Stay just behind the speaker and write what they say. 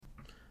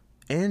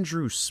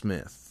Andrew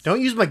Smith.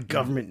 Don't use my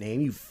government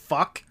name, you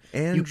fuck.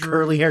 Andrew... You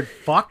curly-haired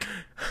fuck.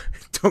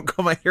 Don't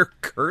call my hair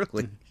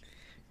curly.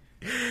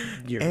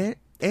 Your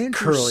Andrew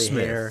curly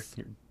Smith. hair.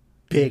 Your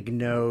big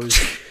nose.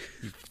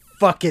 You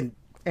fucking...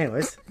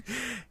 Anyways.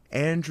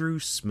 Andrew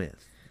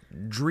Smith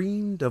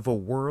dreamed of a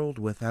world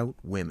without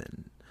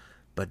women,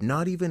 but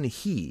not even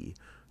he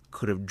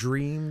could have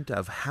dreamed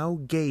of how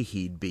gay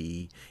he'd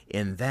be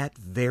in that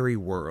very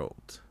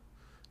world.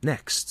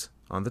 Next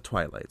on The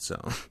Twilight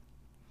Zone.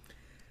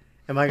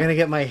 Am I going to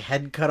get my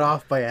head cut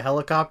off by a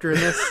helicopter in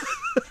this?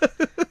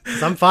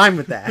 'Cause I'm fine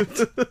with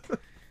that.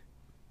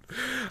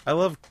 I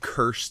love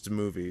cursed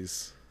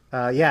movies.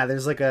 Yeah,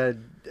 there's like a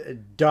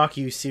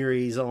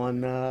docu-series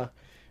on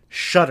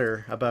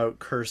Shudder about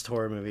cursed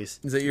horror movies.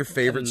 Is that your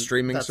favorite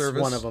streaming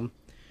service? That's one of them.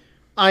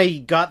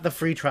 I got the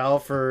free trial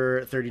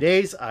for 30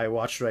 days. I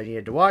watched what I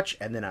needed to watch,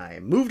 and then I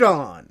moved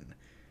on.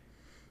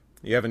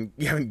 You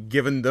haven't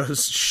given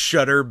those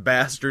Shudder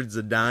bastards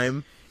a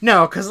dime?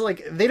 No, because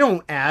like they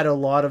don't add a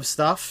lot of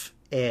stuff,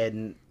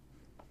 and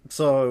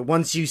so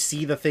once you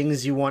see the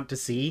things you want to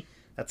see,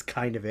 that's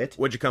kind of it.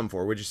 What'd you come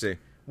for? What'd you see?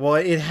 Well,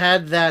 it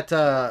had that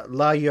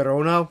La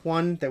Llorona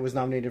one that was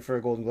nominated for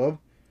a Golden Globe.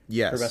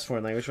 Yes. For Best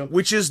Foreign Language Film.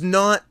 Which is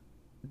not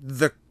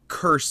the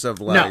Curse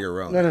of La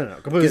Llorona. No.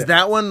 Completely. Because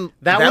that one's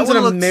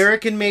an looked...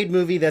 American-made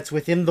movie that's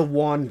within the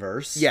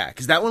Juan-verse. Yeah,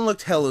 because that one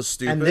looked hella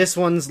stupid. And this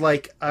one's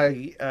like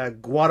a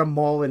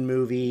Guatemalan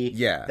movie.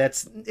 Yeah.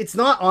 It's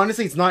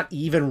not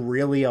even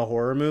really a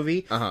horror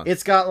movie. Uh-huh.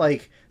 It's got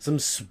like some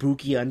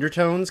spooky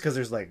undertones because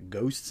there's like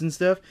ghosts and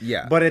stuff.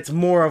 Yeah. But it's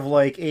more of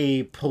like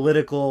a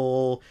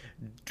political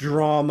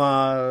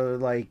drama,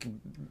 like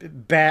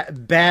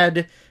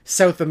bad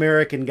South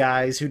American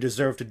guys who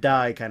deserve to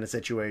die kind of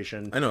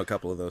situation. I know a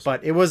couple of those.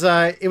 But it was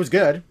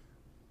good.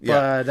 Yeah.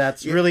 But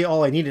that's really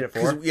all I needed it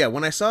for. Yeah,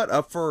 when I saw it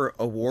up for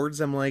awards,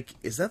 I'm like,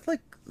 is that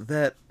like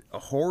that a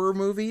horror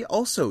movie?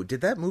 Also,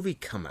 did that movie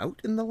come out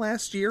in the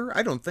last year?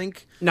 I don't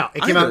think. No,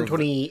 it came out in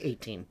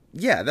 2018.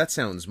 Yeah, that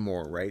sounds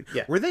more right.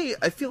 Yeah. Were they?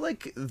 I feel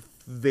like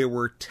they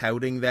were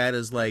touting that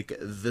as like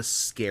the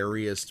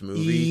scariest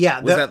movie.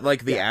 Yeah, was that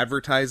like the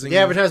advertising? The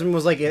advertisement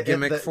was like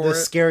gimmick for the it?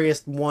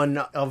 scariest one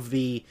of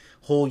the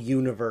whole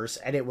universe,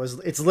 and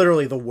it's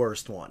literally the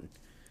worst one.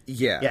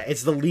 Yeah, yeah,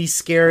 it's the least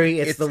scary.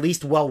 It's the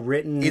least well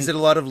written. Is it a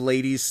lot of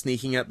ladies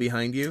sneaking up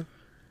behind you?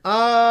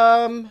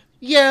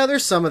 Yeah,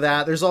 there's some of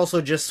that. There's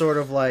also just sort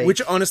of like...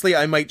 Which, honestly,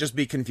 I might just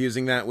be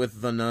confusing that with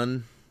The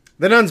Nun.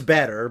 The Nun's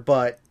better,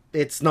 but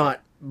it's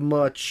not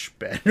much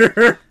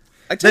better.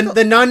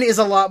 The Nun is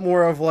a lot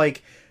more of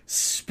like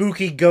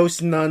spooky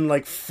ghost nun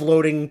like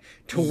floating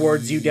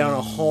towards you down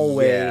a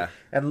hallway. Yeah.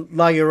 And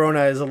La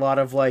Llorona is a lot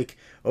of like,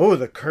 oh,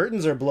 the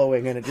curtains are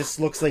blowing and it just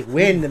looks like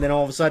wind, and then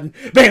all of a sudden,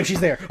 bam, she's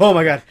there. Oh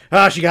my god.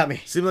 Ah, she got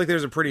me. Seemed like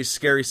there's a pretty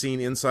scary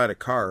scene inside a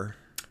car.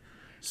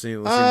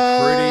 Seemed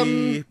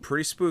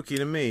pretty spooky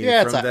to me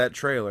from that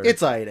trailer.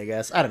 It's alright, I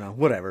guess. I don't know.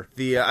 Whatever.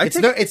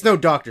 It's no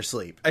Dr.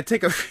 Sleep. I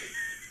take a...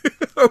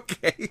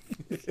 Okay.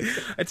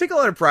 I take a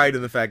lot of pride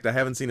in the fact I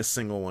haven't seen a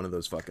single one of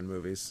those fucking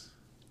movies.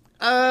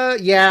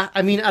 Yeah.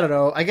 I mean, I don't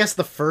know. I guess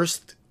the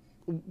first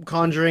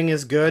Conjuring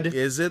is good.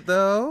 Is it,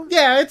 though?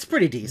 Yeah, it's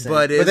pretty decent.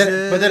 But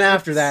then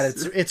after that,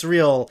 it's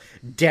real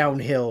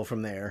downhill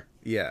from there.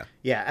 Yeah.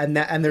 Yeah,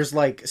 and there's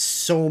like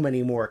so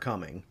many more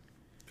coming.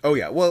 Oh,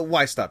 yeah. Well,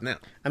 why stop now?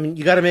 I mean,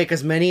 you got to make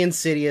as many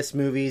Insidious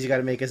movies. You got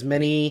to make as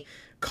many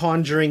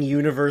Conjuring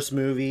universe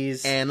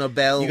movies.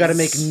 Annabelle. You got to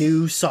make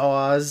new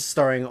Saws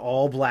starring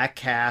all black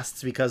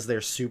casts because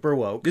they're super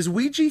woke. Does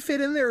Ouija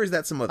fit in there, or is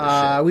that some other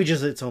shit?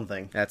 Ouija's its own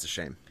thing. That's a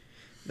shame.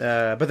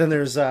 But then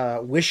there's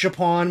Wish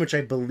Upon, which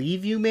I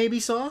believe you maybe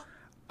saw.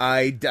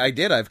 I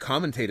did. I've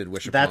commentated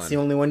Wish Upon. That's the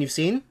only one you've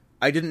seen?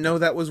 I didn't know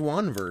that was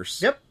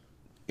Juan-verse. Yep.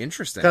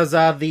 Interesting. Because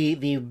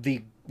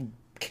the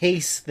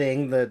case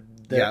thing,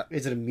 yeah.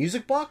 Is it a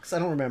music box? I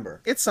don't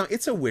remember. It's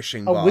a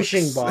wishing box. A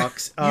wishing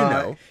box,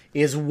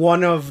 is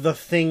one of the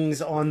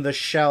things on the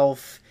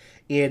shelf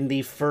in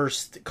the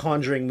first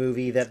Conjuring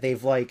movie that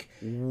they've found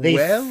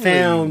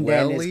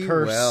and is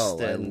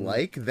cursed. I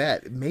like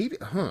that. Maybe,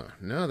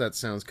 no, that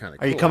sounds kind of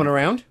cool. Are you coming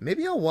around?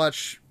 Maybe I'll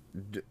watch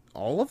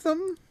all of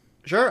them?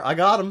 Sure, I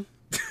got them.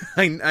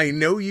 I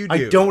know you do.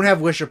 I don't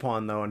have Wish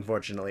Upon, though,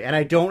 unfortunately. And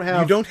I don't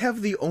have... You don't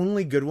have the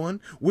only good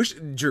one? Wish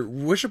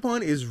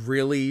Upon is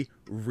really,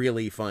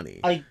 really funny.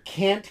 I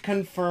can't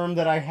confirm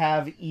that I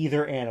have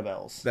either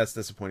Annabelle's. That's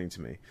disappointing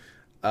to me.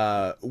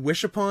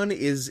 Wish Upon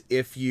is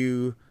if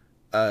you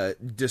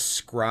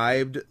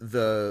described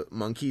the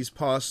monkey's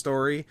paw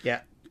story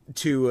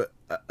to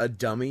a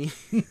dummy,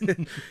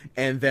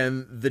 and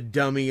then the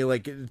dummy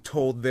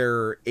told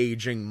their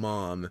aging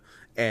mom,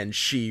 and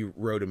she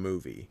wrote a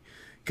movie.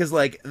 Because,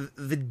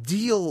 the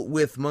deal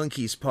with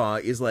Monkey's Paw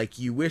is,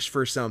 you wish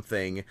for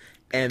something,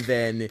 and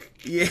then...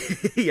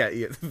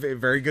 Yeah,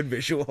 very good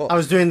visual. I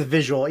was doing the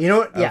visual. You know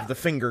what? Yeah. Of the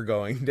finger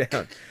going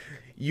down.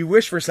 You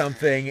wish for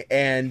something,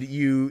 and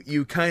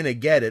you kind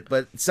of get it,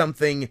 but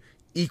something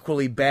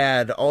equally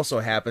bad also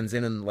happens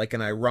in,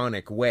 an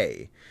ironic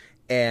way.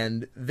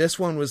 And this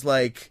one was,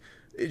 the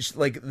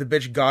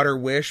bitch got her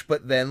wish,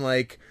 but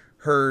then,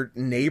 her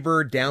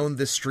neighbor down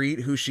the street,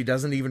 who she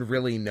doesn't even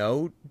really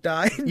know,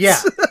 died.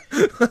 Yeah.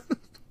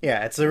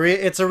 Yeah, it's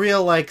a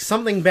real, like,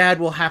 something bad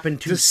will happen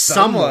to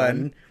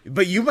someone.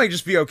 But you might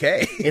just be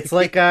okay. It's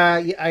like,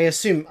 I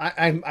assume,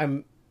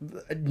 I'm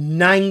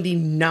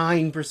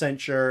 99%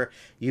 sure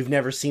you've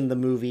never seen the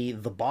movie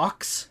The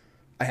Box.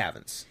 I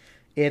haven't.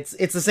 It's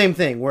the same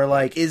thing, where,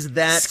 like, is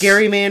that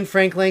scary man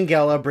Frank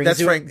Langella brings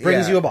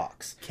you a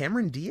box.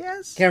 Cameron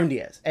Diaz?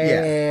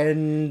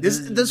 And...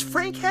 Does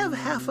Frank have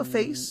half a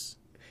face?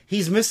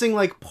 He's missing,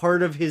 like,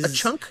 part of his... A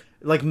chunk?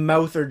 Like,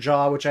 mouth or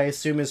jaw, which I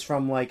assume is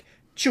from, like,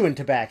 chewing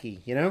tobacco,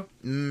 you know?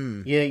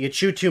 You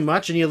chew too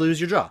much and you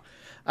lose your jaw.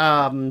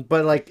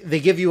 But, like, they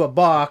give you a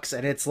box,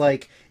 and it's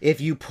like,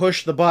 if you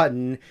push the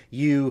button,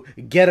 you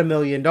get $1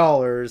 million,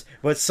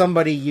 but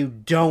somebody you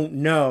don't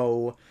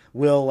know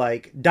will,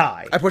 like,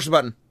 die. I push the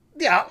button.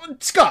 Yeah,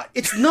 Scott,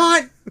 it's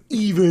not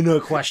even a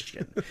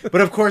question.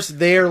 But of course,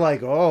 they're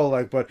like, oh,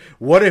 like, but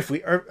what if we...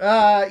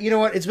 you know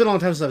what? It's been a long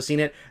time since I've seen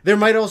it. There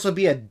might also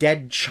be a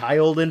dead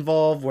child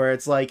involved, where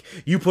it's like,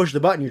 you push the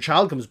button, your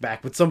child comes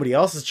back, but somebody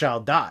else's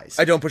child dies.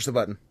 I don't push the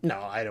button.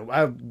 No, I don't.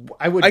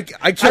 I would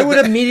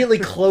immediately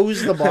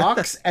close the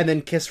box and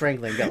then kiss Frank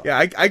Langella.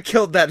 Yeah, I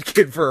killed that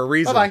kid for a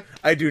reason. Bye-bye.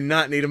 I do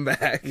not need him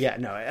back. Yeah,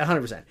 no,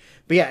 100%.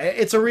 But yeah,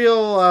 it's a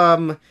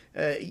real...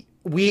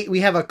 We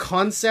have a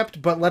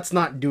concept, but let's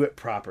not do it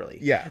properly.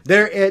 Yeah.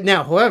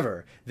 Now,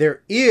 however,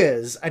 there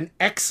is an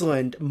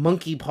excellent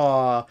Monkey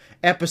Paw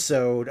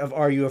episode of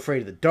Are You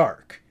Afraid of the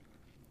Dark?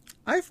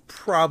 I've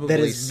probably that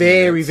is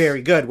very,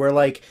 very good. Where,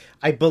 like,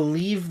 I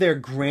believe their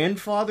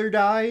grandfather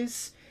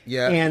dies.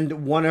 Yeah.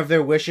 And one of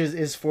their wishes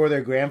is for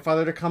their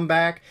grandfather to come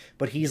back,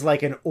 but he's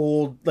like an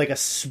old, like a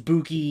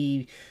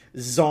spooky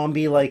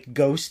zombie, like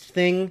ghost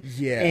thing.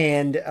 Yeah.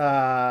 And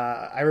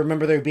I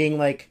remember there being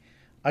like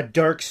a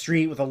dark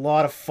street with a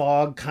lot of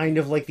fog, kind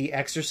of like The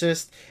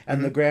Exorcist,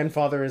 and the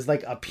grandfather is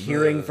like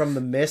appearing from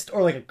the mist,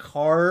 or like a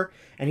car,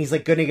 and he's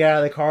like gonna get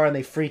out of the car, and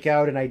they freak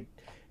out, and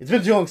it's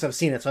been too long since I've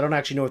seen it, so I don't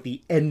actually know what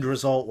the end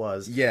result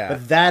was. Yeah.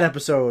 But that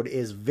episode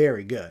is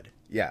very good.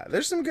 Yeah,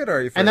 there's some good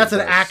arguments. And that's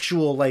an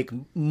actual, like,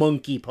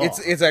 monkey paw.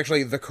 It's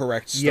actually the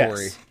correct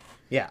story. Yes.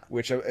 Yeah.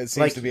 Which it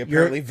seems to be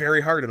apparently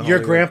very hard in Your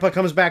Hollywood. grandpa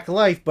comes back to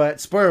life,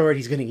 but spoiler alert,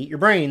 he's gonna eat your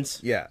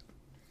brains. Yeah.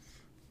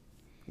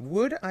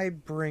 Would I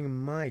bring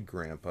my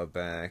grandpa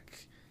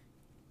back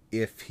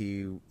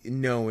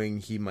knowing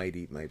he might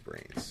eat my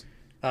brains?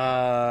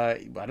 I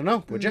don't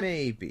know. Would you?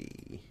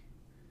 Maybe.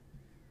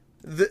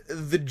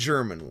 The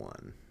German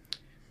one.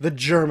 The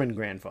German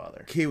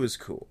grandfather. He was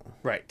cool.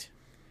 Right.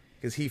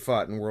 Because he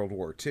fought in World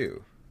War II.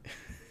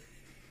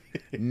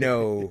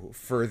 No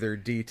further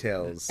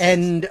details.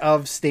 End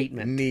of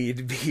statement.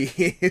 Need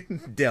be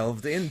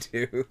delved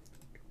into.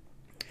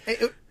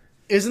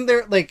 Isn't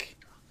there, like...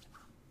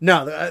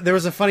 No, there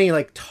was a funny,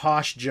 like,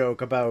 Tosh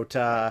joke about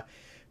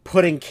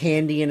putting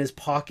candy in his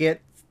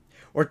pocket,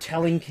 or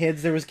telling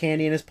kids there was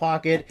candy in his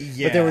pocket,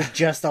 but there was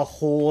just a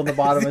hole in the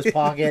bottom of his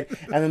pocket,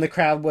 and then the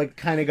crowd, like,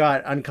 kind of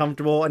got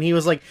uncomfortable, and he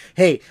was like,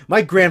 hey,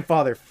 my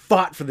grandfather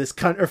fought for this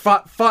country, or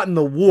fought in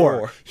the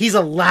war. He's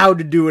allowed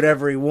to do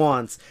whatever he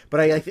wants.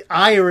 But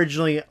I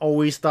originally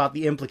always thought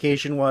the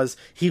implication was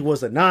he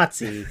was a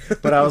Nazi,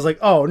 but I was like,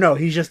 oh, no,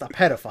 he's just a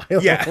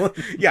pedophile.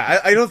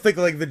 Yeah, I don't think,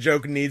 like, the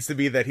joke needs to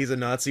be that he's a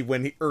Nazi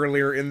when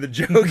earlier in the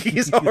joke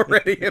he's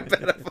already a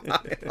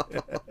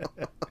pedophile.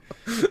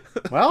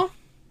 Well...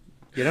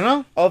 You don't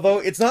know? Although,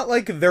 it's not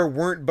like there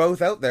weren't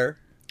both out there.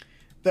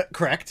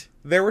 Correct.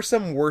 There were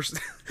some worse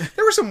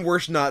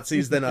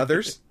Nazis than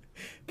others.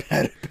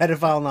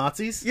 Pedophile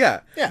Nazis?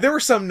 Yeah. There were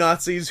some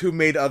Nazis who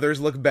made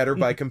others look better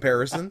by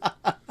comparison.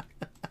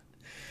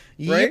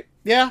 Right?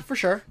 Yeah, for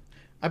sure.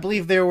 I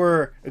believe there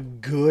were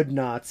good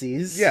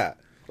Nazis. Yeah.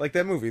 Like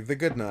that movie, The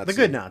Good Nazi. The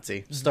Good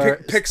Nazi.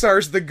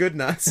 Pixar's The Good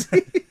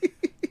Nazi.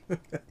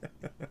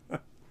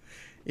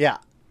 Yeah.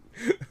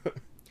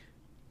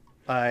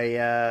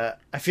 I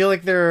feel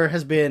like there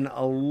has been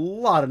a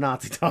lot of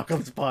Nazi talk on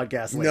this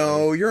podcast lately.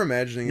 No, you're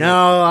imagining it.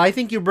 No, I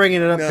think you're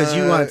bringing it up because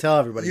you want to tell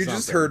everybody something. You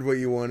just heard what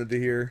you wanted to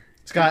hear.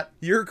 Scott.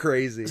 You're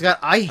crazy. Scott,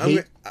 I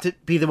hate to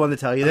be the one to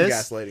tell you this.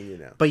 I'm gaslighting you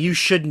now. But you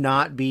should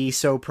not be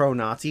so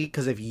pro-Nazi,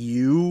 because if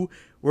you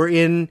were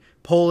in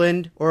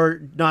Poland or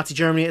Nazi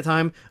Germany at the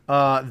time,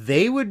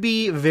 they would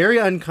be very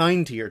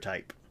unkind to your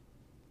type.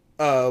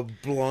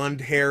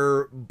 Blonde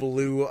hair,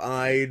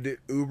 blue-eyed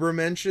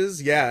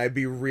Ubermenches? Yeah, I'd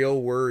be real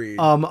worried.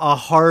 A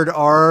hard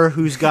R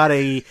who's got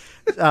a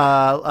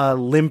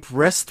limp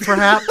wrist,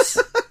 perhaps?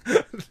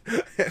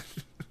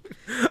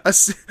 a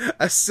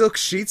silk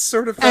sheets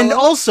sort of fella? And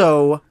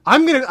also,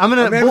 I'm gonna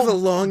a man with a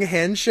long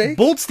handshake?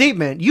 Bold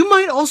statement, you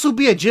might also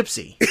be a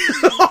gypsy.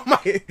 Oh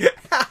my...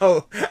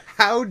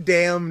 How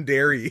damn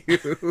dare you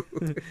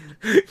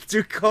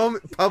to come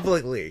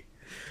publicly...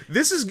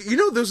 This is,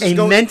 this is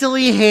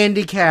mentally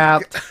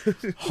handicapped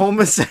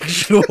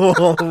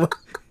homosexual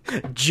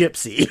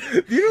Gypsy.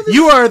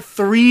 You are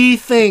 3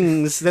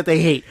 things that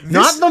they hate.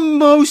 Not the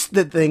most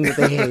thing that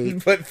they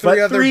hate, but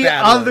 3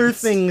 other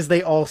things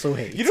they also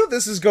hate. You know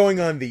this is going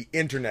on the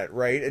internet,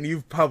 right? And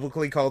you've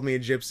publicly called me a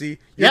gypsy.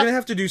 You're gonna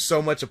have to do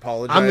so much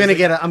apologizing. I'm gonna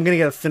get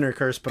a thinner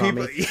curse put on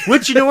me.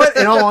 Which, you know what?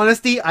 In all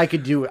honesty, I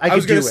could do it. I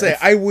was gonna say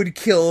I would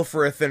kill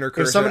for a thinner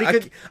curse.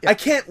 I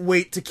can't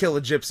wait to kill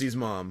a gypsy's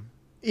mom.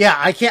 Yeah,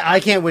 I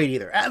can't wait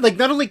either. Like,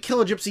 not only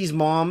kill a gypsy's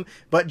mom,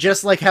 but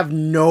just, like, have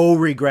no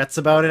regrets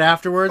about it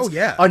afterwards. Oh,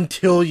 yeah.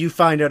 Until you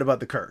find out about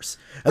the curse.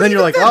 And then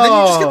you're like, then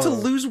you just get to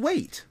lose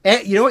weight.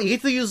 And you know what? You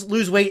get to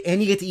lose weight,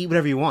 and you get to eat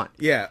whatever you want.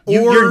 Yeah.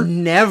 You're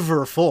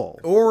never full.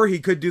 Or he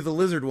could do the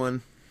lizard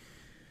one.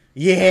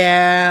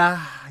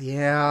 Yeah.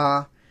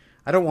 I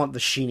don't want the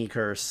sheeny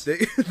curse.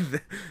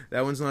 That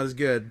one's not as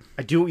good.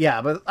 I do,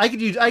 yeah, but I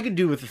could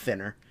do with the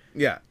thinner.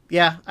 Yeah.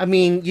 Yeah, I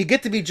mean, you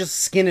get to be just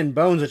skin and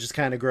bones, which is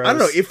kind of gross. I don't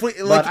know, if we...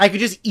 Like, but I could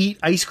just eat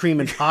ice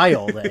cream and pie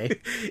all day.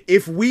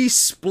 If we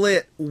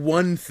split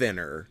one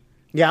thinner...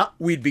 Yeah.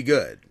 We'd be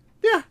good.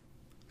 Yeah.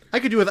 I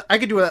could do a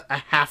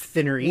half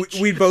thinner each.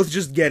 We'd both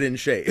just get in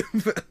shape.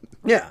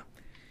 Yeah.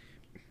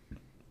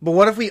 But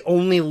what if we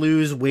only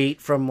lose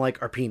weight from,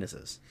 like, our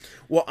penises?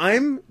 Well,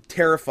 I'm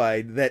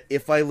terrified that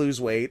if I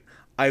lose weight,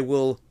 I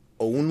will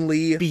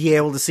only... Be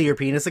able to see your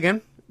penis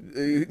again?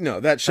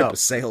 No, that ship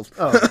has sailed.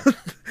 Oh.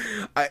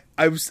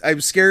 I'm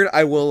scared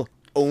I will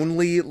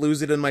only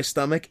lose it in my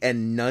stomach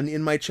and none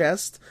in my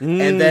chest.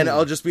 And then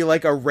I'll just be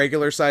like a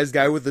regular-sized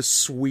guy with a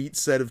sweet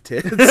set of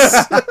tits.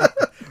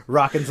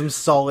 Rocking some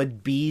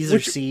solid B's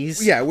or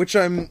C's. Yeah, which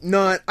I'm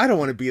not... I don't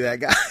want to be that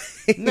guy.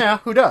 No,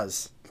 who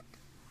does?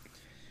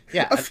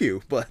 Yeah. A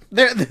few, but...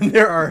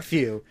 There are a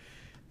few.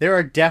 There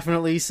are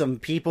definitely some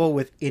people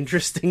with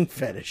interesting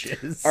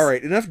fetishes. All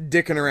right, enough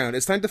dicking around.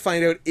 It's time to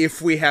find out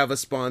if we have a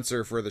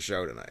sponsor for the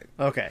show tonight.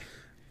 Okay.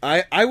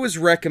 I was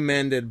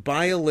recommended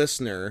by a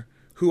listener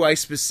who I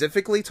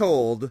specifically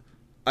told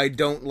I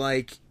don't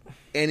like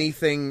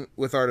anything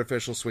with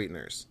artificial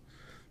sweeteners.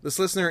 This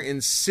listener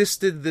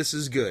insisted this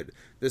is good.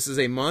 This is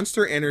a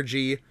Monster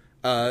Energy.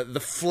 The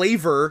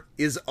flavor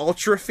is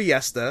Ultra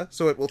Fiesta,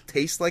 so it will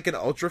taste like an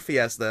Ultra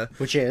Fiesta.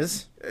 Which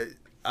is?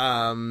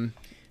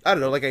 I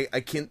don't know, like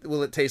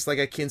will it taste like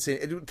a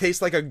quinceañera? It would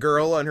taste like a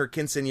girl on her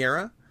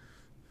quinceañera?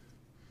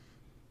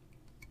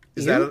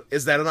 Is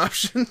that an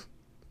option?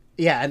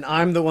 Yeah, and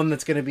I'm the one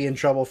that's going to be in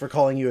trouble for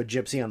calling you a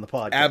gypsy on the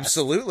podcast.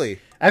 Absolutely.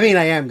 I mean,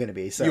 I am going to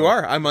be. So. You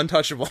are. I'm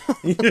untouchable.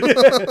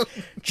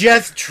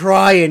 Just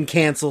try and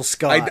cancel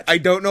Scott. I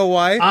don't know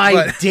why.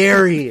 I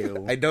dare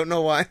you. I don't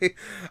know why.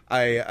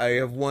 I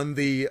have won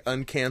the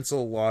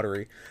uncancel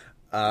lottery.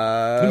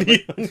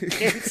 The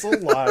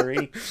uncancel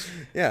lottery.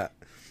 Yeah.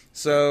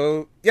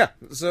 So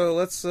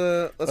let's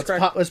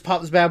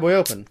pop this bad boy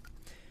open.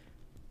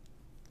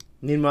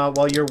 Meanwhile,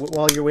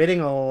 while you're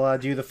waiting, I'll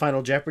do the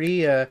Final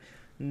Jeopardy.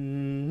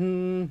 Let's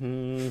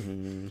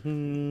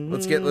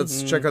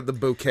check out the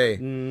bouquet.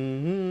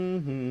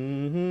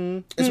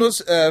 It's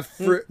most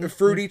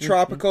fruity,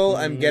 tropical.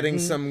 I'm getting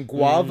some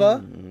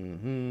guava.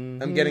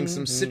 I'm getting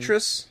some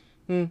citrus.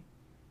 What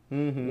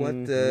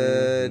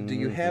do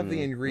you have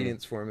the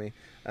ingredients for me?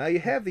 You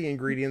have the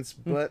ingredients,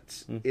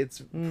 but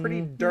it's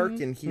pretty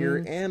dark in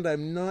here, and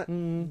I'm not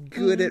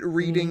good at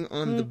reading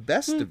on the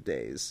best of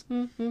days.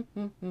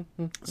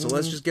 So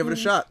let's just give it a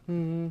shot.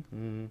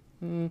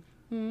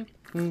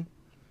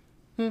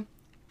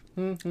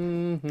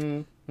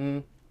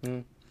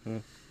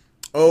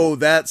 Oh,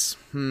 that's...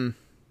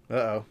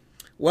 Uh-oh.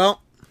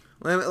 Well,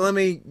 let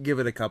me give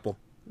it a couple.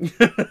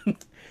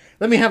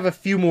 Let me have a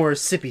few more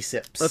sippy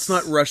sips. Let's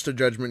not rush to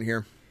judgment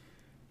here.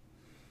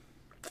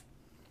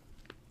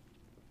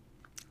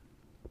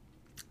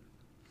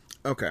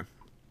 Okay.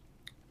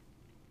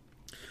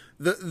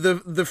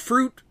 The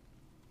fruit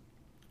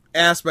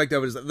aspect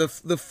of it is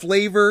the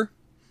flavor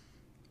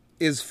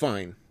is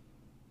fine.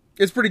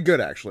 It's pretty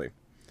good, actually.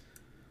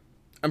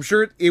 I'm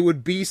sure it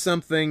would be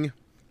something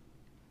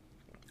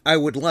I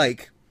would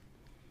like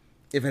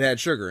if it had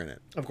sugar in it.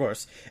 Of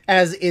course.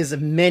 As is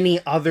many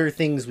other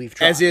things we've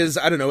tried. As is,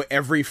 I don't know,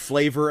 every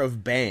flavor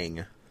of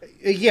Bang.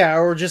 Yeah,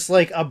 or just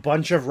like a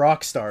bunch of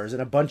rock stars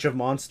and a bunch of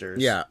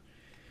monsters. Yeah.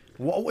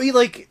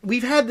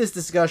 We've had this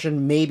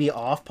discussion maybe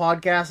off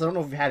podcast. I don't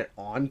know if we've had it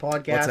on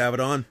podcast. Let's have it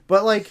on.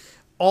 But like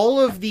all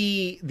of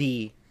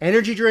the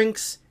energy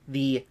drinks,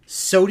 the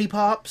sody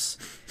pops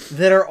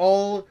that are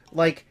all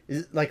like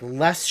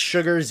less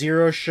sugar,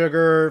 zero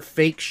sugar,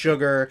 fake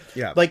sugar.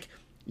 Yeah. Like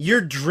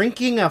you're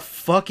drinking a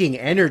fucking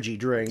energy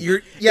drink.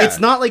 Yeah. It's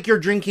not like you're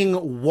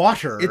drinking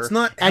water. It's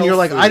not and you're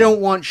like, food. I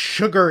don't want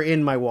sugar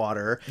in my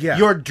water. Yeah.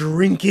 You're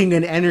drinking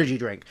an energy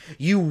drink.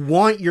 You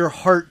want your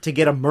heart to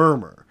get a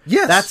murmur.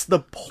 Yes. That's the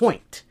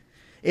point.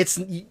 It's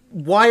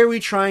why are we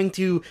trying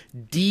to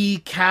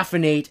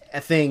decaffeinate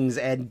things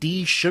and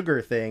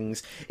de-sugar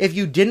things? If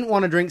you didn't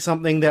want to drink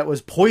something that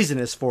was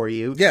poisonous for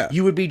you,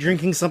 you would be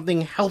drinking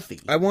something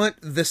healthy. I want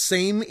the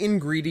same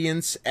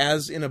ingredients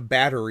as in a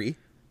battery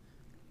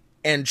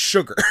and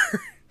sugar.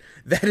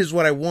 That is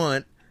what I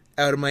want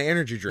out of my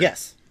energy drink.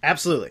 Yes,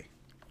 absolutely.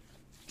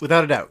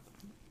 Without a doubt.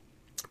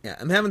 Yeah,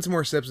 I'm having some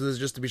more sips of this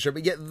just to be sure.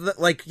 But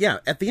yeah,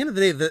 at the end of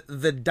the day,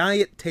 the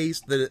diet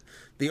taste, the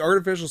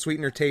artificial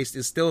sweetener taste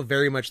is still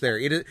very much there.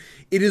 It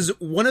is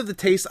one of the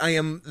tastes I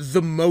am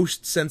the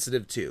most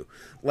sensitive to.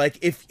 Like,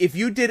 if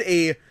you did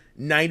a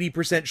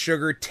 90%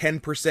 sugar,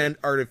 10%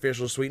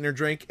 artificial sweetener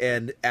drink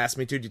and asked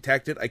me to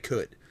detect it, I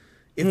could.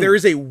 If there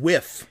is a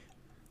whiff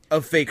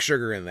of fake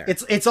sugar in there,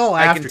 it's all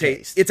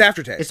aftertaste. It's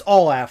aftertaste. It's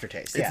all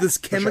aftertaste. It's this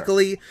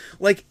chemically,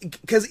 like,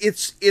 because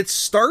it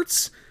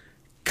starts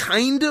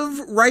kind of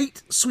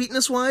right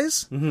sweetness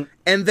wise,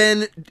 and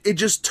then it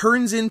just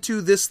turns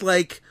into this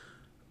like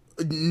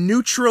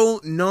neutral,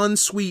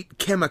 non-sweet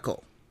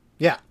chemical.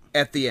 Yeah.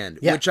 At the end,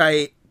 which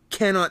I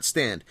cannot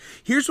stand.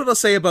 Here's what I'll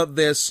say about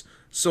this,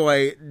 so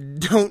I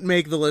don't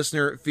make the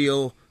listener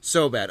feel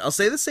so bad. I'll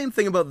say the same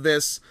thing about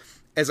this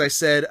as I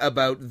said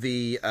about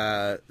the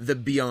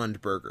Beyond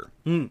Burger.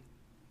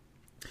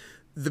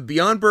 The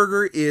Beyond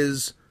Burger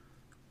is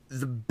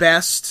the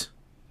best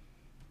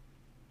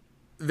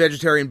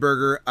vegetarian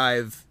burger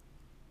I've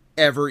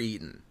ever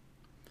eaten.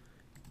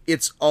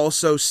 It's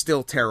also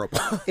still terrible.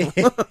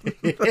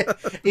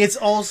 It's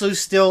also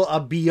still a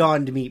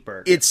Beyond Meat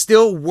burger. It's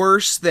still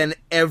worse than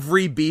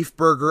every beef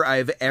burger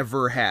I've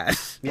ever had.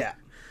 Yeah.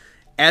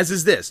 As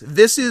is this.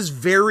 This is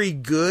very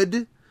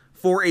good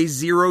for a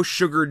zero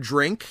sugar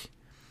drink.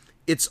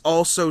 It's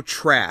also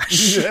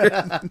trash.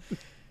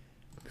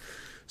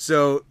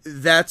 So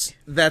that's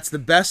the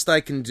best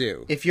I can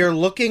do. If you're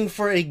looking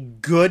for a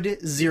good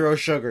zero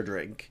sugar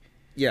drink,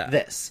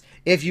 this.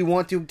 If you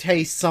want to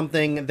taste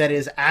something that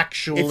is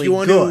actually good. If you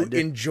want to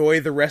enjoy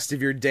the rest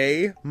of your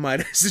day,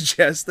 might I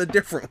suggest a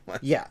different one?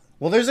 Yeah.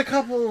 Well, there's a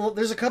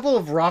couple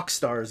of rock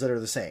stars that are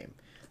the same.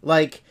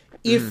 Like,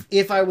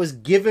 if I was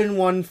given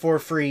one for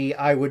free,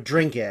 I would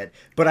drink it,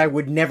 but I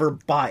would never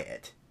buy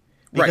it.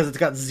 Because it's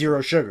got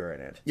zero sugar in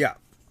it. Yeah.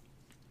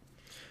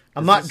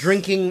 I'm not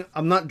drinking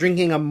a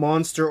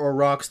Monster or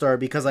Rockstar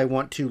because I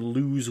want to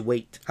lose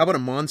weight. How about a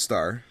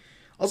Monstar?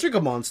 I'll drink a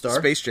Monstar.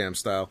 Space Jam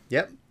style.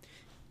 Yep.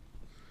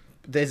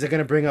 Is it going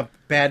to bring up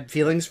bad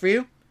feelings for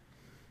you?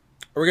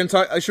 Are we going to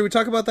talk? Should we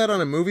talk about that on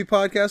a movie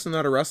podcast and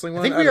not a wrestling one?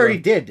 I think we already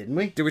did, didn't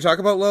we? Did we talk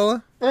about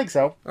Lola? I think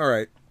so. All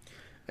right.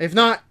 If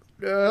not,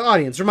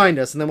 audience, remind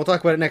us, and then we'll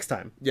talk about it next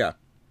time. Yeah.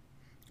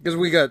 Because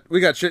we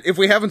got shit. If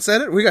we haven't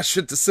said it, we got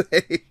shit to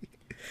say.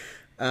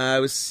 I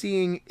was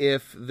seeing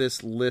if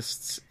this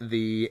lists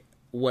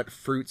what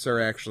fruits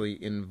are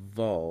actually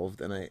involved,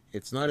 and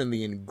it's not in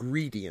the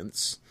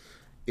ingredients.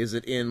 Is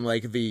it in,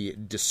 like, the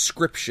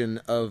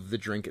description of the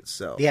drink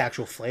itself? The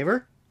actual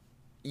flavor?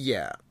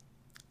 Yeah.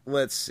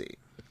 Let's see.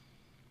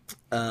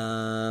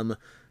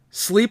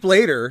 Sleep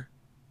later,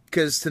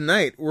 because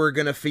tonight we're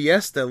gonna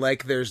fiesta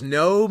like there's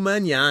no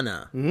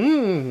mañana.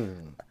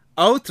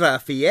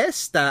 Otra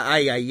fiesta,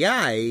 ay ay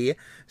ay,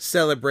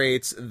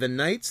 celebrates the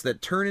nights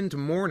that turn into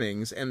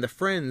mornings and the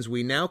friends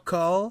we now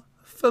call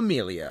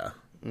familia.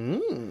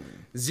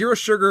 Zero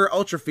Sugar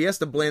Ultra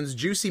Fiesta blends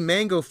juicy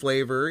mango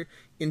flavor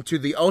into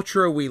the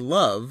Ultra we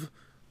love.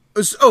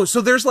 Oh, so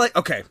there's like,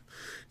 okay.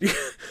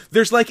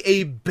 There's like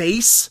a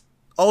base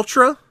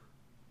Ultra.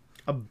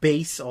 A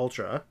base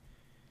Ultra.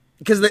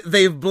 Because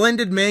they've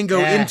blended mango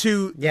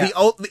into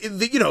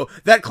the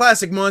that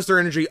classic Monster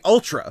Energy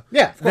Ultra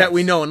that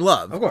we know and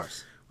love. Of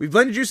course. We've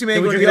blended juicy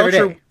mango in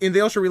the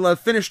Ultra we love,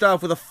 finished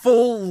off with a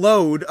full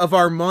load of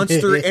our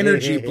Monster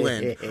Energy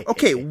blend.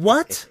 Okay,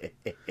 what?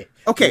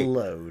 Okay.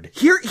 Load.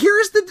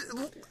 Here's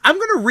I'm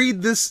going to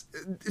read this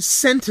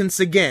sentence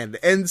again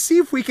and see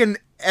if we can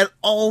at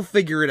all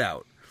figure it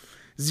out.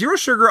 Zero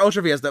Sugar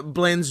Ultra Fiesta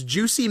blends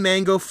juicy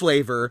mango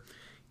flavor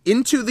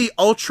into the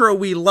Ultra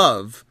we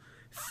love,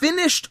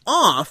 finished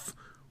off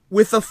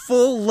with a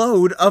full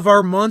load of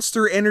our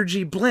Monster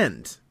Energy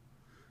blend.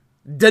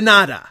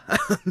 Danada.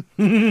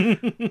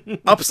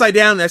 Upside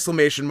down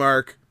exclamation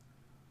mark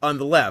on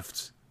the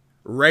left.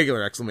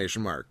 Regular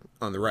exclamation mark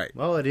on the right.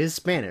 Well, it is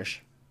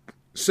Spanish.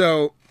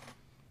 So,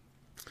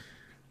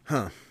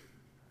 I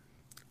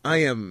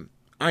am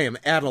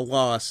at a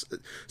loss.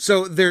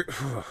 So there.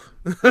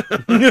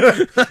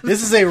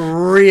 This is a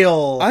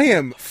real.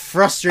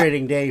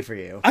 frustrating day for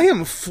you. I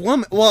am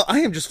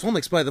just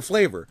flummoxed by the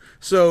flavor.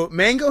 So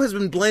mango has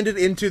been blended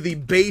into the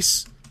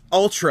base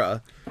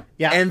Ultra.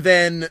 Yeah, and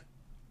then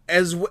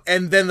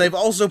they've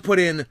also put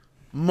in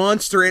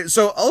Monster.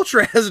 So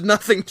Ultra has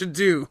nothing to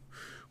do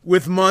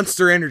with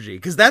Monster Energy,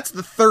 because that's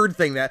the third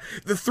thing. That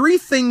the three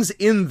things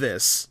in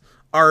this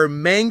are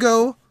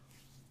mango,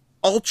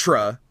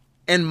 Ultra,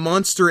 and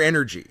Monster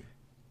Energy.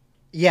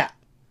 Yeah,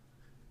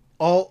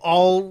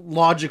 all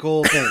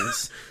logical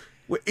things.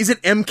 Is it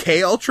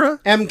MK Ultra?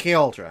 MK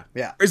Ultra,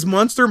 yeah. Is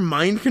Monster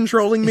mind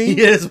controlling me?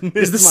 Yes.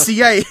 Is the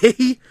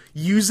CIA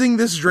using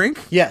this drink?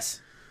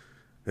 Yes.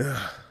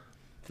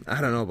 I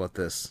don't know about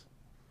this.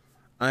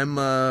 I'm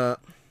gonna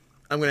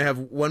have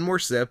one more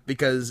sip,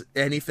 because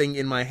anything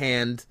in my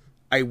hand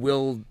I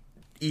will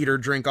eat or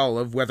drink all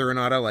of, whether or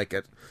not I like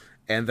it,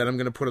 and then I'm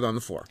gonna put it on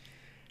the floor.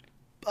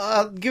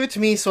 Give it to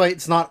me so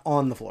it's not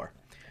on the floor.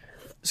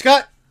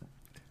 Scott,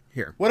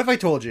 here. What if I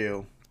told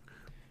you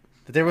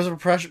that there was a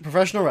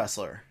professional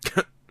wrestler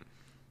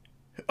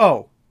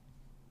Oh.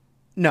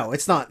 No,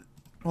 it's not.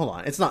 Hold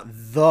on. It's not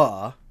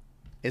the...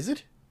 Is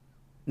it?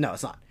 No,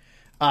 it's not.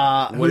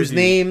 Whose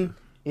name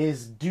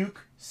is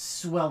Duke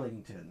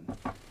Swellington.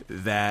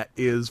 That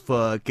is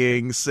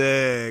fucking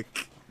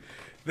sick.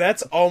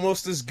 That's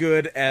almost as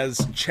good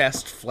as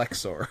Chest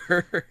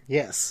Flexor.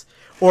 Yes.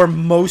 Or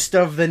most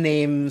of the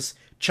names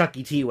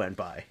Chucky T went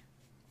by.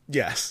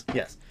 Yes.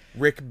 Yes.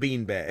 Rick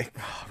Beanbag.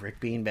 Oh, Rick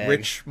Beanbag.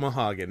 Rich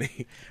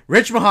Mahogany.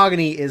 Rich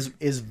Mahogany is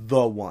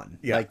the one.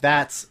 Yeah. Like,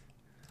 that's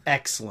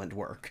excellent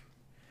work.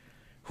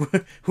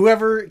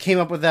 Whoever came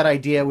up with that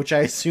idea, which I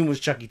assume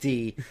was Chucky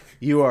T,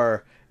 you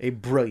are a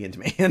brilliant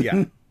man.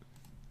 Yeah.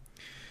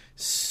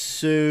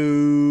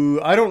 So,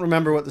 I don't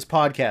remember what this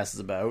podcast is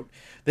about.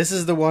 This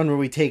is the one where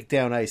we take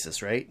down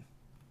ISIS, right?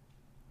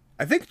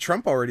 I think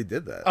Trump already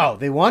did that. Oh,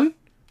 they won?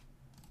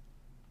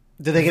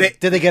 Did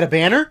they get a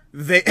banner?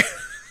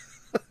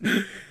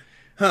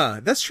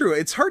 That's true.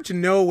 It's hard to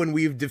know when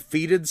we've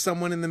defeated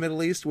someone in the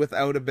Middle East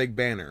without a big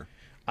banner.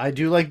 I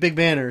do like big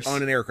banners.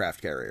 On an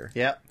aircraft carrier.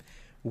 Yep.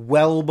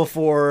 Well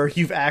before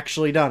you've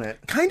actually done it.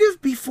 Kind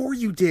of before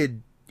you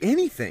did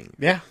anything.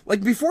 Yeah.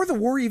 Like before the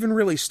war even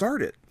really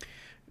started.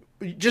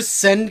 Just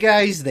send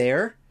guys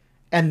there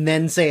and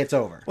then say it's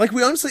over. Like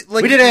we honestly...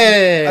 Like, we did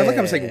it! I like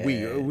I'm saying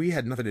we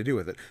had nothing to do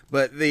with it.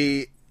 But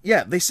they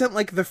sent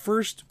like the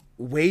first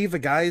wave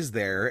of guys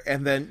there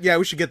and then,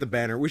 we should get the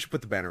banner. We should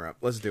put the banner up.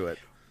 Let's do it.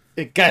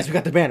 Guys, we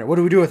got the banner. What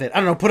do we do with it? I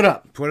don't know. Put it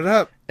up. Put it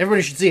up.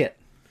 Everybody should see it.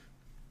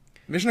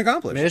 Mission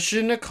accomplished.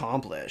 Mission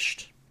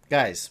accomplished.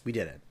 Guys, we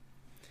did it.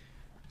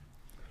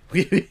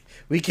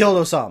 We killed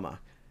Osama.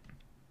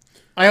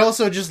 I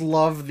also just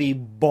love the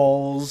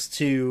balls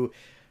to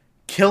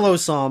kill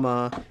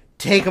Osama,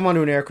 take him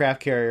onto an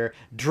aircraft carrier,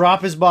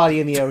 drop his body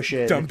in the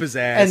ocean, dump his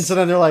ass, and so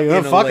then they're like,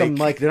 "Oh, fuck him!"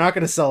 Like they're not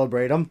going to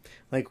celebrate him.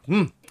 Like,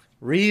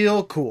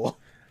 real cool.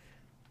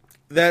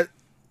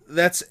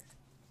 That's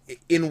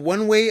in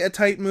one way a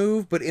tight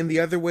move, but in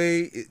the other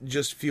way, it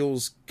just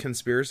fuels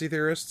conspiracy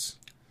theorists.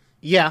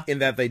 Yeah. In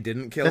that they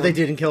didn't kill him. They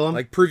didn't kill him?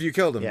 Like, prove you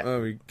killed him. Yeah.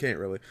 Oh, you can't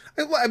really.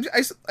 I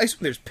assume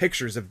there's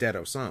pictures of dead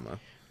Osama.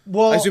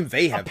 Well, I assume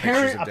they have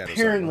pictures of dead Osama.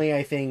 Apparently,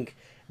 I think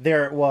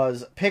there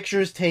was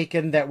pictures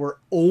taken that were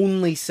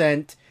only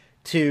sent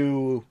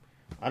to,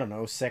 I don't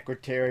know,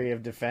 Secretary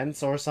of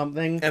Defense or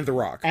something. And The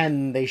Rock.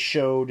 And they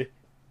showed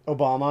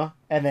Obama,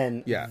 and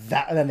then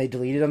and then they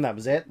deleted them. That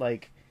was it.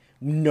 Like,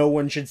 no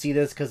one should see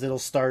this because it'll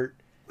start...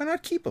 Why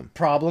not keep them?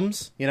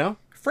 Problems, you know?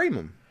 Frame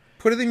them.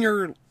 Put it in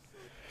your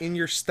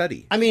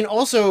study. I mean,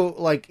 also,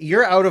 like,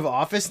 you're out of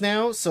office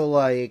now, so,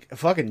 like,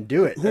 fucking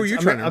do it. Who are you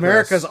trying to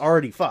America's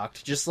already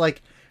fucked. Just,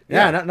 like,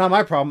 not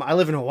my problem. I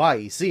live in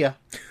Hawaii. See ya.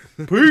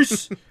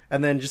 Peace.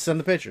 And then just send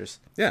the pictures.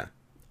 Yeah.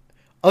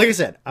 Like I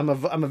said, I'm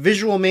a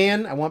visual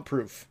man. I want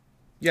proof.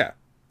 Yeah.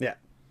 Yeah.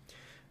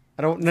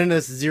 I don't... None of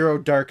this zero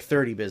dark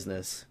 30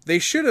 business. They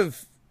should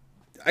have...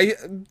 I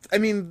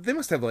mean, they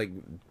must have, like...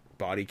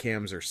 body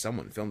cams or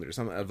someone filmed it or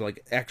something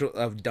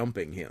of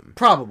dumping him.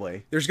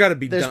 Probably. There's got to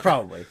be There's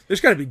got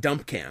to be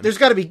dump cam. There's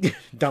got to be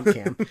dump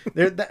cam.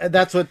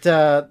 That's what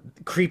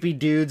creepy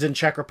dudes in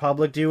Czech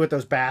Republic do with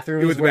those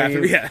bathrooms.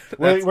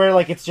 Where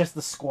like it's just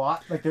the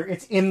squat, like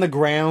it's in the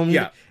ground,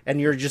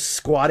 and you're just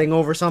squatting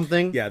over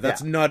something. Yeah,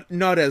 that's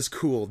not as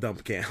cool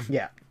dump cam.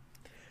 Yeah,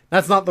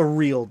 that's not the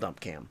real dump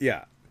cam.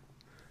 Yeah,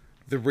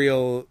 the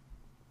real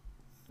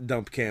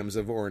dump cams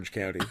of Orange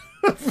County.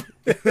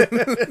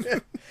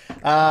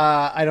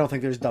 I don't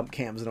think there's dump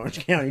cams in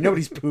Orange County.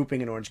 Nobody's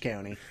pooping in Orange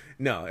County.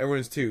 No,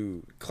 everyone's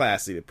too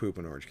classy to poop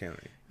in Orange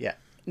County. Yeah,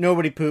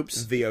 nobody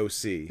poops. The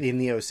OC. In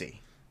the OC.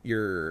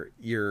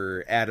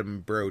 Your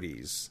Adam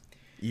Brody's,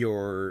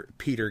 your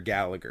Peter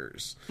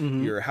Gallagher's,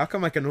 your... How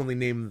come I can only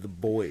name the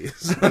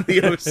boys on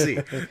the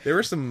OC? There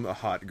were some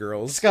hot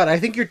girls. Scott, I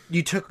think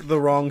you took the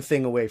wrong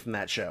thing away from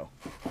that show.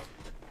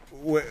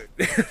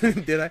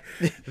 Did I?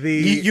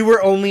 You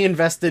were only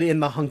invested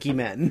in the hunky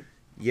men.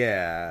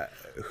 Yeah.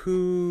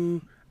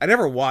 Who... I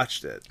never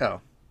watched it. Oh.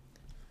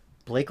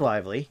 Blake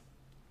Lively.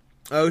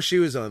 Oh, she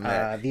was on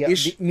that.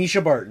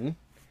 Misha Barton.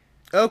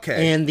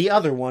 Okay. And the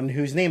other one,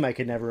 whose name I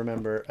could never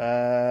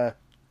remember.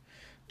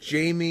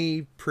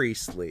 Jamie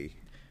Priestley.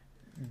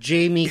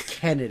 Jamie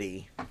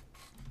Kennedy.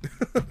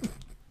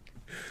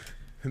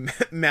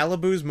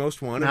 Malibu's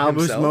Most Wanted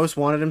Most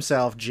Wanted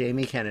himself,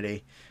 Jamie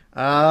Kennedy.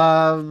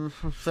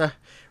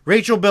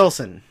 Rachel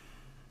Bilson.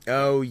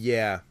 Oh,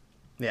 yeah.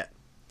 Yeah.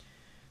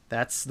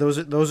 Those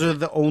are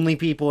the only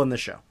people in the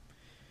show.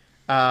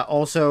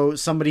 Also,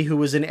 somebody who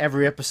was in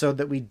every episode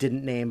that we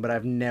didn't name, but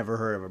I've never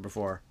heard of her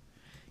before.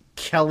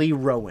 Kelly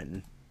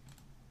Rowan.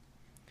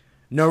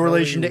 No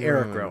relation to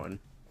Eric Rowan.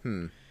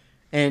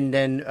 And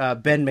then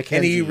Ben McKenzie.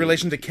 Any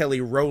relation to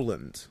Kelly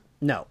Rowland?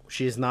 No,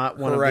 she is not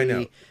one of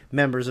the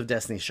members of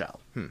Destiny's Child.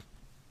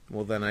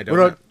 Well, then I don't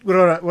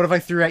know. What if I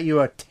threw at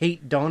you a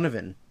Tate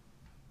Donovan?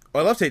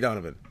 Oh, I love Tate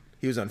Donovan.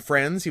 He was on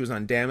Friends, he was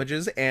on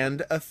Damages,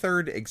 and a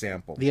third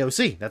example. The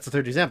OC. That's the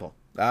third example.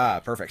 Ah,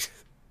 perfect.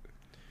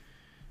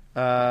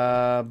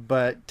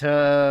 But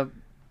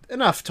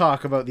enough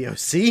talk about the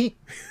OC.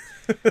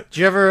 Did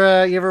you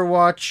ever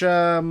watch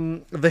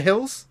The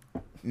Hills?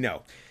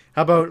 No.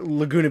 How about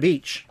Laguna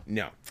Beach?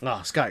 No.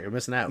 Oh, Scott, you're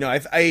missing out. No,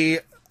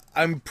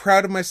 I'm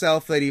proud of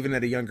myself that even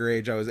at a younger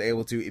age, I was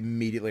able to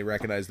immediately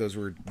recognize those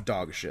were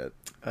dog shit.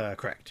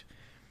 Correct.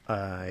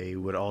 I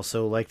would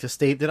also like to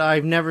state that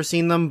I've never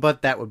seen them,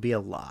 but that would be a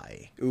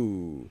lie.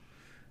 Ooh.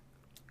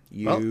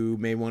 You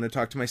may want to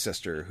talk to my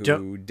sister,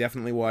 who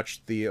definitely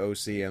watched The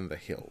OC and The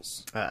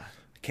Hills.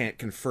 Can't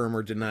confirm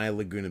or deny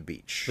Laguna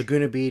Beach.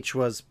 Laguna Beach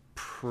was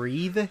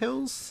pre The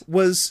Hills?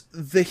 Was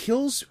The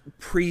Hills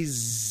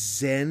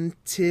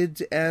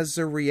presented as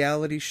a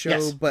reality show?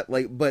 Yes. But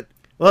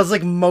Well, it's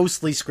like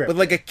mostly scripted. But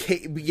like a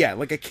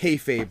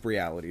kayfabe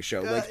reality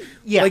show.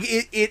 Yeah. Like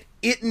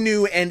it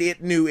knew, and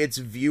it knew its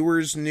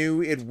viewers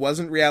knew it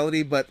wasn't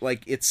reality, but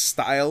like its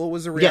style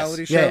was a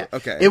reality show. Yeah.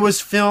 Okay. It was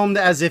filmed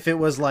as if it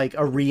was like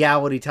a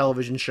reality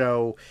television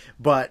show,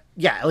 but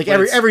yeah, like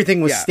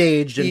everything was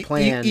staged and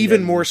planned.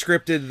 Even more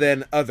scripted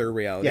than other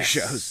reality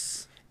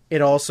shows.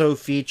 It also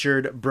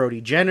featured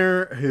Brody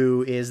Jenner,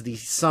 who is the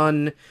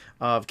son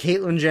of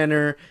Caitlyn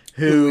Jenner,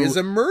 who is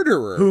a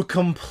murderer, who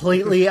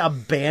completely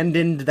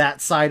abandoned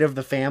that side of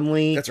the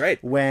family. That's right.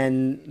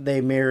 When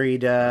they married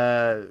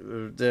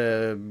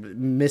the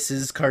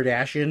Mrs.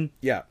 Kardashian.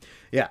 Yeah,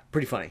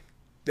 pretty funny.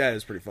 That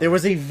is pretty funny. There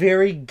was a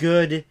very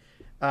good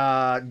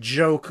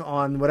joke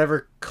on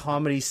whatever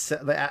comedy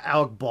the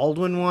Alec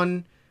Baldwin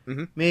one,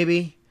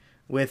 maybe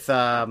with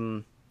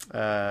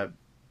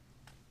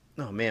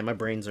oh man, my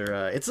brains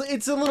are.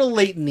 It's a little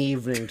late in the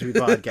evening to be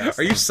podcasting.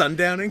 Are you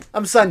sundowning?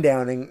 I'm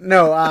sundowning.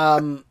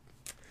 No,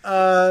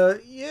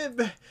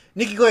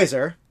 Nikki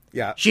Glaser.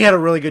 Yeah, she had a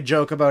really good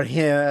joke about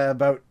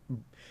him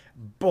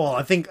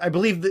I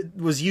believe that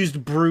was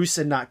used Bruce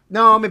and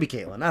maybe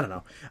Caitlyn. I don't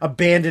know.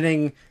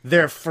 Abandoning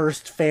their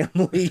first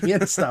family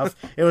and stuff.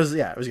 It was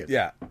good.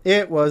 Yeah.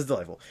 It was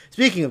delightful.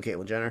 Speaking of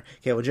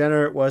Caitlyn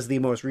Jenner was the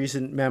most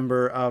recent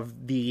member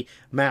of the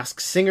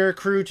Masked Singer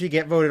crew to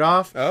get voted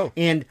off. Oh.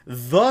 And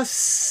the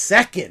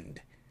second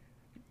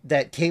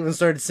that Caitlyn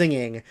started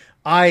singing,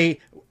 I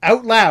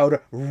out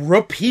loud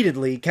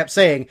repeatedly kept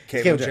saying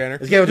Caitlyn Jenner.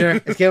 It's Caitlyn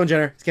Jenner. It's Caitlyn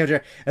Jenner. It's Caitlyn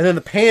Jenner. And then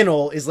the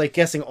panel is like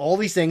guessing all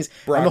these things.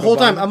 And the whole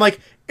time I'm like,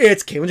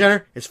 it's Caitlyn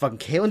Jenner. It's fucking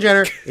Caitlyn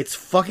Jenner. It's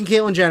fucking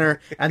Caitlyn Jenner.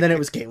 And then it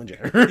was Caitlyn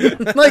Jenner.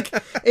 Like,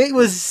 it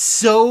was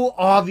so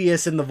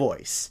obvious in the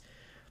voice.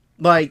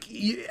 Like,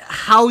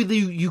 how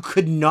you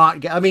could not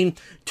get... I mean,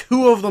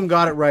 2 of them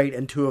got it right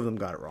and 2 of them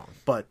got it wrong.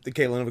 But did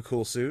Caitlyn have a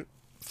cool suit?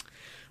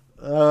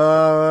 She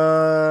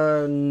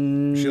like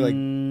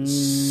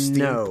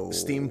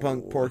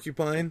steampunk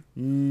porcupine?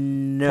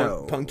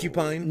 No.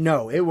 Punkupine?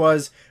 No, it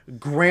was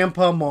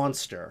Grandpa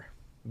Monster.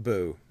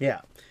 Boo.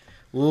 Yeah.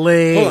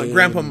 Lame. Hold on,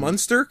 Grandpa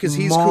Munster? Because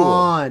he's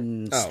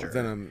Monster. Cool. Oh,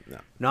 then I'm... No.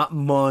 Not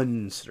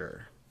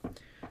Munster.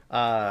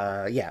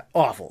 Yeah,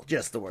 awful.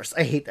 Just the worst.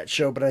 I hate that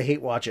show, but I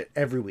watch it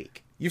every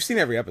week. You've seen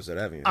every episode,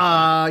 haven't you?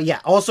 Yeah.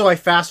 Also, I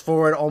fast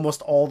forward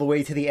almost all the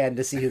way to the end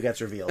to see who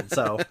gets revealed,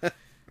 so...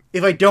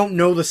 If I don't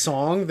know the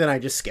song, then I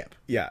just skip.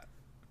 Yeah.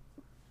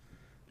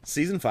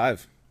 Season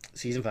 5.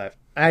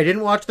 I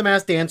didn't watch The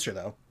Masked Dancer,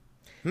 though.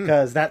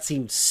 Because that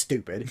seemed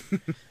stupid.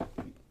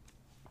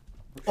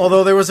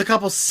 Although there was a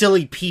couple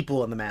silly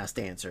people in The Masked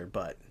Dancer,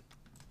 but...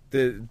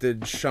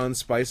 Did Sean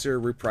Spicer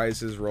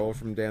reprise his role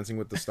from Dancing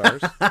with the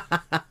Stars?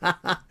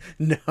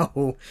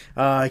 No.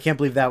 I can't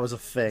believe that was a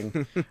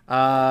thing.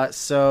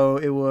 So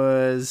it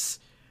was...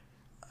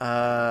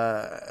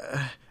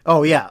 oh,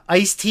 yeah.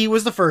 Ice-T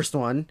was the first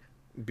one.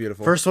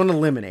 Beautiful. First one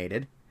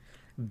eliminated.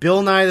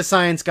 Bill Nye the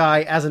Science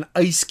Guy as an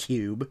ice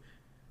cube.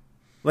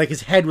 Like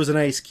his head was an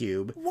ice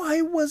cube.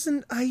 Why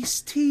wasn't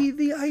Ice-T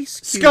the ice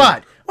cube?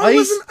 Scott! Why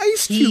wasn't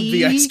Ice Cube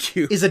the ice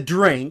cube? Is a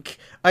drink.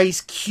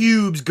 Ice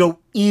cubes go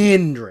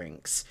in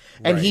drinks.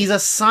 And he's a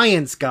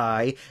science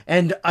guy,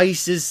 and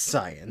ice is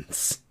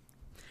science.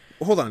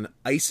 Hold on.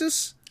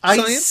 ISIS?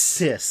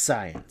 ISIS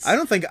science. I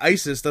don't think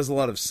ISIS does a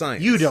lot of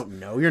science. You don't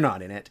know. You're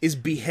not in it. Is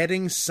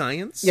beheading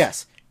science?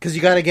 Yes. Because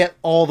you got to get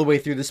all the way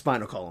through the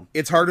spinal column.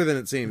 It's harder than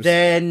it seems.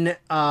 Then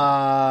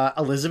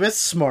Elizabeth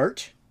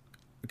Smart.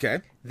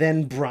 Okay.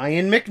 Then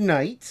Brian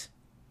McKnight.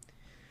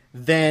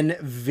 Then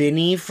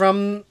Vinny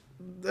from...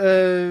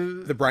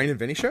 the Brian and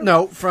Vinny Show?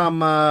 No,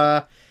 from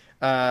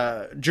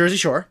Jersey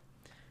Shore.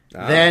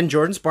 Then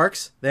Jordan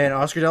Sparks. Then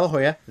Oscar De La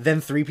Hoya. Then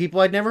 3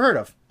 people I'd never heard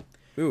of.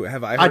 Ooh,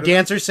 have I heard of a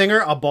dancer,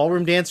 singer, a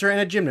ballroom dancer, and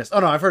a gymnast. Oh,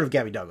 no, I've heard of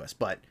Gabby Douglas,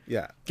 but...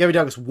 Yeah. Gabby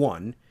Douglas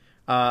won.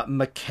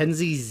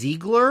 Mackenzie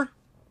Ziegler...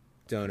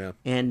 Don't know.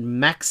 And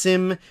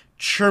Maxim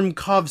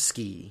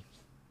Chermkovsky.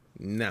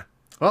 Nah.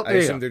 Well, I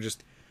assume they're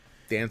just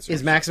dancers.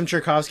 Is Maxim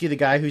Chermkovsky the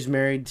guy who's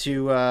married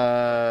to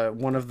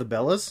one of the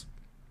Bellas?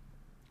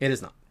 It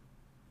is not.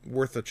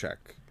 Worth a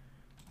check.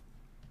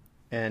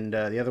 And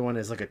the other one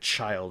is like a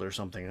child or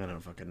something. I don't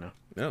fucking know.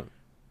 No.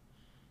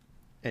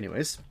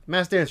 Anyways,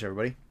 Masked Dancer,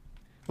 everybody.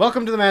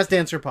 Welcome to the Masked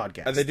Dancer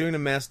podcast. Are they doing a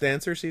Masked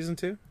Dancer season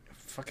 2?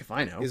 Fuck if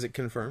I know. Is it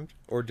confirmed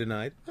or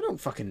denied? I don't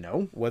fucking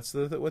know. What's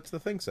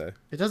the thing say?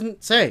 It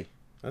doesn't say.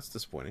 That's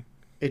disappointing.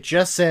 It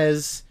just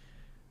says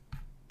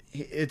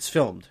it's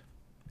filmed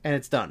and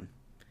it's done.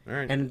 All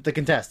right. And the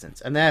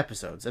contestants and the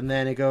episodes, and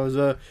then it goes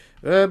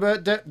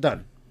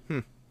done.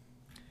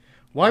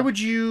 Why would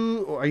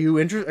you? Are you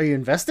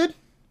invested?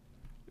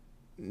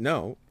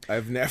 No,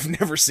 I've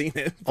never seen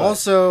it.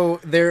 Also,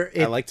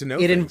 I like to know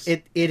things.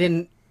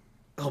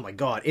 Oh my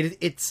god!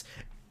 It's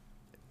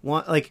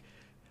like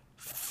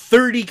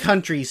 30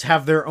 countries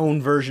have their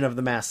own version of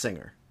The Masked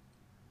Singer.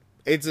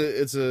 It's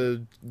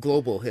a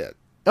global hit.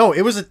 Oh,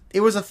 it was a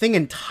thing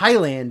in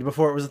Thailand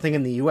before it was a thing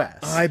in the U.S.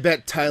 I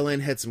bet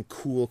Thailand had some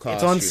cool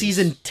costumes. It's on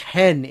season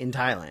 10 in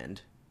Thailand.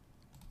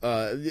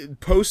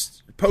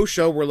 Post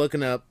show, we're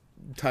looking up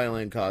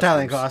Thailand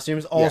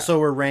costumes. Also,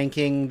 we're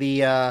ranking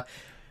the.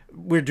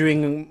 We're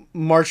doing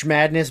March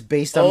Madness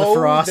based on the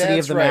ferocity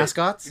of the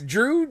mascots.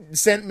 Drew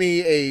sent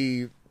me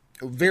a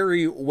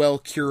very well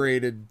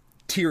curated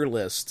tier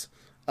list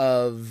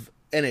of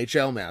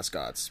NHL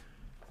mascots.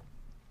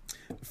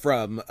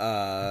 From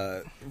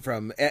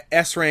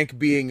S rank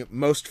being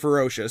most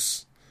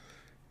ferocious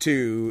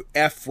to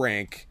F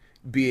rank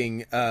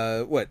being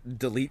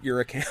delete your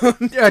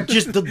account.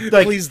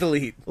 Please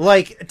delete.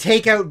 Like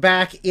take out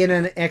back in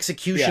an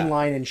execution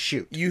line and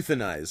shoot.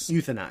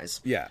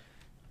 Euthanize.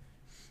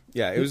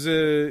 Yeah, it was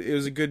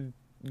a good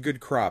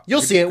crop.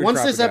 You'll see it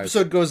once this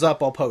episode goes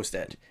up. I'll post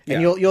it,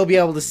 and you'll be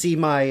able to see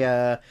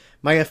my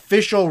my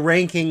official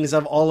rankings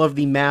of all of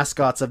the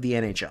mascots of the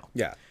NHL.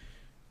 Yeah.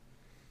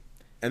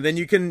 And then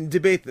you can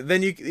debate.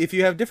 Then if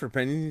you have different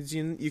opinions,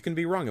 you can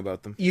be wrong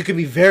about them. You can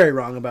be very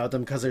wrong about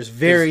them because there's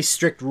very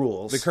strict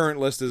rules. The current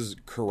list is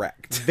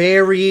correct.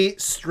 Very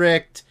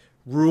strict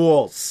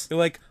rules. You're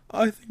like,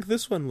 oh, I think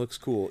this one looks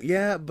cool.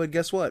 Yeah, but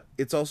guess what?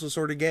 It's also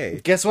sort of gay.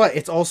 Guess what?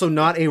 It's also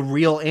not a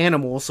real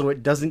animal, so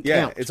it doesn't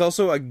count. It's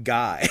also a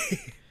guy.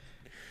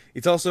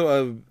 It's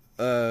also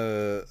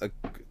I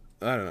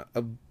don't know,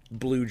 a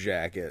blue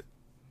jacket.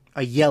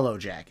 A yellow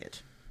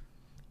jacket.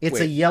 It's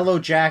a yellow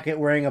jacket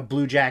wearing a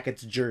Blue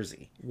Jackets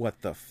jersey.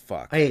 What the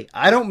fuck? Hey,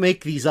 I don't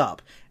make these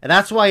up. And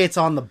that's why it's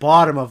on the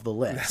bottom of the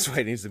list. That's why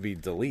it needs to be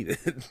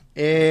deleted.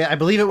 I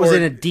believe it was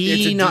in a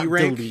D, not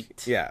rank.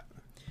 Delete. Yeah.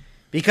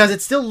 Because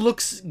it still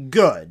looks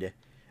good,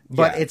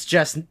 but it's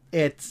the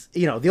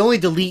only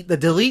the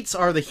deletes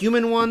are the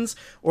human ones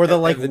or the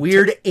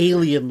weird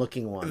alien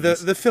looking ones.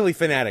 The Philly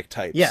Fanatic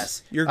types.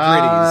 Yes. Your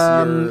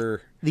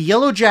gritties, the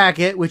yellow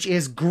jacket, which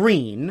is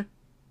green.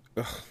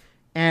 Ugh.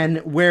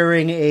 And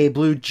wearing a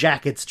Blue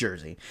Jackets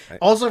jersey.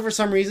 Also, for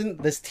some reason,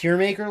 this tier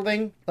maker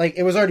thing,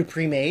 it was already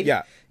pre-made.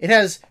 Yeah. It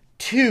has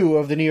 2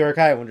 of the New York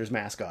Islanders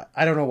mascot.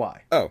 I don't know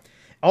why. Oh.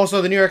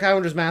 Also, the New York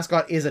Islanders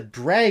mascot is a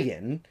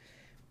dragon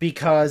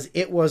because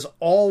it was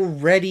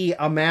already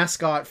a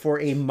mascot for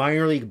a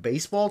minor league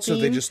baseball team.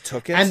 So they just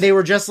took it? And they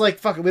were just like,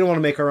 fuck it, we don't want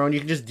to make our own. You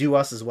can just do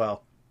us as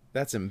well.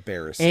 That's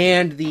embarrassing.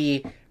 And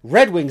the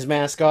Red Wings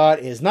mascot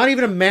is not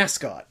even a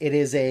mascot. It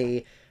is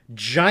a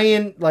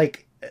giant,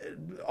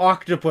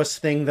 octopus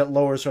thing that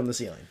lowers from the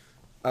ceiling.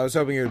 I was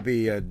hoping it would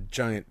be a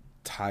giant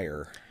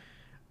tire.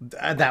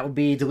 That would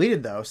be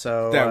deleted, though.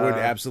 So that would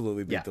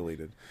absolutely be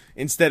deleted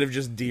instead of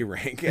just D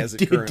rank as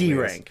it currently D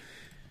rank. Is.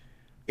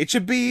 It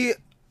should be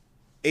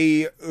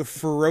a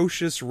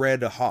ferocious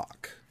red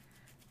hawk.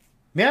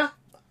 Yeah,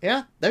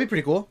 that'd be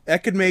pretty cool.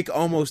 That could make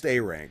almost A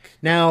rank.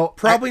 Now,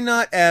 probably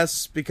not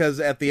S because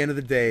at the end of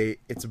the day,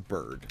 it's a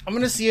bird. I'm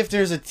gonna see if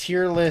there's a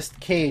tier list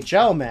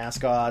KHL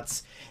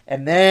mascots.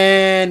 And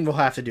then we'll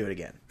have to do it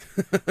again.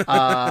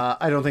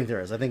 I don't think there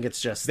is. I think it's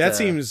just... That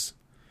seems...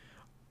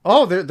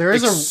 Oh, there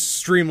is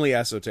extremely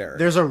esoteric.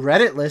 There's a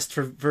Reddit list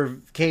for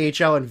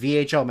KHL and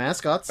VHL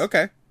mascots.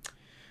 Okay.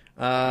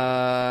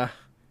 But...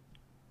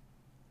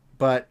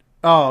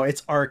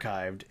 it's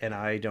archived, and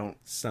I don't...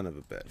 Son of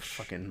a bitch.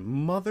 Fucking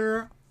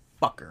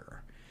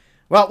motherfucker.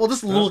 Well, we'll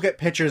just look at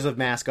pictures of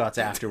mascots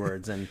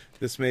afterwards, and...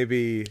 This may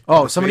be...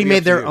 Oh, somebody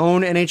made their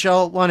own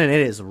NHL one, and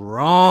it is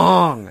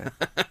wrong.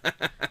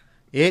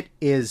 It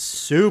is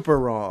super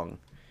wrong.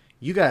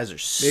 You guys are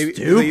stupid.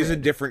 Maybe they use a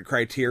different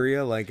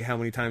criteria, like how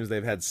many times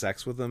they've had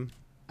sex with them.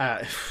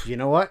 You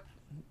know what?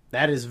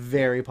 That is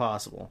very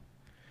possible.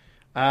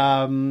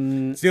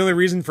 It's the only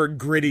reason for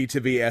Gritty to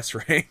be S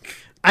rank.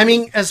 I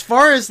mean, as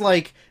far as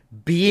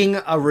being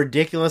a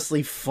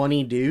ridiculously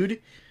funny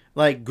dude,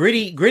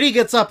 Gritty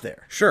gets up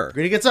there. Sure,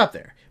 Gritty gets up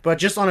there, but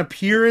just on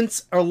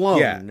appearance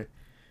alone,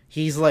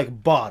 he's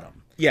bottom.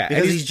 Yeah,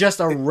 because he's just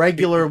a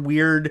regular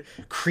weird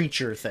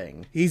creature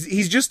thing. He's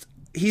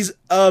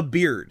a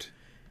beard.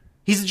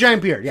 He's a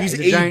giant beard. Yeah,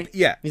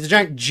 he's a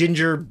giant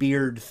ginger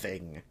beard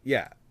thing.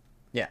 Yeah.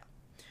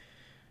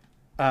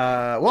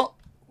 Well,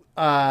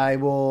 I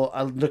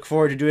look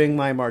forward to doing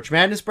my March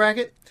Madness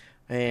bracket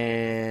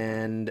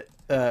and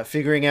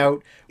figuring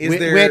out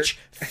which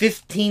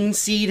 15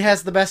 seed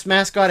has the best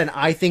mascot, and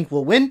I think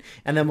will win,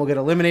 and then we'll get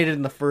eliminated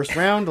in the first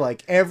round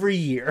every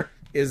year.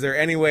 Is there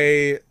any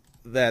way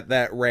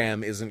that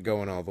Ram isn't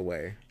going all the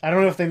way? I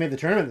don't know if they made the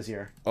tournament this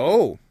year.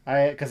 Oh.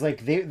 Because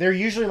they're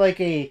usually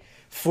a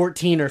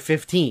 14 or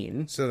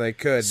 15. So they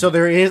could. So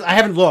there is... I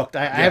haven't looked.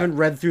 I haven't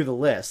read through the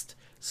list.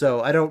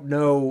 So I don't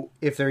know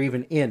if they're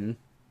even in.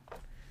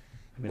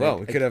 I mean,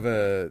 we could have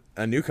a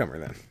newcomer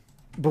then.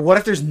 But what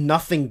if there's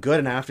nothing good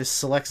and I have to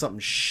select something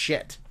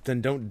shit?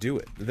 Then don't do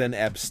it. Then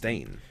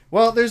abstain.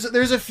 Well, there's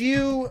a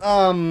few.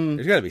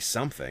 There's got to be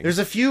something. There's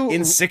a few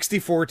in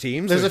 64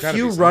 teams. There's a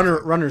few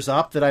runners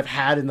up that I've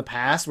had in the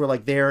past where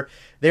like they're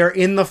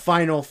in the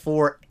Final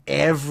Four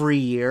every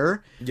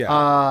year.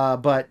 Yeah.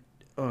 But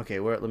okay,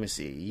 let me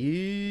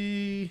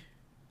see.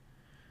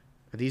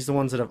 Are these the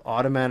ones that have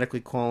automatically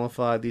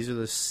qualified? These are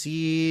the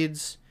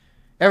seeds.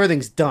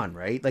 Everything's done,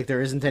 right? Like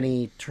there isn't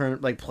any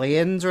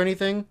play-ins or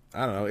anything.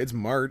 I don't know. It's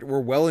March.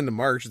 We're well into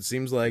March. It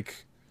seems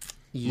like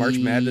March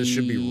Madness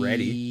should be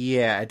ready.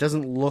 Yeah, it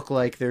doesn't look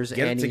like there's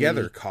any... Get it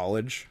together,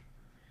 college.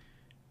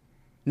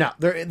 No,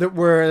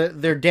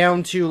 they're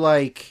down to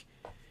like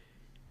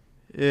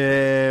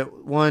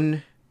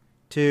 1,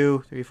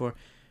 2, 3, 4.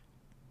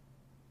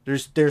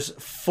 There's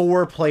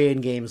 4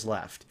 play-in games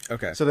left.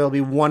 Okay. So there'll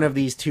be one of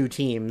these 2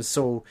 teams.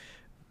 So,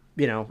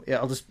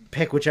 I'll just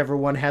pick whichever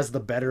one has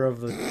the better of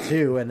the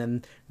 2, and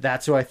then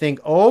that's who I think.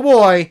 Oh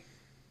boy,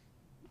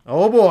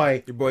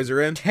 your boys are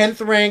in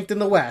 10th ranked in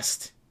the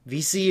West.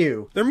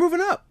 VCU. They're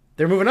moving up.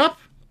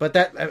 But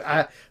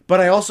I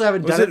also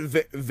haven't done it. Was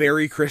it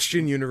Very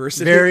Christian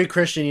University? Very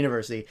Christian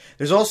University.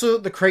 There's also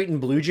the Creighton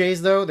Blue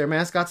Jays, though. Their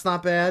mascot's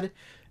not bad.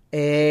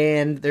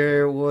 And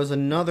there was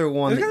another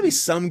one. There's got to be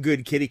some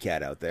good kitty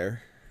cat out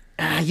there.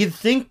 You'd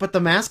think, but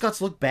the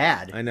mascots look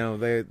bad. I know.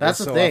 That's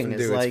the so thing.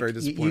 It's like, very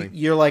disappointing.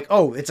 You're like,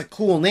 oh, it's a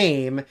cool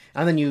name.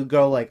 And then you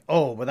go like,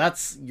 oh, but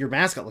that's your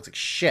mascot looks like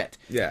shit.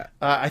 Yeah.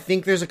 I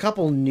think there's a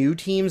couple new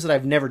teams that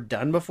I've never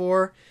done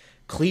before.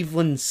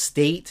 Cleveland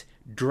State,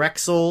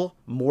 Drexel,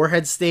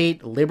 Morehead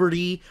State,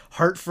 Liberty,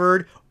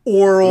 Hartford,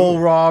 Oral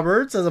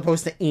Roberts, as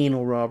opposed to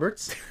Anal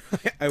Roberts.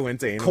 I went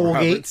to Anal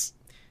Colgate,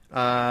 Roberts.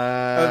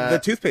 The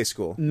toothpaste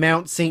school.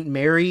 Mount St.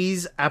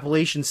 Mary's,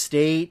 Appalachian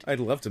State. I'd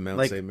love to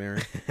Mount St.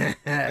 Mary.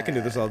 I can do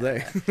this all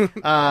day.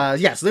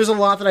 So there's a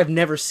lot that I've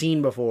never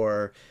seen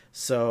before.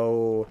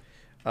 So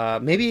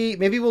maybe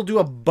we'll do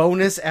a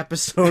bonus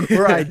episode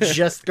where I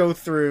just go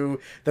through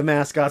the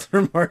mascots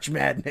for March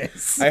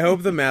Madness. I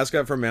hope the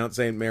mascot for Mount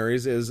St.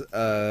 Mary's is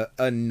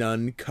a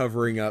nun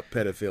covering up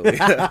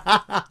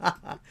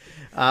pedophilia.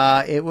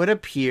 It would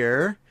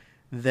appear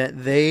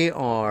that they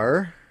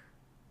are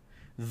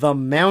the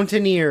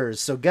Mountaineers.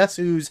 So guess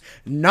who's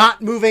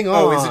not moving on?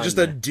 Oh, is it just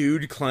a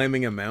dude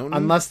climbing a mountain?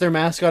 Unless their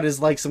mascot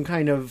is like some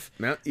kind of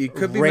it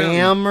could be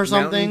ram or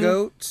something. Mountain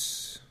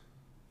goats.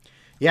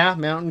 Yeah,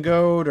 mountain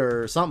goat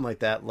or something like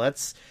that.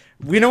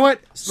 You know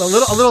what? A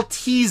little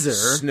teaser.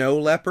 Snow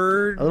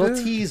leopard. A little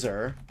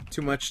teaser.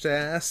 Too much to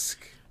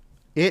ask.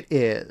 It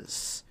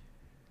is.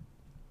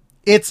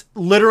 It's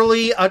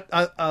literally a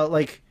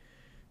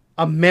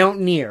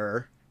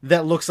mountaineer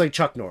that looks like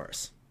Chuck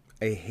Norris.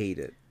 I hate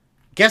it.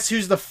 Guess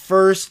who's the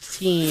first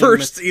team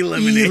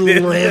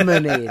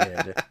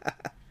eliminated?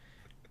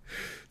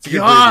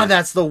 God,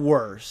 that's the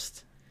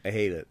worst. I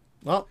hate it.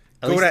 Well,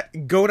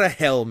 go to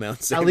hell,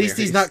 Mount St. At least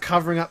he's not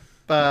covering up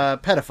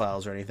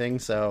pedophiles or anything,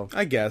 so...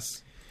 I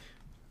guess.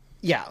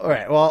 Yeah,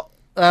 alright. Well,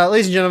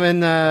 ladies and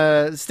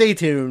gentlemen, stay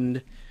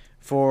tuned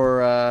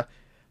for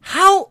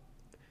how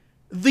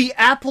the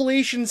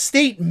Appalachian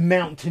State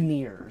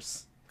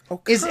Mountaineers... Oh,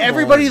 is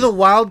everybody the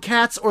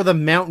Wildcats or the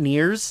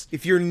Mountaineers?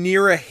 If you're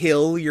near a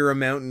hill, you're a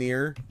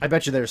Mountaineer. I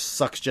bet you theirs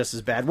sucks just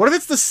as bad. What if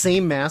it's the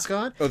same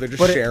mascot? Oh, they're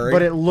just sharing.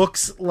 But it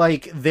looks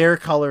like their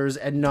colors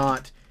and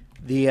not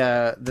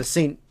the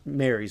St.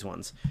 Mary's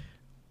ones.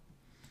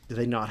 Do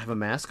they not have a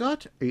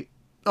mascot?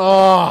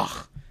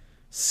 Oh,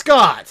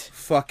 Scott!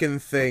 Fucking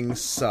thing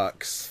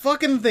sucks.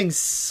 Fucking thing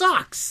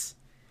sucks.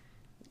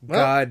 Well,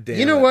 God damn.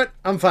 You know what?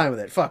 I'm fine with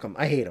it. Fuck them.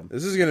 I hate them.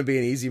 This is going to be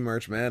an easy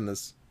March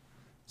Madness.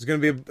 There's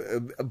going to be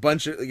a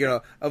bunch of,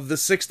 of the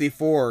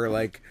 64,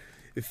 like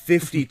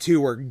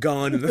 52 are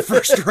gone in the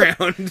first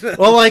round.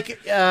 Well, like,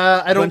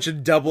 I don't... bunch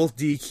of double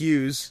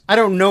DQs. I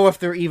don't know if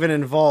they're even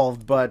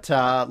involved, but,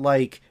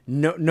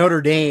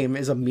 Notre Dame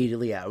is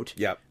immediately out.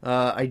 Yep.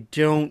 I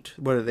don't...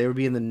 What, they would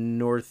be in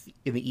the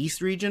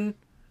East region?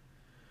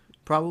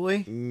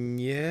 Probably?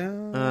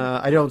 Yeah.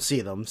 I don't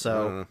see them,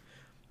 so...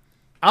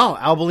 Oh,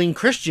 Abilene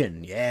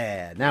Christian.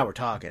 Yeah, now we're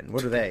talking.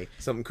 What are they?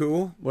 Something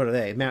cool? What are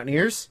they?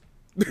 Mountaineers?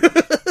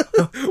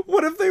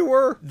 What if they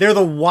were? They're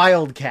the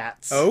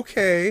Wildcats.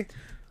 Okay.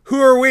 Who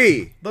are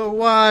we? The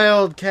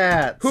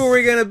Wildcats. Who are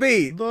we gonna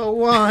beat? The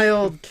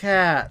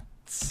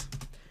Wildcats.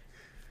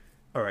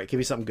 All right, give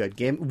me something good.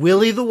 Game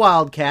Willie the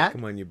Wildcat.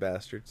 Come on, you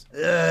bastards.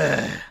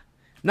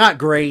 Not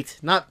great.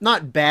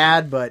 Not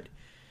bad, but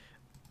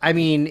I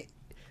mean,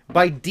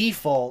 by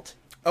default.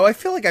 Oh, I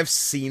feel like I've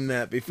seen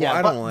that before. Yeah,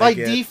 I don't like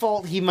it. By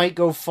default, he might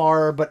go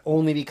far, but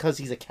only because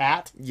he's a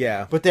cat.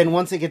 Yeah. But then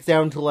once it gets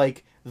down to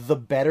like the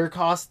better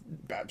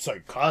costumes.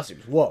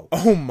 Whoa.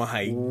 Oh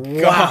my god.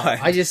 Wow.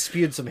 I just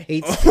spewed some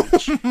hate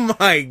speech. Oh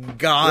my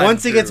god.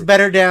 Once it gets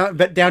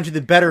down to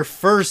the better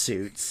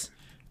fursuits.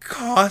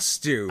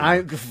 Costume.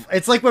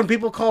 It's like when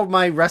people call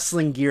my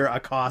wrestling gear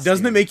a costume.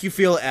 Doesn't it make you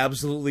feel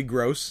absolutely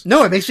gross?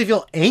 No, it makes me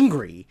feel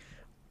angry.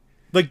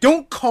 Like,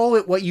 don't call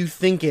it what you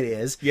think it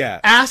is. Yeah.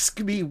 Ask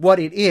me what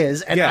it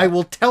is, and I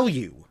will tell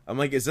you. I'm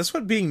like, is this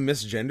what being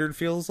misgendered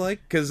feels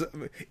like? Because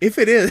if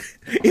it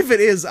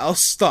is, I'll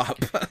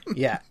stop.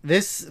 Yeah,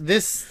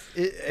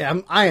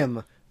 I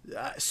am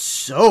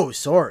so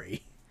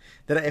sorry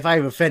that if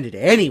I've offended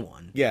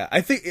anyone. Yeah,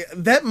 I think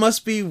that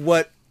must be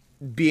what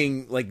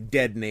being like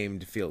dead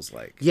named feels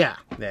like. Yeah.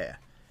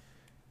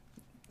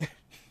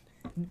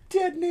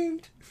 Dead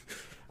named.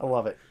 I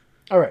love it.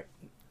 All right.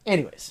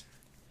 Anyways,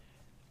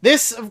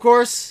 this of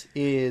course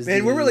is we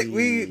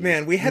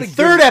had a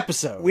third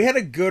episode. We had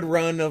a good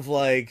run of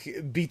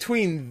like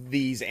between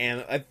these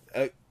and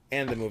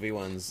the movie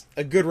ones,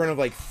 a good run of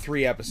like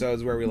 3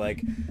 episodes where we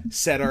like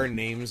said our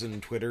names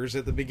and Twitters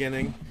at the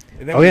beginning,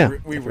 and then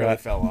we really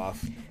fell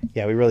off.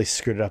 Yeah, we really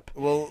screwed it up.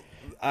 Well,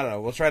 I don't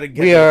know. We'll try to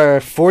get. We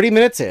are 40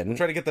 minutes in. We'll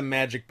try to get the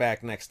magic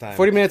back next time.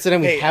 40 minutes in,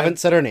 and we haven't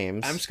said our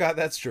names. I'm Scott.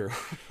 That's true.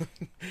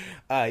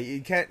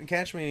 You can't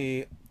catch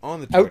me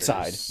on the Twitters.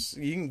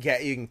 Outside. You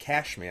can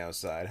catch me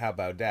outside. How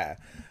about that?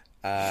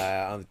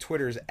 On the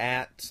Twitters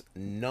at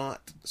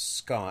not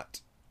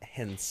Scott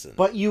Henson.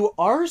 But you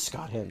are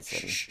Scott Henson.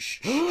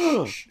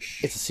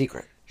 It's a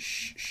secret.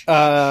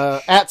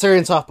 At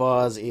Syrian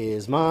Softpaws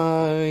is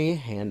my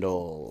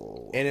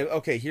handle. And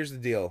here's the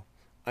deal.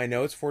 I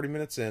know it's 40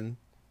 minutes in.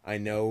 I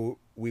know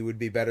we would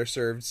be better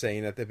served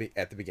saying at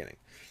the beginning,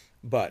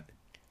 but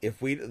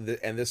if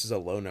and this is a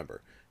low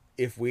number,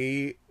 if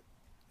we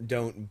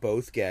don't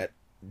both get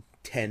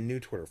 10 new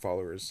Twitter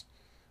followers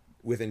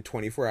within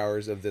 24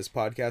 hours of this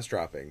podcast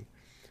dropping,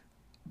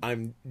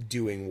 I'm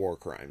doing war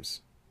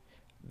crimes.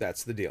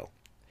 That's the deal.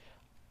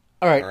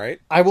 All right.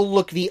 I will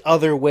look the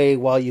other way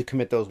while you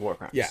commit those war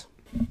crimes. Yeah.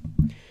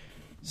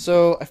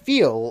 So I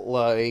feel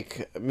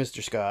like,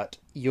 Mr. Scott,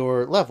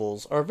 your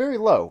levels are very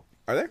low.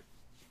 Are they?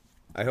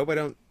 I hope I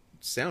don't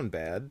sound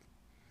bad.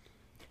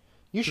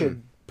 You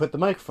should put the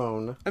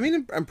microphone. I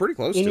mean, I'm pretty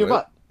close to your it.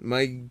 Butt.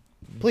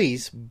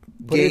 Please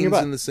put it in your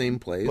butt. In the same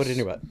place. Put it in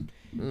your butt.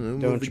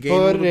 Don't you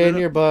put it in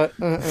your butt.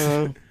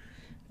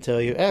 Until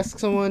you ask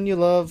someone you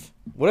love.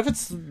 What if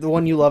it's the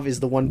one you love is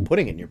the one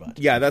putting in your butt?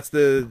 Yeah, that's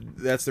the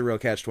real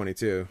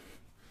catch-22.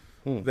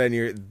 Then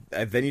you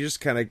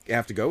just kind of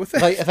have to go with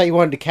it. I thought you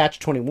wanted to catch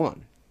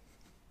 21.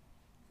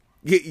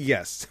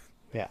 Yes.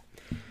 Yeah.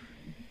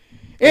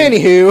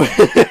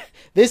 Anywho,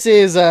 this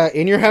is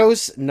In Your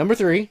House number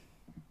 3.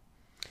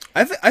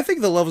 I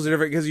think the levels are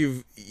different because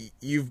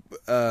you've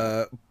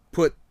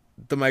put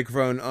the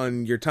microphone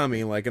on your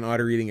tummy like an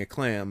otter eating a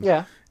clam.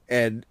 Yeah.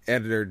 And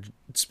are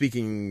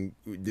speaking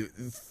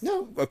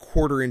a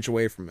quarter inch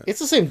away from it. It's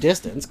the same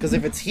distance because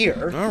if it's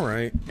here, all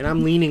right, and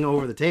I'm leaning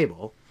over the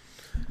table,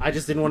 I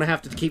just didn't want to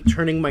have to keep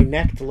turning my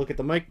neck to look at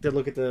the mic to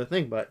look at the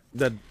thing. But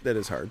that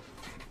is hard.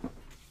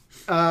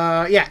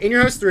 Yeah, In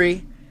Your House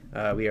 3.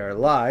 We are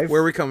live.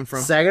 Where are we coming from?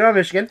 Saginaw,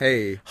 Michigan.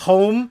 Hey.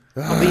 Home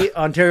of the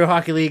Ontario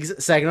Hockey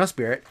League's Saginaw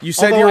Spirit. You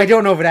said I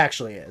don't know if it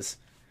actually is.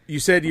 You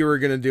said you were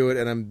going to do it,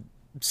 and I'm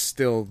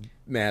still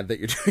mad that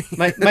you're doing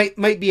it.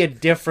 Might be a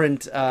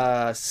different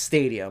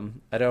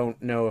stadium. I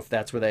don't know if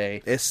that's where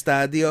they...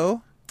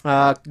 Estadio?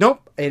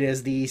 Nope. It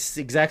is the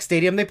exact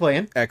stadium they play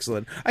in.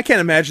 Excellent. I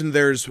can't imagine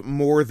there's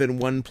more than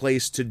one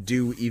place to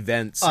do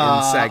events in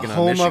Saginaw,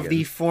 home Michigan. Home of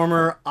the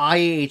former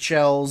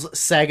IHL's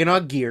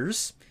Saginaw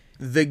Gears.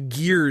 The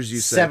Gears, you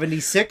said.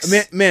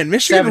 76. Man,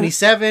 Michigan...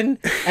 77,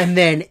 and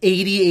then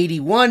 80,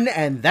 81,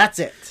 and that's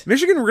it.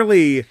 Michigan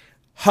really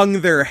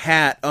hung their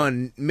hat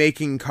on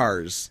making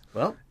cars.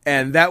 Well...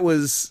 And that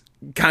was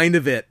kind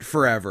of it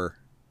forever.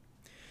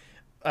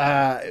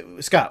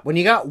 Scott, when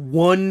you got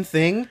one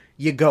thing,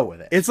 you go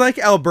with it. It's like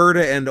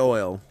Alberta and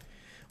oil.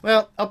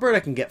 Well, Alberta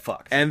can get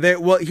fucked. And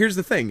here's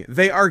the thing.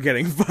 They are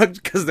getting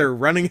fucked because they're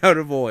running out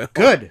of oil.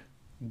 Good.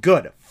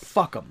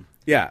 Fuck them.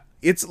 Yeah.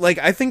 It's like,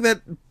 I think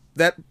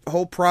that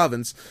whole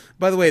province,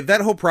 by the way,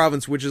 that whole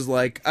province, which is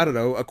like, I don't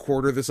know, a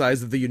quarter the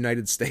size of the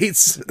United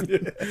States,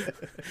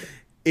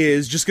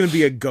 is just going to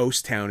be a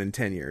ghost town in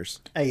 10 years.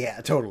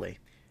 Yeah, totally.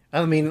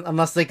 I mean,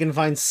 unless they can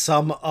find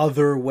some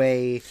other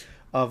way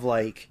of,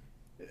 like,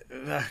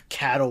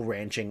 cattle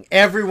ranching.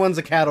 Everyone's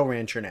a cattle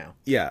rancher now.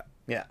 Yeah.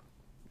 Yeah.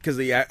 Because,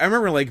 I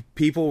remember, like,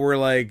 people were,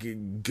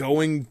 like,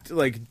 going,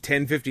 like,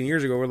 10, 15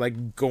 years ago, were,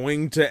 like,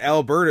 going to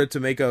Alberta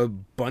to make a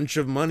bunch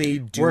of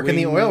money working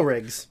the oil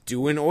rigs.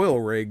 Doing oil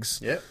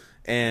rigs. Yep.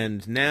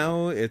 And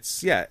now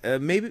it's,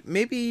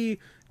 maybe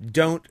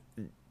don't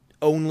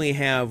only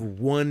have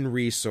one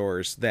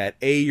resource that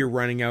A, you're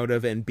running out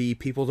of, and B,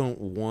 people don't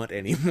want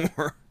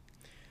anymore.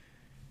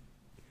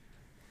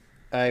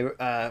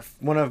 A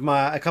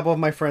couple of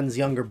my friends'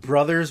 younger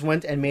brothers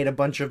went and made a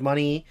bunch of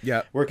money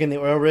working the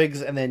oil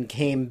rigs, and then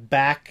came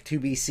back to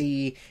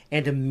BC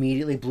and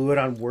immediately blew it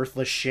on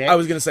worthless shit. I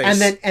was gonna say, and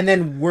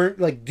then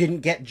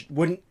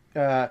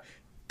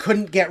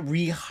couldn't get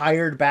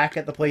rehired back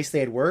at the place they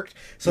had worked,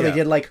 so they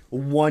did like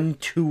one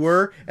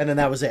tour, and then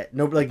that was it.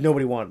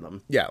 Nobody wanted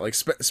them. Yeah, like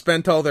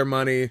spent all their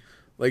money,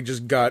 like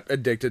just got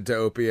addicted to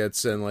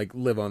opiates and like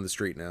live on the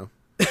street now.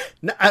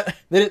 No,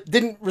 it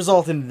didn't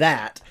result in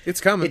that. It's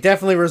coming. It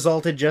definitely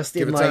resulted just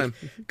in like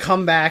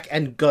come back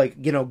and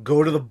like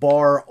go to the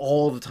bar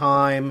all the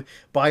time,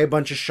 buy a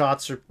bunch of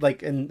shots or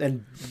like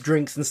and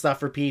drinks and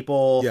stuff for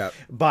people. Yeah.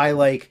 Buy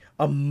like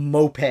a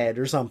moped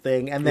or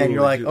something, and then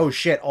you're like, oh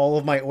shit, all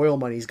of my oil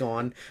money's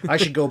gone. I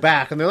should go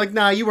back. And they're like,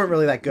 nah, you weren't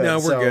really that good. No,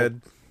 we're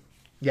good.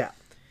 Yeah.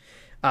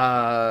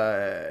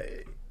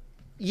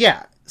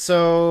 Yeah.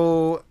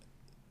 So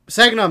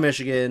Saginaw,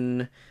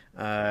 Michigan.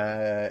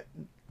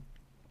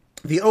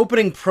 The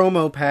opening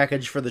promo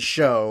package for the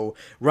show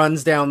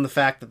runs down the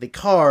fact that the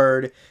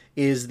card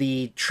is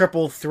the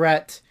triple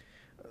threat,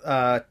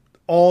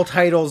 all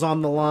titles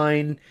on the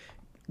line,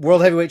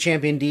 World Heavyweight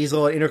Champion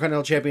Diesel and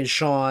Intercontinental Champion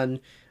Shawn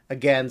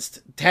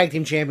against Tag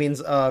Team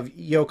Champions of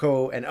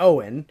Yoko and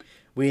Owen,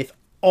 with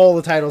all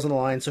the titles on the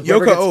line. So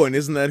Owen,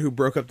 isn't that who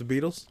broke up the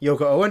Beatles?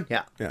 Yoko Owen?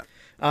 Yeah.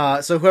 Yeah.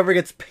 So whoever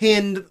gets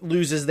pinned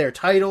loses their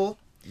title.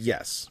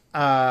 Yes.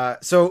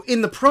 So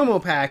in the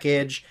promo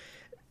package,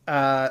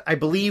 I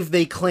believe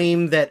they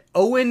claim that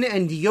Owen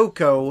and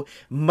Yoko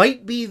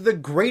might be the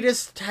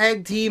greatest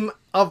tag team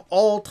of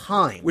all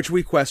time. Which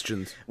we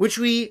questioned. Which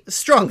we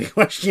strongly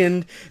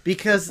questioned,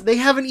 because they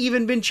haven't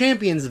even been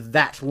champions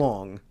that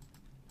long.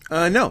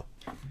 No.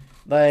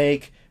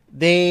 Like,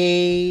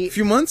 A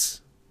few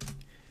months?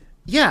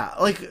 Yeah,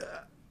 like,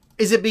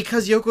 is it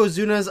because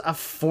Yokozuna's a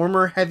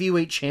former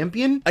heavyweight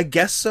champion? I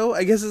guess so.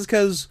 I guess it's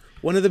because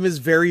one of them is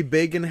very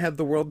big and had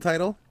the world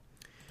title.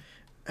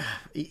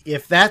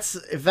 If that's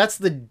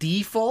the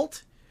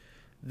default,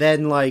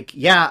 then like,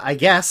 yeah, I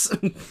guess.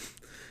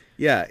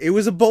 Yeah, it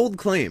was a bold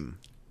claim.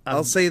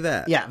 I'll say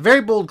that. Yeah,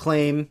 very bold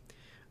claim.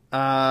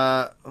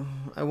 I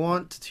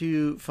want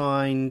to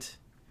find.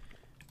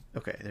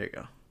 Okay, there you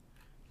go.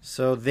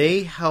 So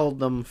they held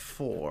them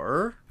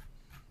for.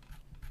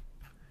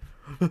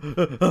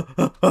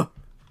 Oh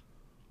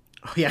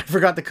yeah, I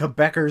forgot the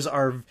Quebecers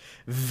are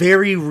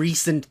very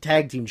recent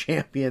tag team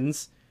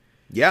champions.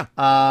 Yeah.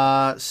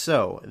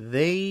 So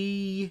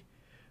they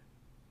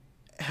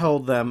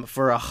held them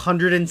for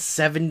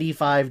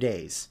 175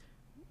 days.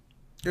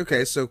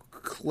 Okay, so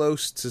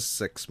close to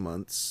 6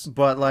 months.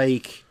 But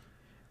like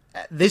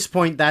at this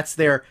point, that's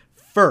their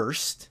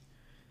first.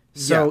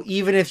 So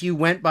even if you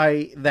went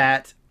by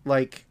that,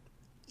 like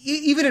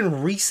even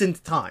in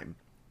recent time,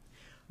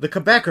 the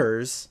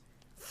Quebecers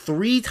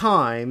 3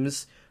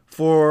 times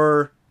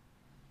for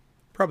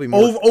probably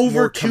more, over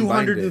more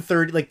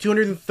 230, like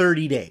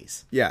 230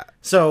 days. Yeah.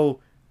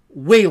 So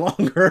way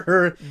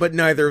longer. But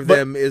neither of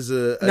them is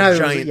a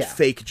giant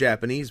fake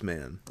Japanese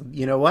man.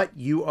 You know what?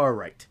 You are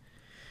right.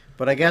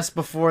 But I guess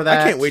before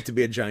that, I can't wait to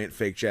be a giant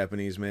fake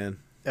Japanese man.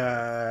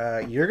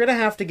 You're gonna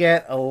have to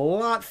get a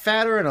lot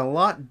fatter and a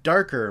lot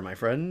darker, my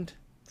friend.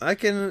 I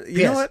can.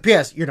 You know what?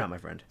 P.S. You're not my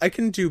friend. I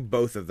can do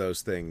both of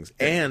those things,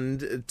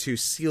 and to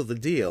seal the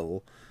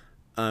deal,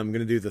 I'm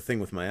gonna do the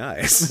thing with my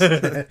eyes.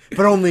 But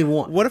only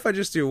one. What if I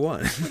just do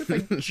one? What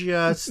if I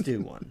just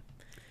do one?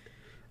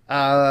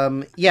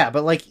 Yeah,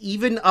 but like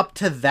even up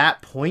to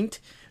that point,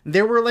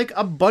 there were like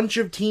a bunch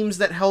of teams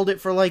that held it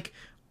for like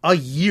a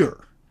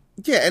year.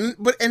 Yeah,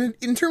 and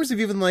in terms of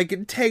even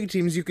like tag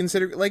teams, you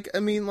consider like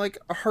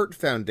Heart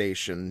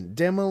Foundation,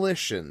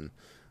 Demolition,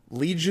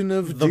 Legion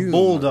of the Doom,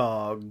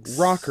 Bulldogs,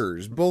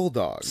 Rockers,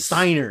 Bulldogs,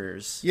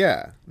 Steiners.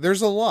 Yeah,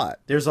 there's a lot.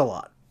 There's a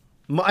lot.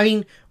 I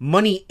mean,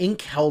 Money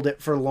Inc. held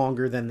it for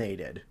longer than they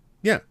did.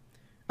 Yeah.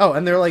 Oh,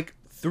 and they're like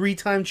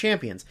 3-time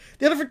champions.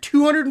 They held it for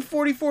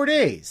 244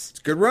 days. It's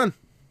a good run.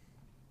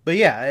 But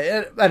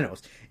yeah, I don't know.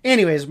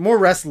 Anyways, more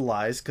wrestling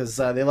lies, because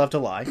they love to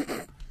lie.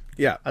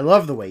 Yeah. I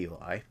love the way you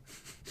lie.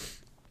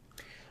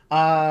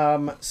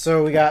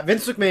 So we got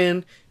Vince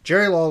McMahon,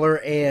 Jerry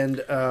Lawler,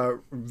 and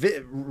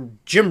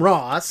Jim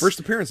Ross. First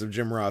appearance of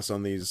Jim Ross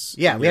on these.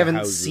 Yeah, we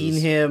haven't seen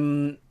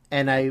him,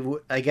 and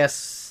I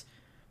guess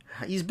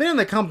he's been in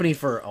the company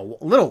for a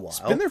little while. He's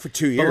been there for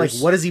 2 years. But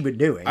like, what has he been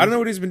doing? I don't know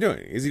what he's been doing.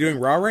 Is he doing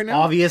Raw right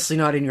now? Obviously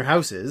not In Your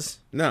Houses.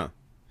 No.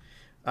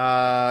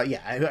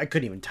 Yeah, I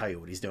couldn't even tell you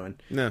what he's doing.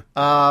 No.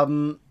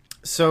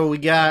 So we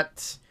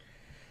got.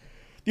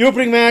 The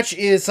opening match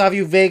is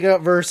Savio Vega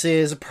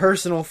versus a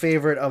personal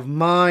favorite of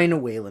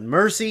mine, Waylon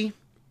Mercy.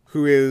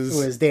 Who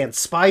is Dan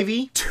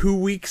Spivey. 2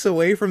 weeks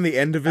away from the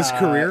end of his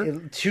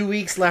career. 2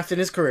 weeks left in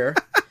his career.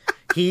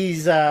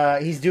 He's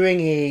doing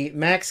a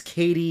Max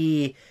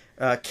Cady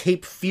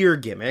Cape Fear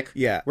gimmick.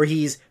 Yeah. Where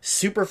he's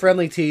super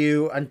friendly to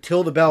you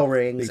until the bell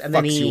rings, and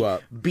then he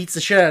beats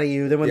the shit out of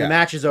you. Then when the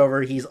match is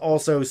over, he's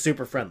also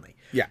super friendly.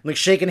 Yeah. Like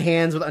shaking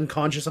hands with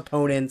unconscious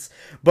opponents.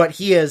 But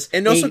he is...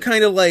 And also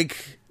kind of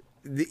like...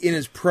 In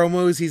his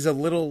promos, he's a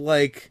little,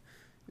 like,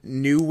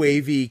 new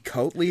wavy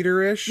cult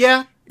leader-ish.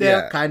 Yeah,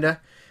 kind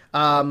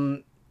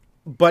of.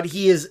 But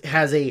he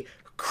has a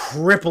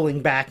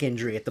crippling back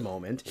injury at the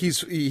moment.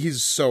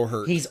 He's so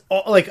hurt. He's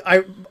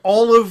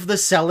all of the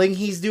selling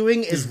he's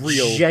doing is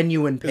real,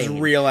 genuine pain. Is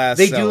real ass.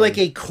 They selling. do like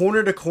a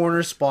corner to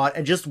corner spot,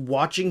 and just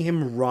watching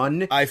him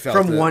run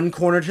from one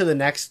corner to the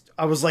next,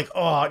 I was like,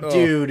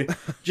 dude,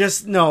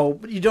 just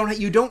no.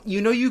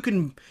 You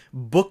can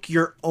book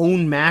your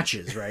own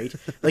matches, right?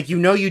 Like,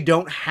 you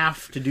don't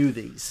have to do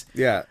these.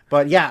 Yeah.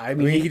 But yeah, I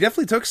mean he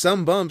definitely took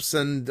some bumps,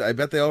 and I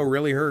bet they all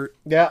really hurt.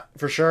 Yeah,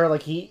 for sure.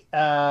 Like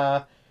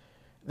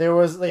there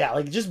was,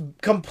 just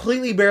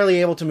completely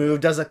barely able to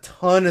move, does a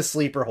ton of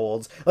sleeper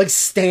holds, like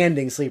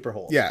standing sleeper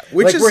holds. Yeah,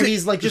 where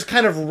he's like just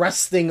kind of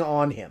resting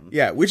on him.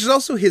 Yeah, which is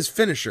also his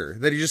finisher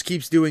that he just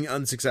keeps doing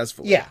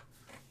unsuccessfully. Yeah.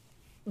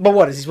 But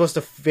what, is he supposed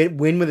to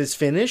win with his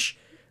finish?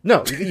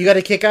 No, you got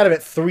to kick out of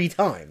it 3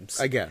 times.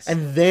 I guess.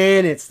 And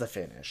then it's the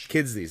finish.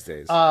 Kids these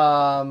days.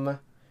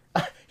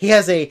 He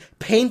has a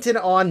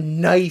painted-on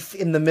knife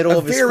in the middle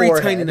of his forehead. A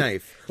very tiny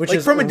knife. Which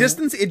is from a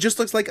distance, it just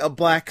looks like a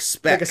black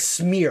speck. Like a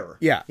smear.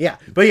 Yeah. Yeah.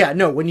 But yeah,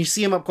 no, when you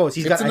see him up close,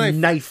 he's got a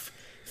knife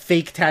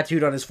fake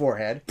tattooed on his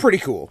forehead. Pretty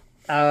cool.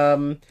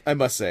 I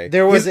must say.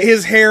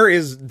 His hair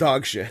is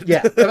dog shit.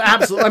 Yeah,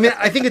 absolutely. I mean,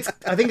 I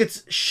think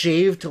it's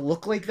shaved to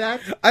look like that.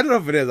 I don't know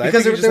if it is.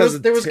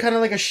 Because there was kind of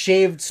like a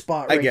shaved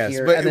spot right here. I guess,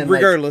 but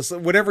regardless,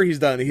 whatever he's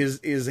done,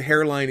 his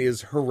hairline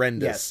is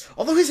horrendous. Yes.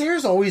 Although his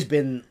hair's always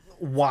been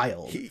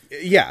wild.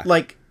 Yeah.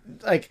 Like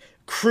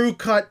crew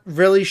cut,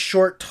 really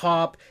short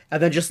top,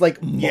 and then just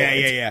like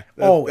mullet. Yeah.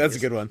 That's a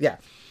good one. Yeah.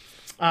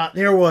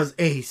 There was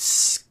a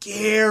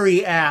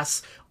scary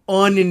ass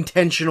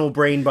unintentional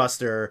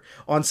brainbuster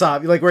on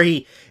Savio, like where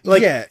he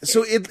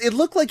so it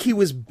looked like he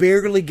was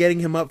barely getting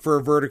him up for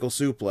a vertical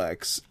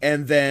suplex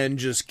and then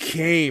just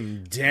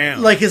came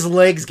down, like his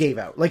legs gave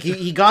out, like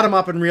he got him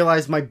up and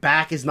realized my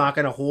back is not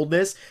going to hold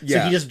this, so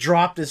he just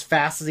dropped as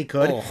fast as he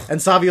could, and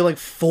Savio like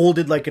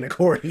folded like an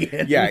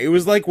accordion. Yeah, it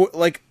was like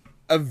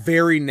a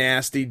very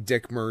nasty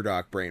Dick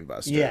Murdoch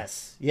brainbuster.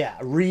 Yes, yeah,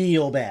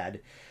 real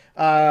bad.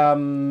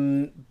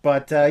 And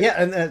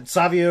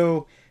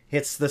Savio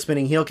hits the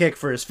spinning heel kick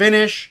for his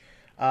finish.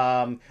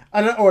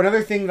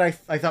 Another thing that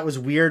I thought was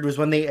weird was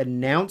when they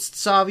announced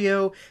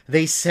Savio,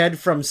 they said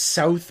from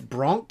South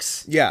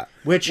Bronx. Yeah.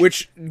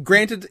 Which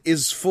granted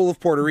is full of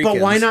Puerto Ricans.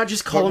 But why not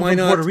just call him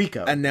from Puerto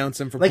Rico? Announce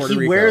him from Puerto Rico.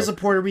 Like, he wears a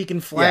Puerto Rican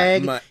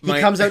flag. Yeah, he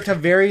comes out to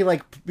very,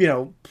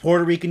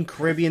 Puerto Rican,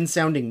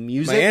 Caribbean-sounding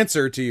music. My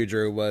answer to you,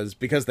 Drew, was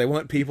because they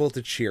want people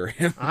to cheer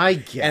him. I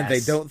guess. And they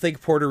don't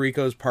think Puerto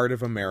Rico is part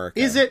of America.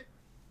 Is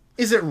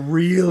it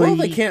really? Well,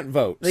 they can't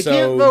vote. They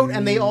can't vote,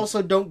 and they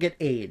also don't get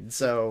aid,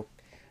 so...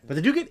 But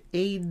they do get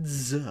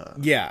AIDS.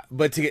 Yeah,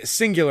 but to get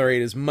singular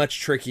aid is much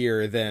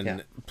trickier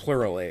than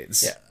plural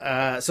aids.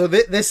 Yeah. So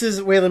this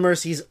is Waylon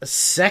Mercy's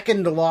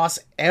second loss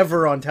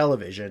ever on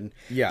television.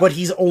 Yeah. But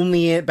he's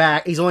only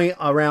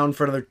around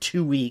for another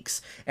 2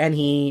 weeks, and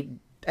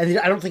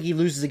I don't think he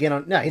loses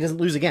again he doesn't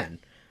lose again.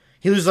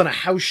 He loses on a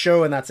house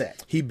show, and that's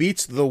it. He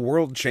beats the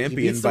world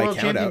champion by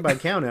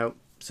countout.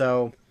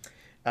 So,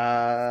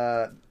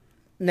 now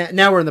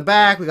we're in the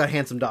back. We got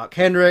handsome Doc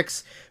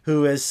Hendricks,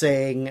 who is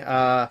saying,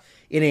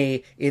 in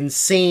a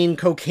insane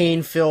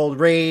cocaine-filled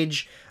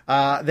rage,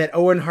 that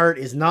Owen Hart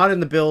is not in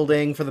the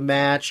building for the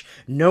match.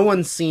 No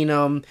one's seen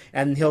him,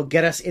 and he'll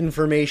get us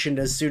information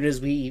as soon as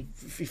he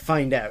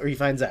finds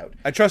out.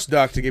 I trust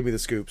Doc to give me the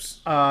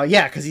scoops.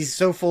 Yeah, because he's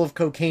so full of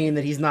cocaine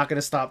that he's not going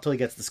to stop till he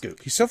gets the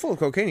scoop. He's so full of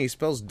cocaine, he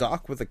spells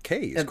Doc with a K.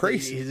 It's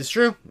crazy. It is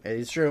true.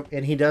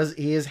 And he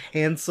is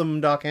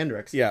handsome Doc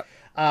Hendricks. Yeah.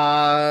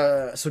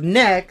 So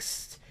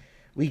next,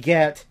 we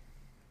get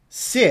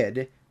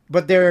Sid,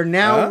 but they're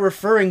now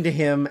referring to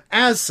him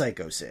as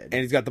Psycho Sid.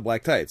 And he's got the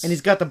black tights.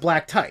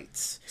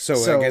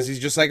 So I guess he's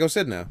just Psycho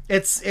Sid now.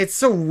 It's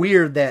so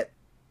weird that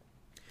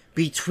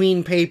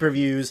between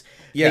pay-per-views,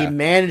 they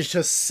managed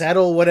to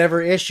settle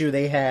whatever issue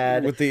they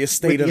had with the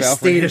estate of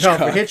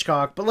Alfred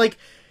Hitchcock. But,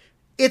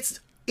 it's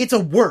a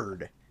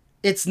word.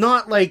 It's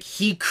not like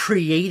he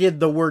created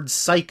the word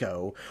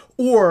psycho,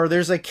 or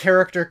there's a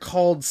character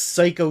called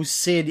Psycho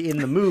Sid in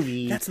the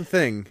movie. That's the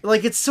thing.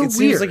 It's so weird. It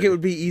seems like it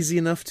would be easy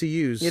enough to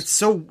use.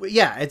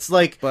 It's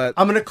like, but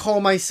I'm going to call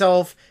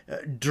myself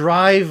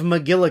Drive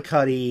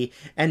McGillicuddy,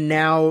 and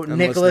now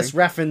Nicholas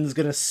Refn's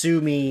going to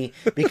sue me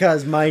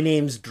because my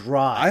name's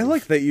Drive. I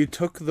like that you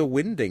took the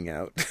winding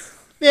out.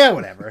 Yeah,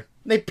 whatever.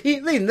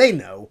 They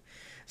know.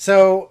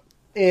 So,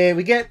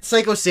 we get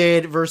Psycho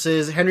Sid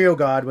versus Henry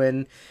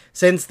O'Godwin.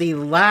 Since the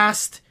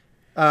last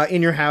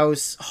In Your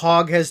House,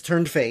 Hog has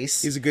turned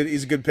face. He's a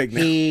good pig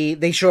now.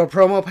 They show a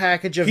promo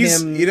package of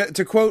him.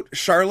 To quote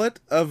Charlotte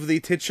of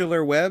the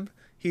titular web,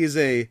 he is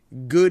a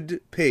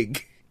good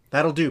pig.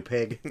 That'll do,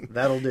 pig.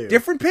 That'll do.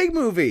 Different pig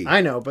movie.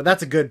 I know, but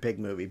that's a good pig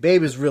movie.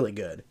 Babe is really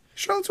good.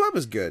 Charlotte's Web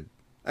is good.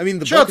 I mean,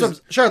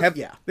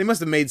 they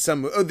must have made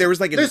some. Oh, there was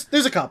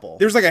there's a couple.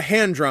 There's a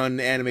hand drawn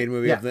animated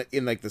movie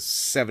in the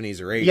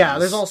 70s or 80s. Yeah,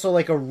 there's also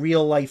a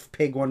real life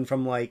pig one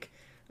from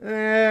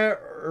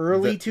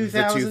early 2000s. The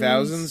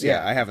 2000s?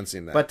 Yeah, I haven't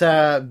seen that.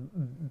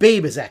 But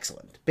Babe is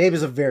excellent. Babe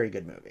is a very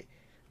good movie.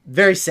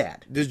 Very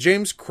sad. Does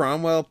James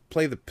Cromwell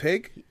play the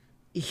pig?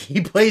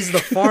 he plays the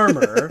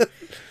farmer,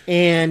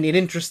 and an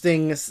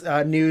interesting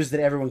news that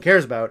everyone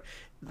cares about,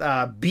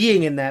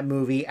 being in that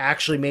movie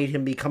actually made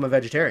him become a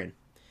vegetarian.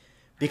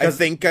 Because, I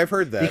think I've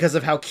heard that. Because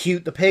of how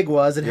cute the pig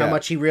was and how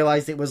much he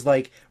realized it was,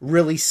 like,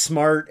 really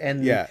smart.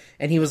 And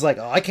he was like,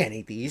 oh, I can't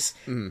eat these.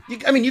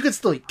 You could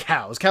still eat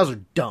cows. Cows are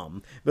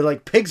dumb. But,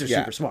 like, pigs are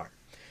super smart.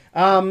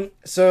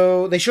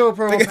 So they show a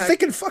promo They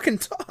can fucking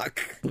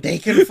talk. They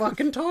can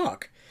fucking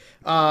talk.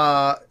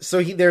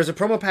 So there's a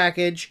promo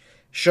package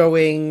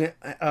showing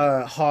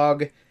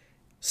Hog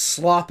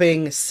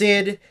slopping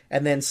Sid,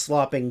 and then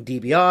slopping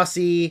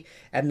DiBiase,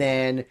 and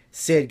then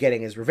Sid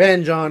getting his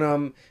revenge on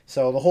him.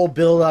 So the whole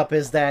build-up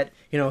is that,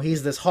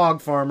 he's this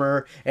hog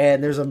farmer,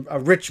 and there's a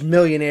rich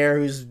millionaire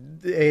who's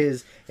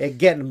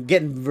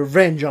getting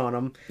revenge on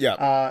him.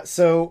 Yeah.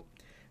 So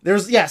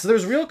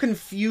there's real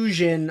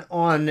confusion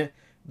on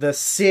the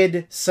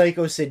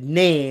Psycho Sid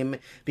name,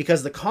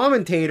 because the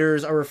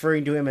commentators are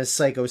referring to him as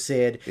Psycho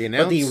Sid,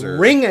 but the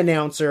ring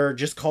announcer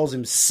just calls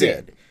him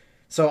Sid.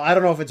 So I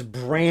don't know if it's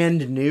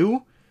brand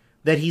new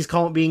that he's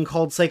being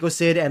called Psycho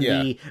Sid, and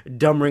the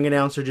dumb ring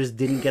announcer just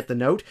didn't get the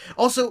note.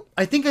 Also,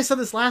 I think I said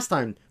this last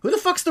time. Who the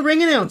fuck's the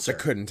ring announcer? I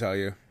couldn't tell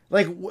you.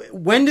 Like,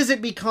 when does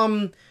it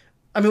become...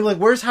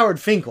 where's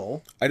Howard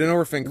Finkel? I don't know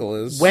where Finkel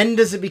is. When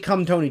does it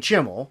become Tony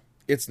Chimmel?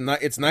 It's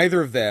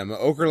neither of them.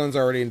 Okerlund's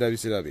already in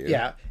WCW.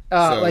 Yeah.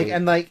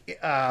 I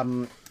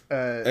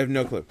have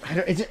no clue.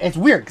 It's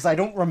weird, because I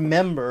don't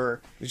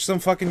remember... It's some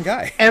fucking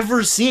guy.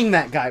 Ever seeing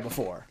that guy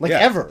before.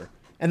 Ever.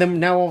 And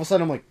then now all of a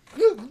sudden I'm like,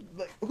 who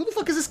the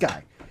fuck is this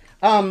guy?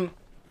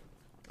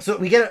 So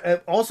we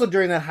get, also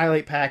during that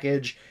highlight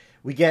package,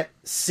 we get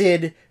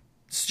Sid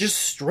just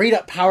straight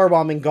up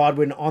powerbombing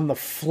Godwin on the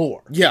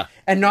floor. Yeah.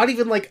 And not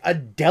even like a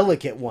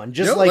delicate one.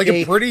 Just like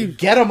a pretty...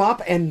 Get him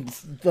up and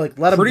like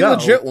let him go. Pretty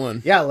legit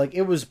one. Yeah, like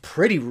it was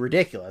pretty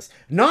ridiculous.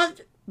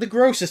 Not the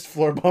grossest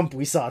floor bump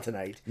we saw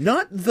tonight.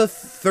 Not the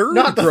third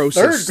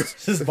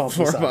grossest bump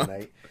we saw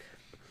tonight.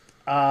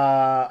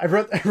 I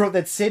wrote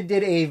that Sid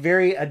did a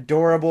very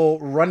adorable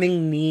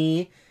running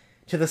knee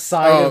to the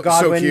side of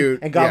Godwin, so cute.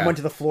 And Godwin went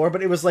to the floor,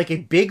 but it was like a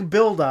big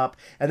build up,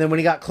 and then when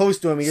he got close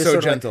to him, he just sort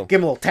of gentle. Like, give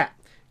him a little tap.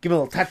 Give him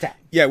a little tap.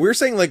 Yeah, we were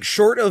saying, like,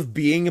 short of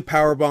being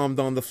powerbombed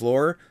on the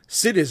floor,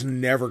 Sid is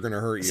never going to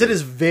hurt you. Sid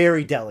is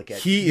very delicate.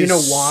 He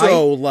is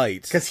so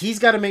light. Because he's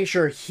got to make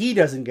sure he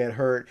doesn't get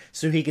hurt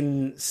so he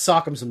can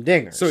sock him some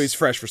dingers. So he's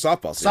fresh for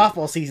softball season.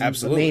 Softball season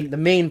is the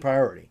main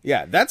priority.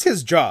 Yeah, that's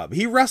his job.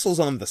 He wrestles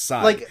on the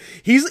side. Like,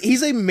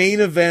 he's a main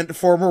event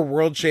former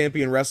world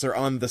champion wrestler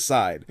on the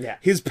side. Yeah.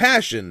 His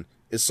passion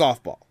is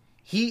softball.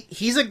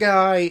 He's a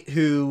guy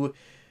who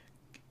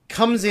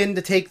comes in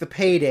to take the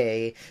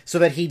payday so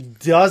that he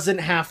doesn't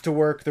have to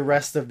work the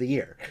rest of the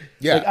year.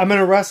 Yeah. Like, I'm going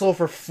to wrestle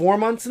for 4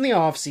 months in the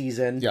off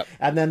season, yep.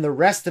 And then the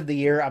rest of the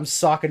year, I'm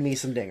socking me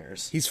some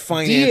dingers. He's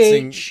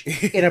financing...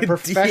 DH in a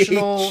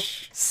professional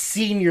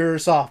senior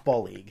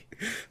softball league.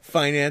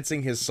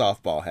 Financing his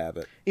softball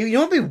habit. You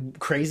know what would be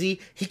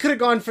crazy? He could have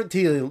gone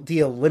to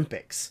the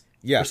Olympics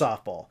for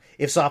softball,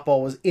 if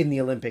softball was in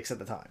the Olympics at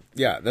the time.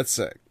 Yeah, that's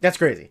sick. That's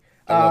crazy.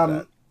 I love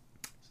that.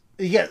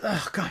 Yeah,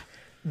 oh god.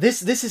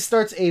 This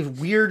starts a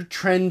weird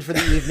trend for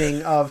the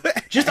evening of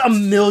just a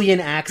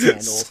million axe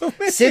handles. So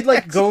Sid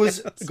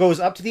goes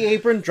up to the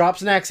apron,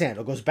 drops an axe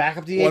handle, goes back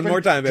up to the apron, one more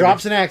time, baby.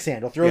 Drops an axe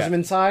handle, throws him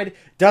inside,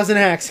 does an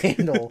axe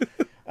handle.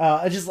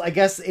 I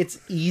guess it's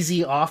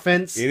easy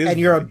offense, and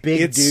you're a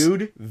big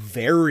dude.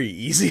 Very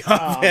easy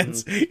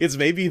offense. It's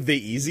maybe the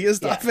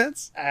easiest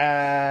offense.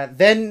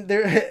 Then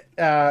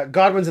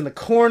Godwin's in the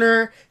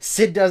corner.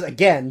 Sid does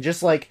again,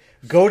 just like.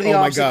 Go to the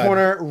opposite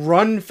corner,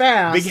 run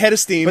fast. Big head of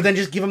steam. But then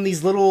just give him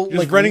these little... Just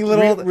like, running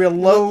real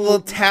low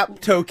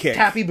tap toe kick.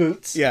 Tappy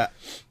boots. Yeah.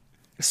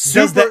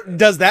 Does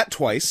that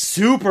twice.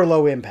 Super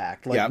low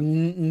impact. Like,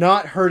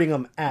 not hurting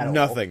him at all.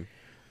 Nothing.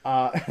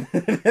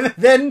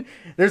 Then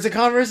there's a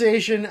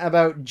conversation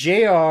about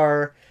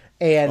JR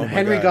and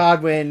Henry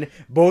Godwin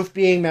both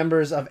being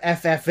members of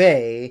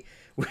FFA,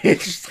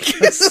 which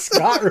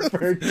Scott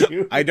referred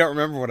to. I don't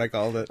remember what I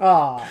called it.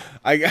 I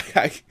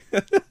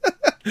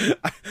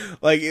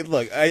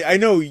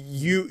know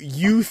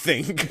you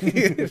think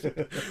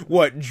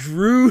what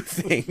Drew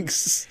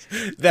thinks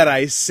that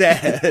I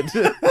said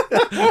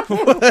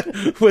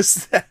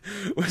was that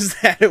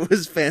it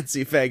was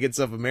Fancy Faggots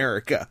of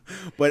America,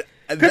 but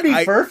could be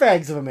Fur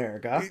Fags of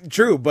America.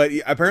 True, but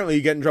apparently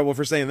you get in trouble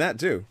for saying that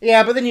too.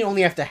 Yeah, but then you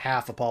only have to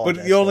half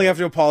apologize. But you only have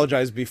to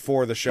apologize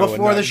before the show.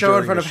 Before the show,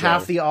 in front of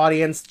half the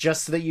audience,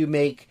 just so that you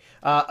make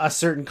a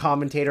certain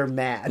commentator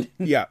mad.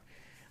 Yeah.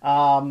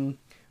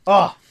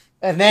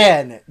 And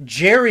then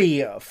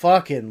Jerry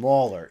fucking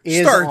Lawler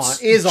is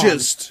on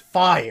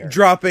fire,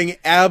 dropping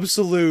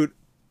absolute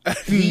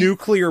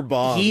nuclear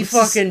bombs. He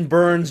fucking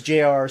burns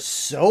JR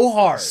so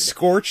hard,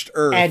 scorched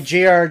earth, and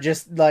JR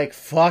just like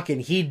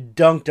fucking he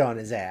dunked on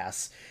his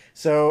ass.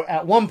 So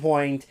at one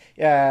point,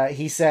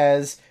 he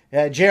says,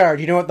 JR,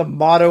 do you know what the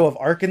motto of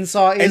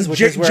Arkansas is?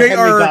 Which is where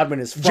Henry Godwin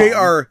is from.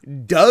 JR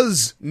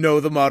does know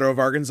the motto of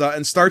Arkansas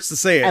and starts to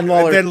say it. And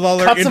then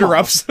Lawler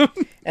interrupts him.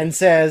 and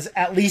says,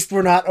 "At least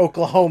we're not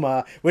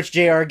Oklahoma," which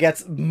JR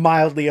gets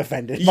mildly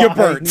offended. You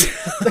burnt.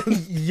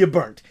 You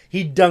burnt.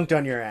 He dunked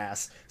on your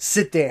ass.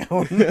 Sit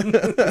down.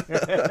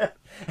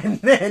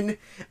 And then,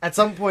 at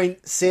some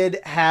point, Sid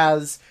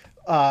has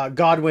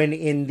Godwin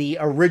in the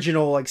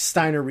original like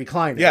Steiner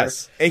recliner.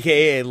 Yes,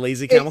 aka a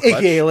lazy camel clutch.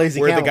 AKA lazy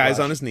where camel the guy's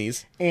clutch. on his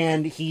knees.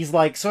 And he's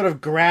like sort of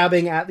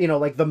grabbing at,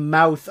 like the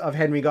mouth of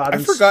Henry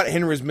Godwin. I forgot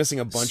Henry was missing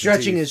a bunch of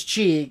stretching teeth. his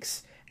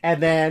cheeks.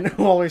 And then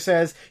Waller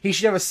says he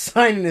should have a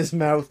sign in his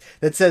mouth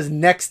that says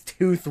 "Next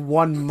tooth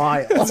 1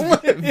 mile."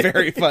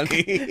 Very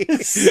funny.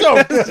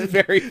 So good.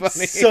 Very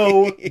funny.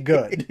 So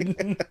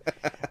good.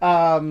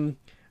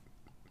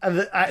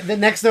 The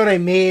next note I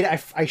made,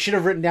 I should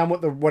have written down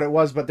what it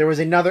was, but there was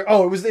another.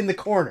 Oh, it was in the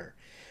corner.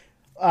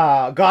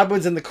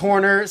 Godwin's in the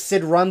corner.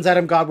 Sid runs at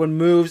him. Godwin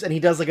moves, and he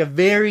does like a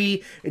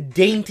very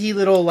dainty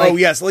little like. Oh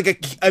yes,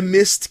 like a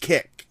missed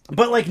kick.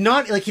 But like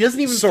not like he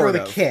doesn't even throw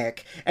the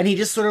kick, and he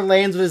just sort of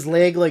lands with his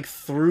leg like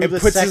through the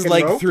second rope. Puts his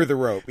leg through the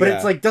rope, but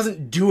it's like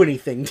doesn't do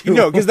anything to him.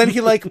 No, because then he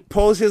like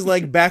pulls his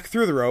leg back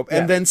through the rope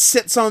and then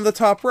sits on the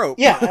top rope.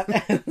 Yeah,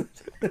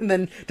 and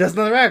then does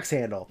another axe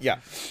handle. Yeah.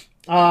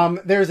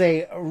 There's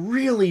a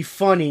really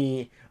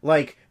funny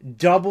like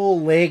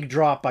double leg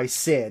drop by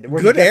Sid.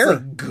 Where Good he gets, air.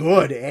 like,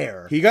 good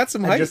air. He got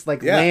some height. Just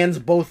like lands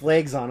both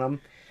legs on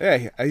him.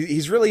 Yeah,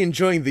 he's really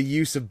enjoying the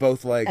use of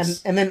both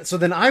legs. And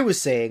then I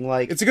was saying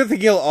like it's a good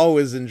thing he'll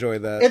always enjoy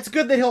that. It's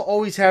good that he'll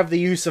always have the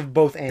use of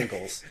both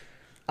ankles.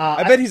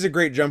 I bet he's a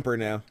great jumper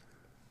now.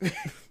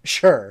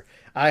 Sure.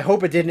 I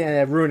hope it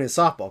didn't ruin his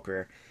softball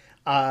career.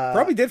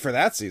 Probably did for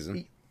that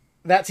season.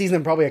 That season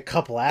and probably a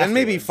couple afterwards. And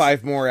maybe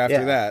 5 more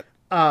after that.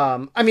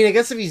 I mean, I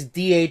guess if he's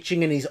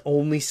DHing and he's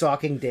only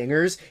socking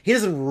dingers, he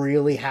doesn't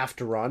really have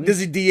to run. Does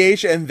he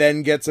DH and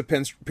then gets a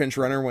pinch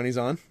runner when he's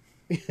on?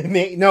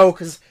 No,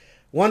 because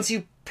once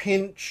you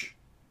pinch,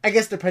 I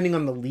guess depending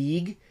on the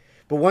league,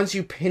 but once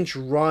you pinch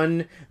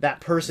run,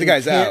 that person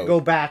can't go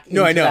back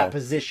into that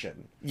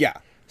position. Yeah.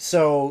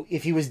 So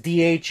if he was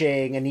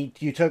DHing and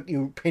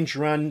you pinch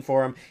run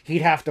for him,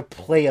 he'd have to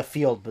play a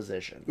field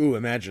position. Ooh,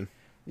 imagine.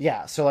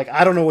 Yeah, so like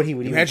I don't know what he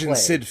would imagine even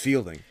play. Sid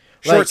fielding.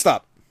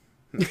 Shortstop.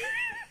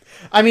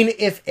 I mean,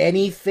 if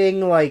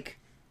anything, like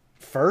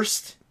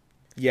first.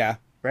 Yeah.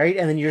 Right,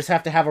 and then you just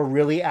have to have a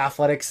really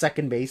athletic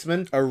second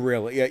baseman.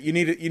 You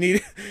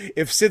need.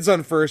 If Sid's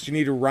on first, you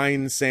need a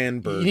Ryan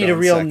Sandberg. You need a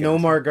real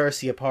Nomar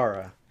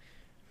Garciaparra.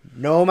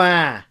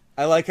 Noma.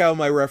 I like how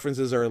my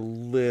references are a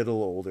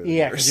little older.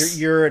 Yeah, because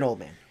you're an old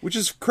man, which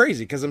is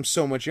crazy because I'm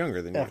so much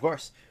younger than you. Of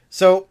course.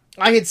 So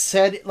I had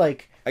said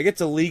like I get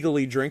to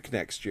legally drink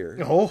next year.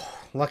 Oh,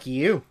 lucky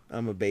you!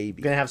 I'm a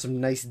baby. Gonna have some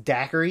nice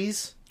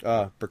daiquiris.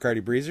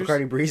 Bacardi Breezers.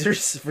 Bacardi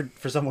Breezers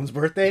for someone's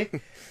birthday.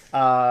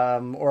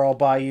 Or I'll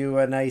buy you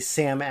a nice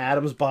Sam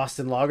Adams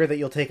Boston Lager that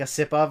you'll take a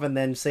sip of and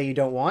then say you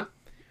don't want.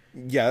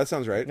 Yeah, that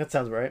sounds right. That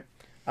sounds right.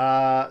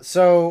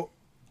 So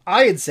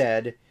I had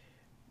said,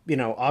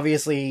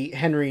 obviously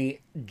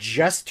Henry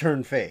just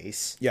turned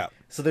face. Yeah.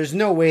 So there's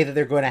no way that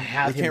they're going to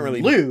have him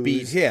really lose.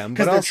 Beat him.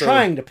 Because they're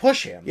trying to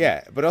push him.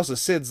 Yeah, but also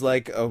Sid's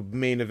like a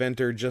main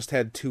eventer, just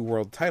had 2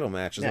 world title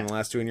matches in the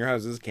last 2 In Your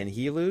Houses. Can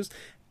he lose?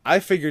 I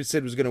figured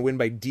Sid was going to win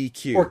by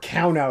DQ. Or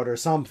count out or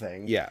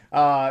something. Yeah.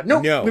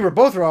 No, we were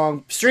both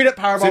wrong. Straight up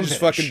powerbomb Sid just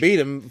fucking beat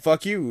him.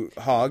 Fuck you,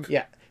 hog.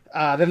 Yeah.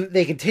 Then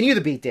they continue the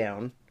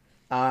beatdown.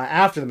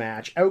 After the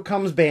match, out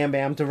comes Bam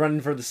Bam to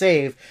run for the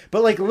save.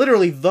 But like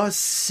literally the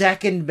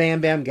second Bam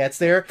Bam gets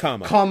there,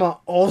 Comma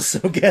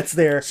also gets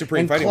there Supreme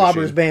and Fighting clobbers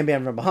Machine. Bam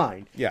Bam from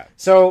behind. Yeah.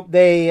 So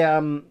they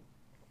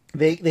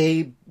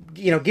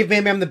give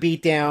Bam Bam the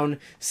beatdown.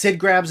 Sid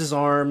grabs his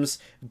arms.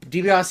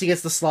 DiBiase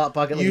gets the slot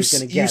bucket like he's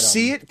going to get him. You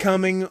see it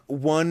coming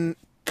 1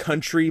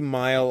 country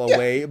mile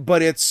away,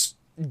 but it's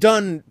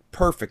done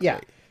perfectly. Yeah.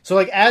 So,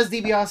 like, as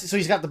DiBiase... So,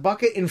 he's got the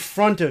bucket in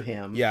front of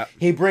him. Yeah.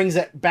 He brings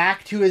it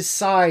back to his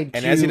side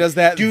and as he does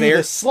that,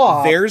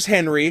 there's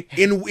Henry.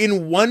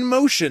 In one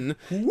motion,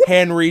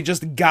 Henry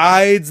just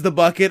guides the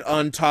bucket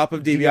on top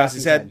of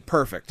DiBiase's head.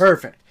 Perfect.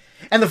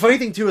 And the funny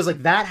thing, too, is,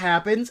 like, that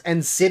happens,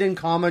 and Sid and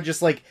Kama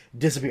just, like,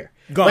 disappear.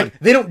 Gone. Like,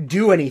 they don't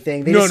do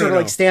anything. They just sort of,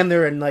 like, stand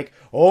there and, like,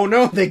 oh,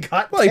 no, they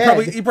got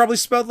Ted. He probably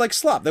smelled like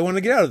slop. They wanted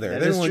to get out of there.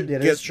 That they is didn't true.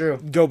 want That is true.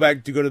 Go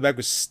to the back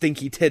with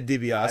stinky Ted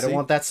DiBiase. I don't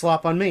want that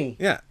slop on me.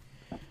 Yeah.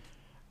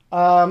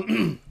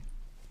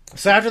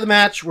 So after the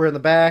match, we're in the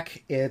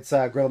back. It's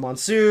Gorilla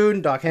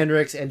Monsoon, Doc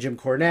Hendricks, and Jim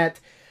Cornette.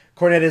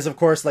 Cornette is, of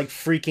course, like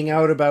freaking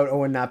out about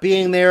Owen not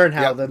being there and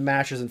how the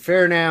match isn't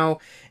fair now.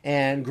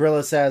 And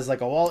Gorilla says,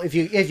 like, "Oh, well, if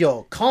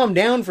you'll calm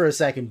down for a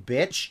second,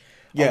 bitch,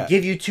 I'll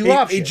give you 2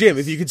 options." Hey, Jim,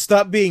 if you could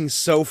stop being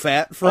so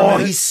fat for a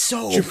minute. He's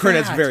so Jim fat.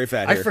 Cornette's very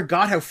fat here. I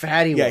forgot how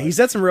fat he was. Yeah, he's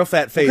had some real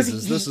fat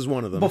phases. This is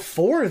one of them.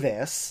 Before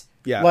this,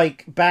 Yeah.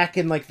 Like back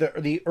in like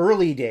the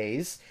early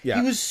days, Yeah.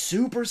 he was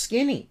super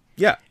skinny.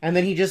 Yeah. And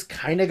then he just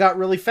kind of got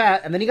really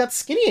fat, and then he got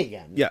skinny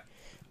again. Yeah.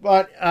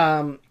 But,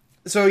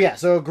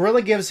 so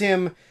Gorilla gives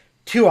him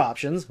 2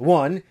 options.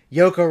 1,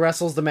 Yoko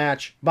wrestles the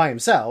match by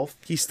himself.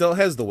 He still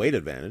has the weight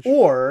advantage.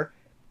 Or,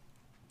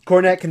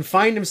 Cornette can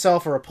find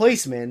himself a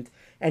replacement,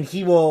 and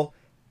he will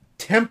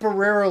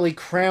temporarily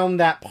crown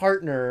that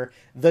partner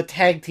the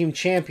tag team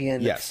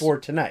champion for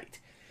tonight.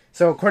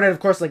 So Cornette, of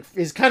course, like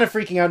is kind of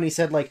freaking out, and he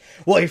said, like,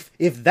 well,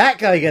 if that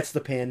guy gets the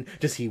pin,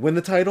 does he win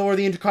the title or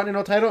the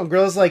Intercontinental title? And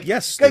Gorilla's like,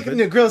 yes,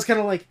 Gorilla's kind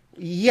of like,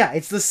 yeah,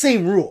 it's the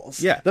same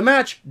rules. Yeah. The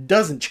match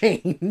doesn't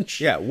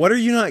change. Yeah, what are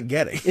you not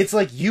getting? It's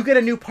like, you get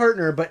a new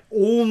partner, but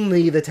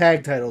only the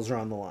tag titles are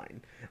on the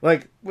line.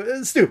 Like,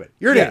 stupid.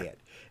 You're an idiot.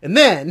 And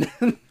then,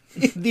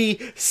 the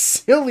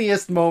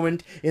silliest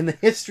moment in the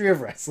history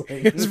of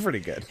wrestling. It's pretty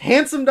good.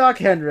 Handsome Doc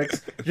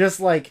Hendricks, just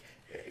like...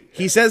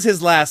 He says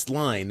his last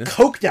line.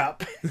 Coked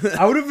up,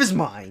 out of his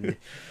mind,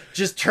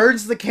 just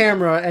turns the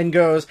camera and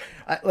goes,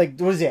 like,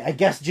 what is it? I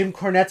guess Jim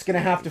Cornette's going to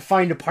have to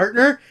find a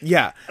partner?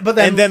 Yeah. But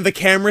then the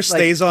camera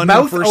stays on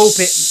him for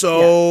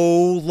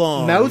so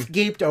long. Mouth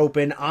gaped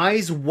open,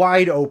 eyes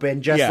wide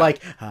open, just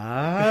like,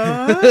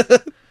 ah.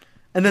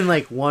 And then,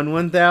 like,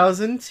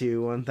 1,000,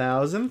 2,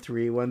 1,000,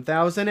 3,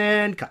 1,000,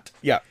 and cut.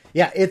 Yeah.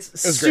 Yeah, it's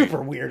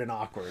super weird and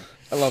awkward.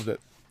 I loved it.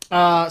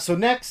 So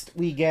next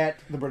we get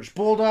the British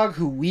Bulldog,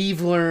 who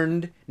we've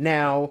learned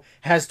now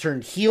has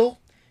turned heel.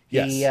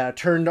 He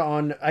turned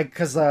on,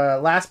 because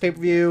last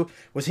pay-per-view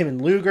was him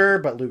and Luger,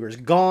 but Luger's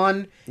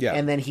gone. Yeah.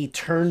 And then he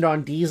turned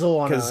on Diesel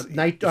on a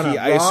night on a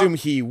Raw. I assume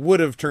he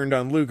would have turned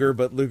on Luger,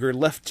 but Luger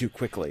left too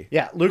quickly.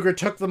 Yeah, Luger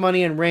took the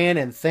money and ran,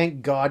 and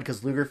thank God,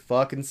 because Luger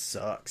fucking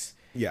sucks.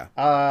 Yeah.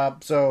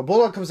 So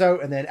Bulldog comes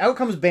out, and then out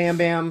comes Bam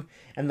Bam,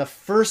 and the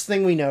first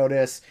thing we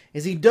notice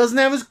is he doesn't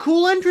have his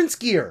cool entrance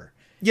gear.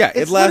 Yeah,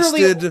 it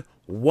lasted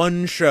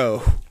one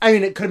show. I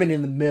mean, it could have been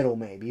in the middle,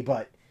 maybe,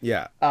 but...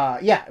 Yeah.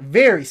 Yeah,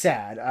 very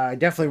sad. I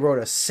definitely wrote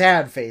a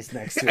sad face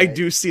next to it. I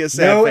do see a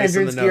sad face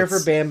in the notes. No entrance gear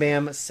for Bam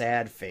Bam,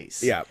 sad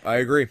face. Yeah, I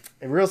agree.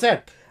 Real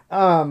sad.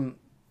 No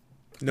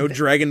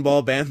Dragon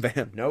Ball Bam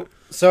Bam. Nope.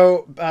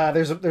 So,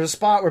 there's a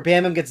spot where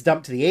Bam Bam gets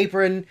dumped to the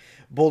apron.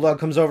 Bulldog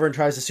comes over and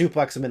tries to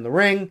suplex him in the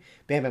ring.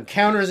 Bam Bam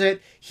counters it.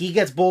 He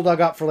gets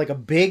Bulldog up for like a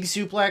big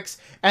suplex,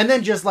 and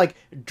then just like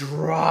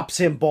drops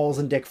him balls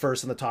and dick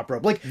first on the top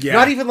rope. Like,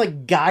 not even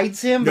like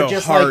guides him, but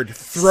just hard. Like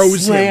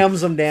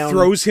slams him down.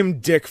 Throws him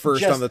dick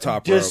first on the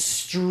top rope.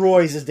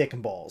 Destroys his dick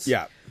and balls.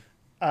 Yeah.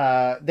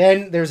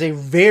 Then there's a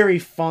very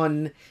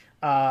fun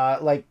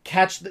like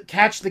catch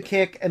the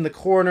kick in the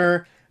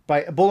corner.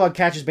 Bulldog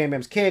catches Bam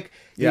Bam's kick.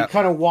 He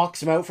kind of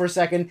walks him out for a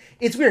second.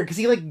 It's weird because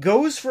he like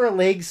goes for a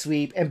leg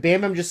sweep and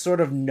Bam Bam just sort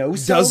of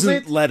no-sells it.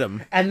 Doesn't let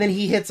him. And then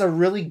he hits a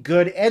really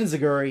good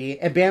enziguri,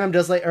 and Bam Bam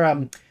does like,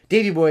 or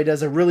Davey Boy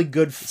does a really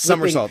good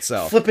flipping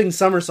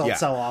somersault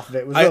cell off of it.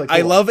 It was really cool.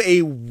 I love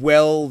a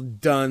well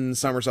done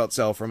somersault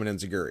cell from an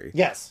enziguri.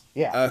 Yes,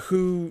 yeah.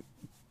 Who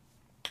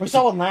we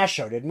saw one last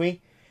show, didn't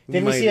we?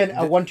 Didn't we see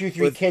a 1, 2,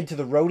 3 kid to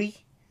the roadie?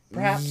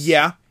 Perhaps.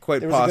 Yeah,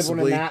 quite possibly. There was a good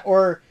one in that,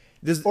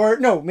 or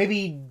no,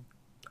 maybe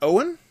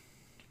Owen.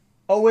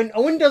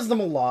 Owen does them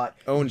a lot.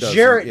 Owen does.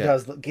 Jarrett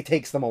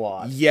takes them a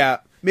lot. Yeah,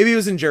 maybe it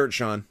was in Jarrett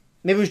Shawn.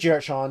 Maybe it was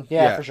Jarrett Shawn.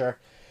 Yeah, for sure.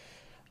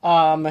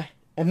 And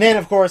then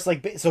of course,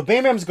 like, so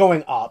Bam Bam's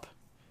going up,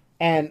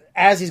 and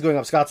as he's going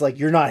up, Scott's like,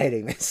 "You're not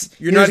hitting this.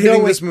 You're not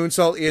hitting this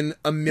moonsault in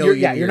a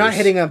million years. You're not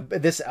hitting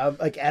this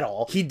like at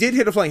all." He did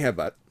hit a flying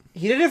headbutt.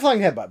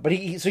 But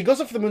he goes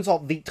up for the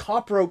moonsault. The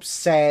top rope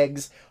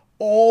sags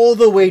all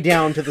the way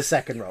down to the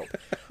second rope.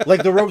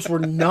 Like, the ropes were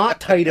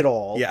not tight at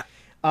all. Yeah.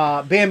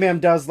 Bam Bam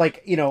does,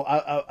 like, you know,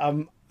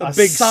 a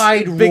big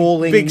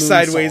side-rolling big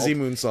sidewaysy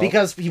moonsault.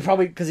 Because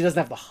he doesn't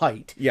have the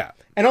height. Yeah.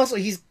 And also,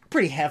 he's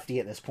pretty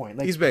hefty at this point.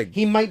 Like, he's big.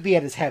 He might be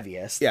at his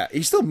heaviest. Yeah,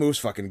 he still moves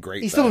fucking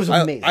great. He still moves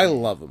amazing. I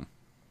love him.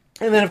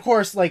 And then, of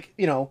course, like,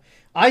 you know,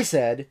 I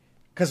said,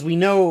 because we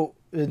know,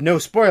 no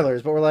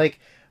spoilers, but we're like,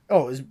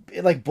 oh, is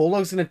like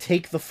Bulldog's going to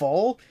take the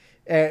fall?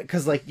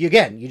 Because, like, you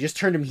just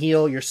turned him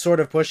heel, you're sort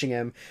of pushing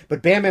him,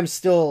 but Bam Bam's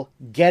still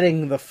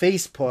getting the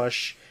face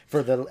push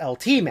for the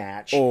LT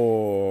match.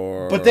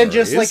 But then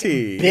just, like,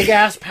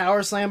 big-ass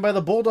power slam by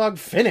the Bulldog,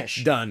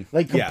 finish. Done.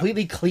 Like,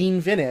 completely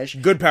clean finish.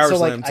 Good power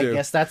slam, too. I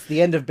guess that's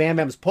the end of Bam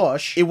Bam's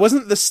push. It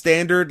wasn't the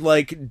standard,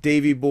 like,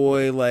 Davey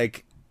Boy,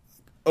 like,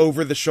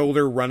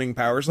 over-the-shoulder running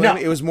power slam.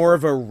 No. It was more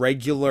of a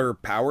regular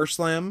power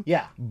slam.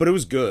 Yeah. But it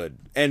was good,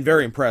 and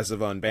very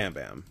impressive on Bam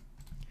Bam.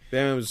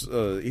 Bam Bam's,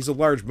 he's a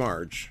large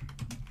Marge.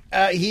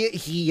 He.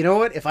 You know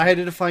what? If I had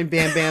to define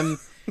Bam Bam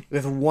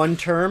with one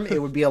term,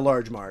 it would be a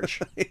large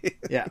Marge.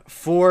 Yeah,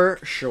 for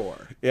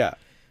sure. Yeah.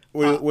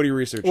 What are you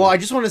researching? Well, I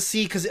just want to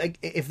see, because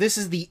if this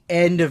is the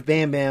end of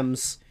Bam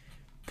Bam's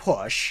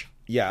push,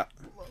 yeah,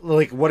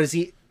 like, what is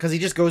he? Because he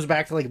just goes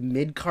back to, like,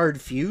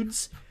 mid-card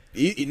feuds.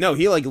 He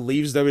like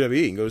leaves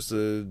WWE and goes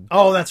to.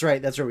 Oh, that's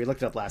right. We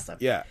looked it up last time.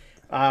 Yeah.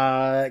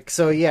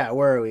 So yeah,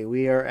 where are we?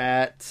 We are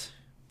at.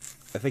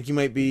 I think you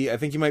might be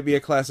a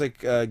classic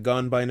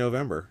Gone by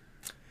November.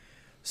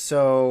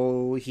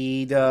 So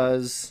he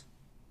does.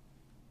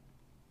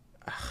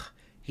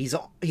 He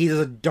does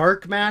a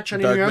dark match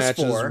on In Your House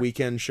 4.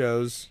 Weekend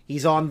shows.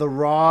 He's on the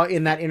Raw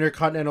in that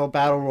Intercontinental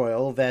Battle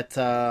Royal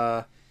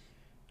that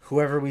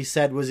whoever we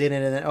said was in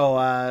it.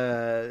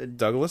 And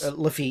Douglas?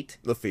 Lafitte.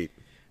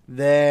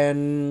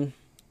 Then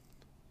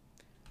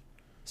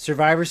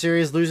Survivor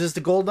Series loses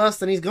to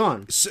Goldust and he's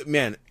gone. So,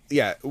 man,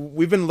 Yeah,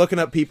 we've been looking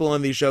up people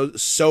on these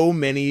shows. So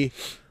many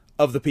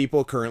of the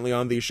people currently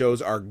on these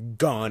shows are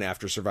gone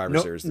after Survivor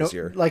Series this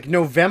year. Like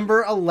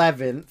November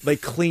 11th. They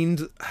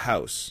cleaned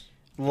house.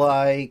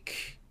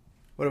 Like,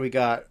 what do we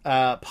got?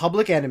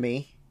 Public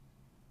Enemy.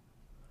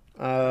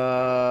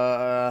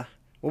 What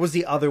was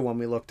the other one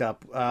we looked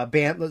up?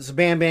 Bam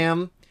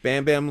Bam.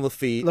 Bam Bam,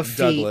 Lafitte,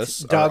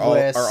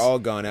 Douglas are all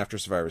gone after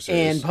Survivor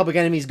Series. And Public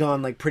Enemy's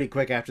gone like pretty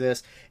quick after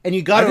this. And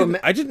you got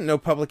to... I didn't know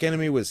Public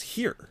Enemy was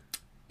here.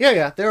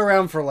 Yeah. They're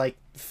around for like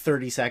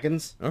 30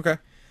 seconds. Okay.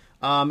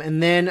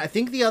 And then I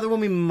think the other one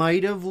we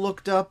might have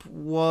looked up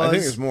was... I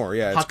think there's more,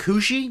 yeah.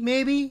 Hakushi,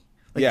 maybe?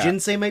 Like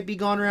Jinsei might be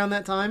gone around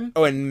that time.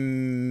 Oh,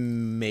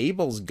 and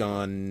Mabel's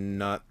gone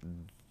not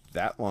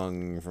that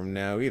long from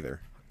now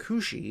either.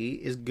 Hakushi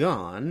is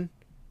gone.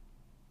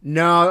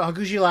 No,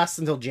 Hakushi lasts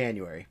until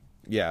January.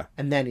 Yeah.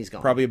 And then he's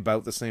gone. Probably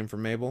about the same for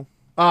Mabel.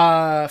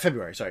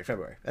 February.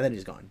 And then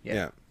he's gone.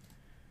 Yeah.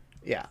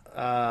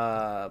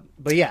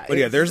 But yeah,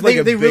 there's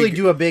like they really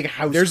do a big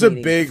house. There's a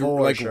big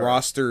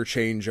roster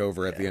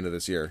changeover at the end of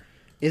this year.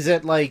 Is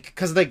it like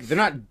because like they're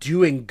not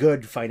doing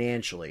good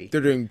financially?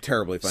 They're doing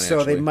terribly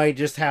financially, so they might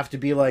just have to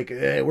be like,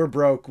 we're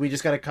broke. We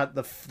just got to cut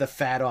the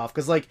fat off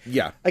because like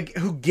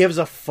who gives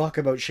a fuck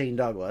about Shane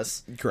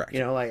Douglas? Correct. You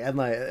know, like and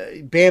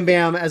like Bam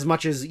Bam, as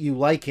much as you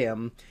like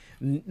him.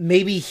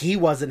 Maybe he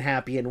wasn't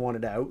happy and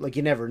wanted out. Like,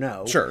 you never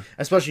know. Sure.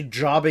 Especially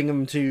jobbing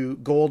him to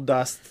Gold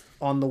Dust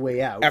on the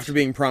way out. After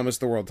being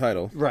promised the world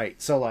title.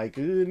 Right. So, like,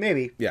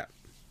 maybe. Yeah.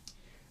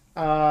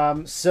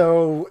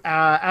 So,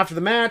 after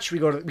the match, we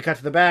cut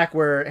to the back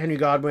where Henry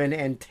Godwin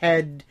and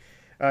Ted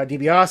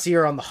DiBiase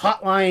are on the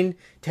hotline.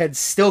 Ted's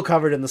still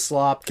covered in the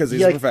slop. Because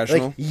he's a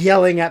professional. Like,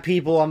 yelling at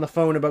people on the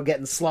phone about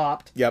getting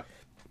slopped. Yep.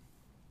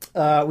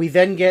 We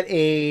then get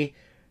a...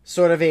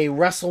 sort of a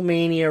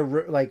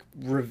WrestleMania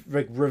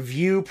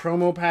review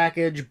promo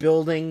package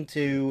building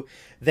to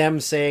them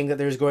saying that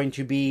there's going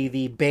to be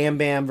the Bam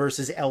Bam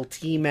versus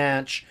LT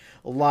match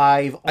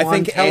live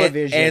on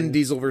television. And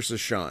Diesel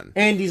versus Shawn.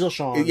 And Diesel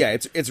Shawn. Yeah,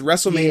 it's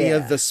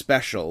WrestleMania the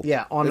special.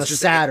 Yeah, on a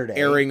Saturday.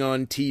 Airing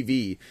on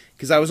TV.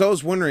 Because I was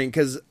always wondering,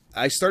 because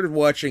I started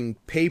watching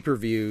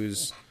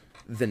pay-per-views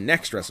the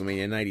next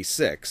WrestleMania,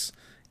 96,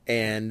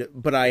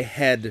 but I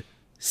had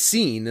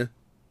seen...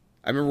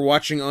 I remember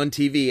watching on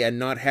TV and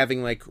not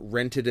having, like,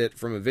 rented it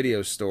from a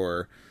video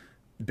store,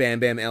 Bam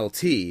Bam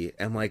LT.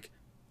 And, like,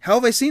 how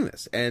have I seen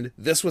this? And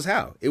this was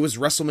how. It was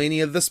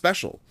WrestleMania the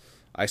Special.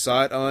 I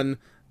saw it on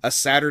a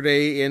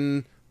Saturday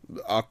in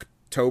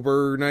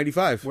October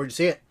 95. Where'd you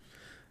see it?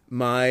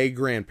 My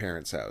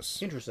grandparents'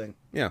 house. Interesting.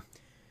 Yeah.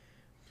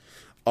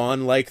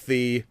 On, like,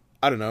 the,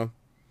 I don't know,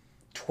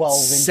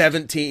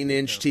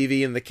 17-inch TV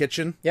in the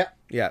kitchen. Yeah.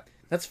 Yeah.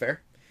 That's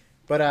fair.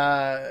 But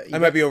I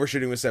might be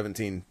overshooting with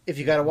 17. If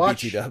you gotta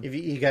watch, if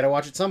you gotta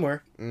watch it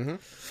somewhere. Mm-hmm.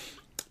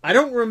 I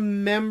don't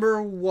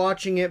remember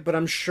watching it, but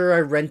I'm sure I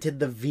rented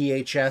the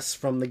VHS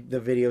from the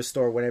video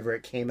store whenever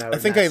it came out. I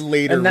think I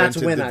later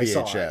rented the VHS. I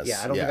saw it.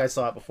 Yeah, I don't think I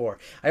saw it before.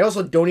 I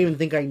also don't even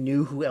think I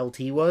knew who LT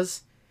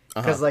was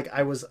because like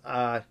I was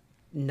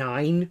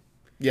 9.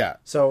 Yeah.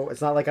 So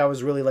it's not like I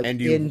was really like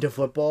into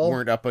football.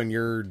 Weren't up on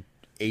your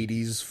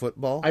 80s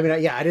football. I mean,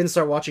 I didn't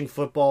start watching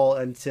football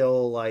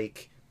until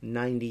like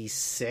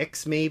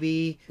 96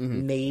 maybe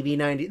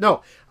 90.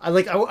 No, I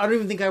don't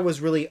even think I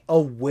was really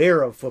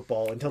aware of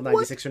football until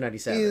 96 or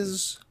 97. What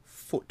is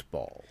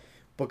football?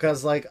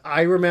 Because like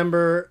I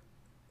remember,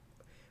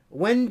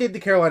 when did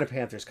the Carolina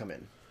Panthers come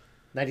in?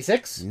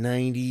 96?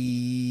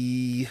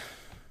 90.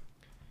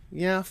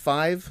 Yeah,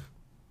 5.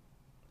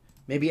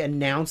 Maybe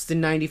announced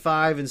in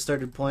 95 and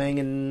started playing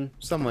in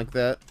something like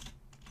that.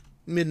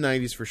 Mid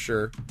 90s for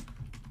sure.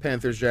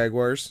 Panthers,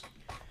 Jaguars.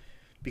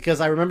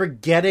 Because I remember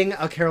getting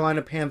a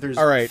Carolina Panthers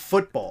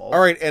football. All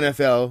right,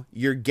 NFL,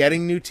 you're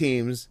getting new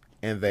teams,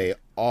 and they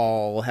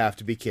all have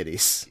to be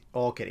kiddies.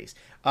 All kiddies.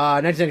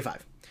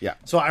 1995. Yeah.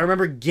 So I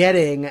remember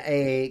getting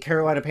a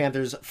Carolina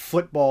Panthers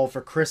football for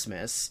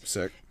Christmas.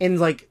 Sick. And,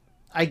 like,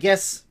 I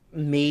guess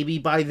maybe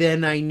by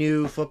then I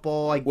knew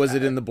football. Was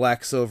it in the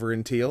black, silver,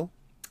 and teal?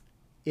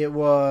 It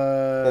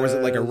was... Or was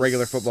it like a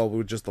regular football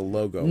with just the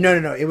logo?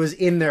 No. It was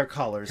in their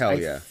colors. Hell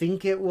yeah. I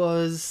think it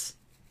was...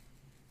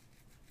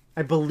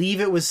 I believe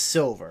it was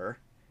silver.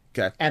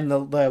 Okay. And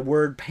the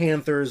word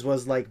Panthers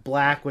was like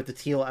black with the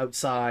teal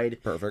outside.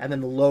 Perfect. And then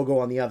the logo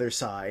on the other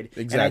side.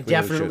 Exactly. And I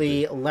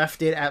definitely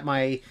left it at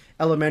my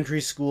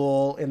elementary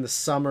school in the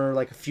summer,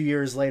 like a few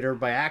years later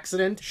by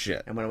accident.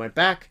 Shit. And when I went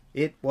back,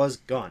 it was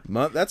gone.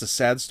 That's a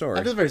sad story.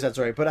 That is a very sad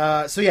story.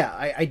 But, so yeah,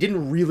 I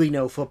didn't really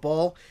know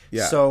football.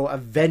 Yeah. So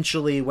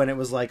eventually when it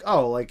was like,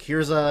 oh, like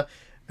here's a...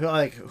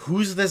 Like,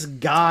 who's this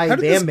guy? How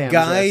did Bam Bam this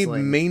guy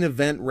wrestling? main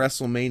event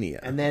WrestleMania?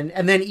 And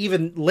then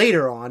even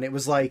later on, it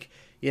was like,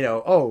 you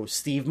know, oh,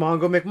 Steve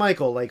Mongo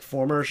McMichael, like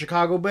former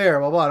Chicago Bear,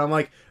 blah blah. And I'm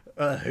like,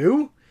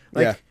 who?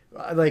 Like,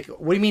 like,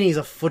 what do you mean he's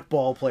a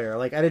football player?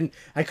 Like,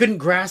 I couldn't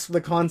grasp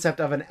the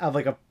concept of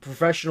like a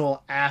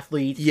professional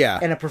athlete,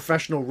 and a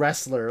professional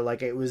wrestler.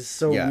 Like, it was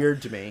so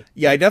weird to me.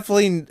 Yeah,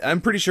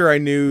 I'm pretty sure I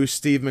knew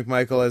Steve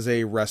McMichael as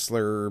a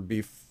wrestler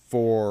before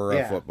for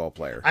a football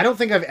player. I don't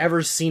think I've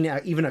ever seen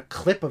even a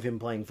clip of him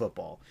playing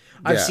football.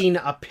 I've seen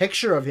a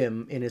picture of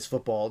him in his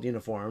football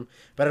uniform,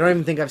 but I don't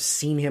even think I've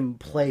seen him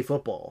play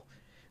football.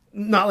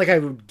 Not like I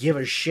would give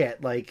a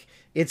shit. Like,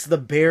 it's the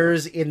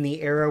Bears in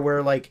the era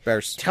where, like,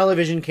 Bears.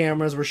 Television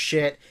cameras were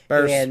shit.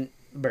 Bears. And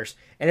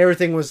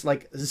everything was,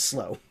 like,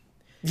 slow.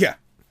 Yeah.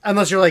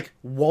 Unless you're, like,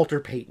 Walter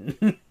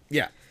Payton.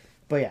 Yeah.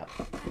 But, yeah.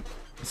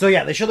 So,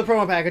 yeah, they show the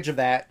promo package of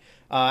that.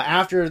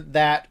 After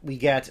that, we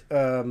get,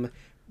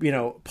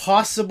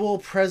 possible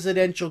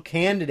presidential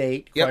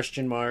candidate,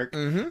 question mark,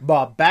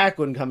 Bob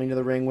Backlund coming to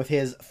the ring with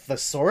his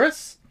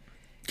thesaurus.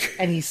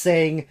 And he's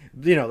saying,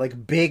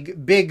 like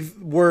big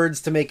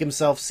words to make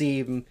himself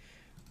seem...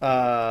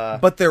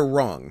 but they're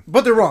wrong.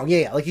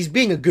 Yeah. Like, he's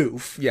being a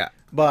goof. Yeah.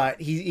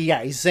 But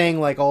he's saying,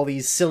 like, all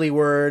these silly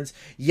words,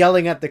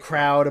 yelling at the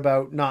crowd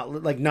about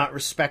not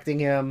respecting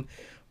him,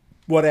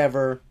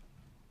 whatever.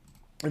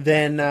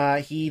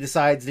 Then he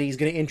decides that he's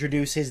going to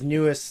introduce his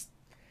newest...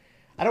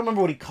 I don't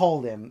remember what he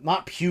called him.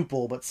 Not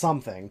pupil, but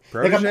something.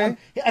 Protege? Like,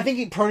 I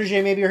think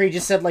protege maybe, or he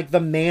just said, like,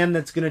 the man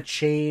that's going to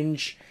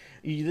change...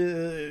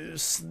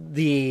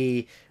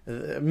 the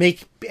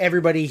make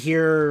everybody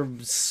here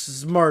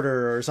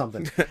smarter or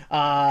something.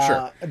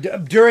 Sure.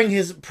 During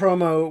his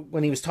promo,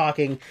 when he was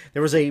talking,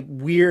 there was a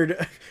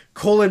weird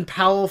Colin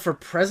Powell for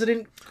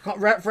president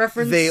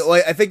reference.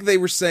 I think they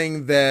were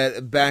saying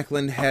that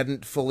Backlund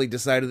hadn't fully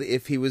decided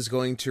if he was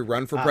going to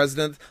run for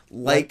president,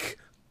 like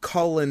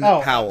Colin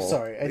Powell.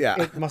 Sorry,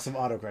 it must have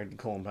autocorrected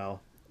Colin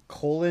Powell.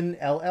 Colin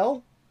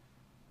LL.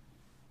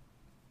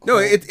 No,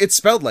 it's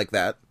spelled like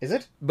that. Is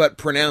it? But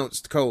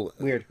pronounced colon.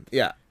 Weird.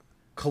 Yeah.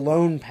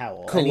 Cologne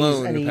Powell.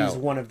 And he's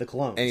one of the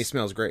colognes. And he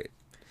smells great.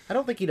 I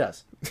don't think he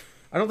does.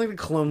 I don't think the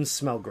colognes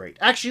smell great.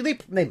 Actually,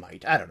 they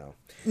might. I don't know.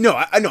 No,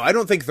 I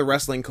don't think the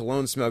wrestling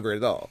colognes smell great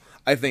at all.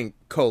 I think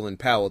Colin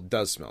Powell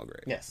does smell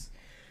great. Yes.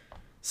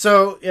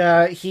 So,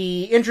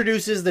 he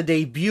introduces the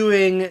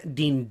debuting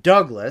Dean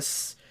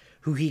Douglas,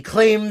 who he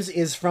claims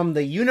is from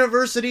the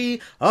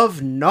University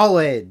of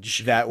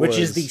Knowledge, which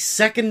is the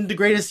second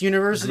greatest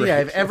university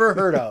I've ever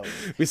heard of.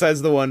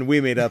 Besides the one we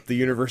made up, the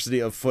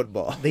University of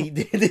Football.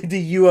 The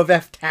U of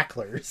F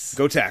Tacklers.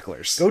 Go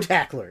Tacklers. Go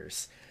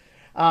Tacklers.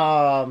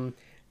 And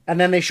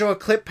then they show a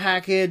clip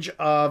package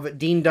of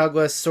Dean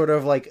Douglas sort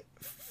of like...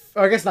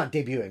 I guess not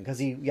debuting, because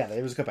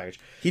there was a clip package.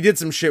 He did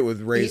some shit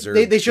with Razor.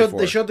 They showed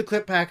the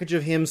clip package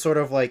of him sort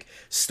of like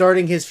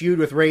starting his feud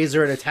with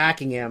Razor and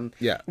attacking him.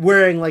 Yeah.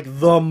 Wearing like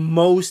the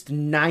most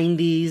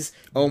 90s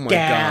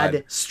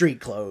dad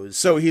street clothes.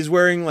 So he's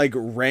wearing like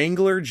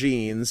Wrangler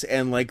jeans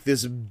and like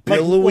this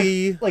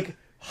billowy... Like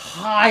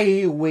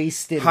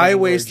high-waisted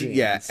jeans.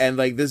 Yeah, and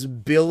like this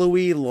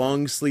billowy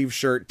long sleeve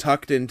shirt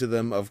tucked into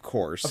them, of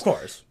course. Of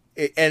course.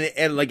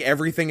 And like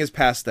everything is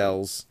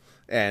pastels.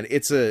 And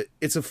it's a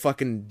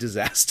fucking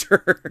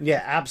disaster.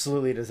 Yeah,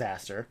 absolutely a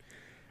disaster.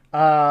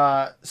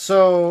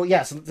 So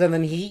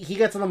then he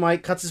gets on the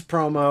mic, cuts his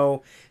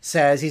promo,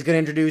 says he's going to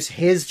introduce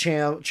his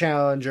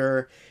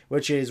challenger,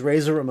 which is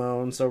Razor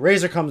Ramon. So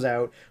Razor comes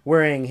out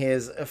wearing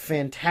his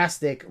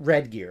fantastic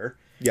red gear.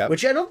 Yeah.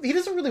 Which he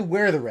doesn't really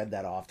wear the red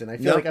that often. I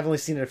feel like I've only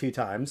seen it a few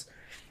times.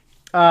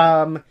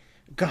 God.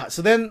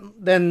 So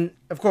then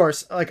of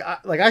course, like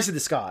I said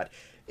to Scott,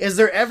 has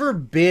there ever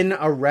been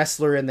a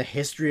wrestler in the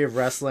history of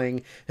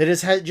wrestling that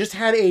has just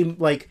had a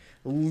like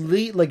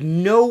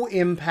no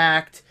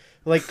impact,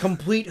 like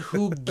complete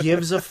who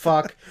gives a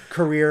fuck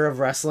career of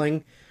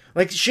wrestling?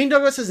 Like Shane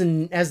Douglas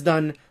has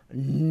done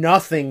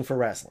nothing for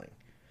wrestling.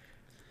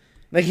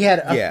 Like he had,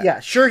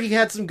 he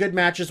had some good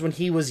matches when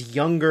he was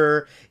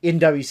younger in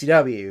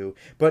WCW,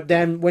 but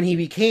then when he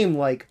became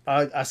like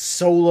a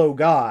solo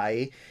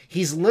guy,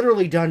 he's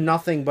literally done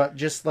nothing but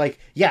just like,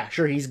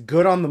 he's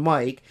good on the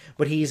mic,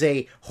 but he's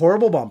a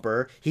horrible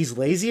bumper, he's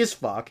lazy as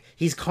fuck,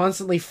 he's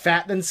constantly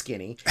fat then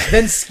skinny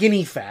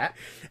fat.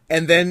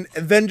 And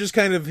then just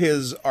kind of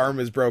his arm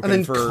is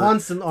broken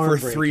for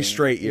 3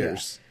 straight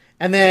years.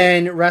 Yeah. And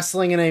then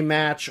wrestling in a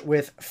match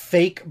with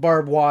fake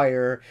barbed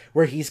wire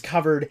where he's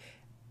covered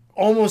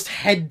almost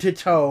head to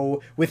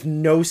toe with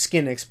no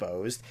skin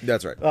exposed.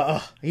 That's right.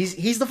 He's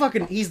the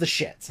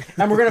shits.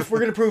 And we're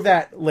gonna prove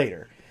that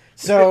later.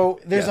 So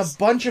there's a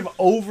bunch of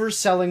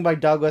overselling by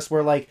Douglas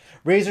where like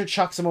Razor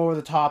chucks him over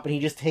the top and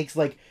he just takes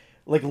like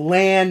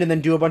land and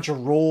then do a bunch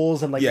of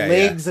rolls and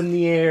legs in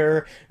the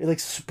air, like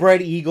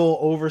spread eagle,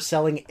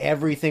 overselling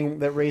everything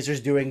that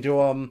Razor's doing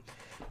to him.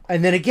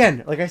 And then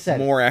again, like I said,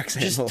 more axe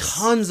handles. Just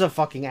tons of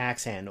fucking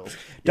axe handles.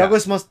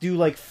 Douglas must do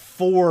like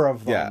 4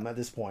 of them at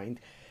this point.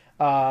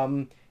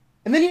 And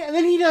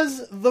then he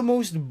does the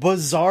most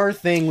bizarre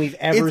thing we've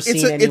ever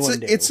seen anyone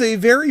do. It's a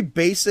very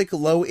basic,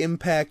 low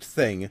impact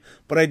thing,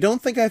 but I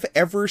don't think I've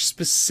ever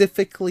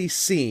specifically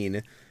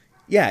seen,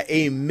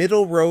 a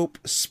middle rope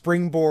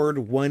springboard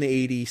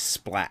 180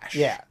 splash.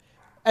 Yeah,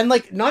 and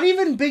like not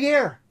even big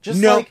air,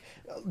 just like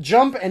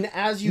jump, and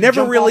as you jump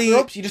off the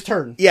ropes, you just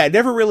turn. Yeah,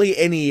 never really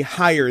any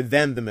higher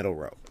than the middle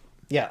rope.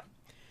 Yeah,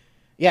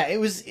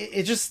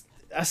 it just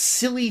a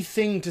silly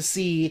thing to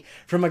see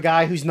from a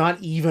guy who's not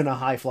even a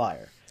high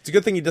flyer. It's a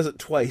good thing he does it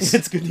twice.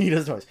 It's good he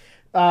does it twice.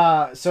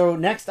 So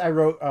next I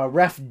wrote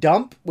ref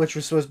dump, which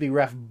was supposed to be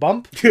ref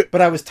bump,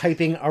 but I was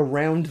typing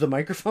around the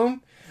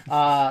microphone.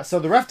 So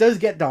the ref does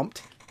get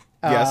dumped.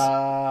 Yes.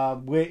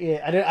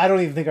 I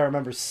don't even think I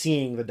remember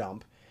seeing the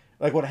dump.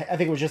 Like what I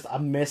think it was just a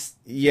missed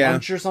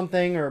punch or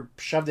something, or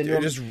shoved into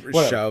him. Just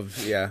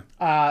shoved, yeah.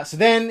 So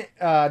then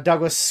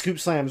Douglas scoop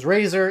slams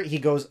Razor. He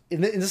goes,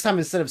 this time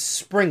instead of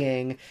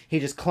springing, he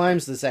just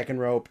climbs the second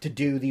rope to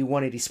do the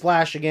 180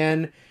 splash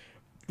again.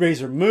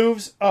 Razor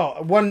moves.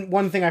 Oh,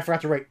 one thing I forgot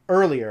to write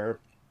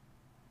earlier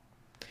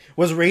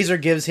was Razor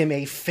gives him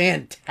a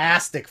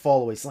fantastic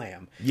fall-away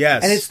slam.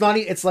 Yes. And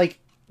it's like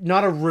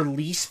not a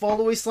release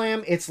fall-away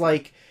slam. It's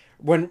like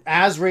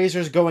as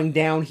Razor's going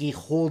down, he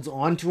holds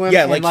onto him.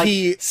 Yeah, and like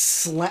he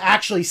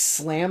actually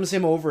slams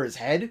him over his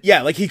head.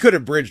 Yeah, like he could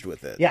have bridged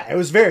with it. Yeah, it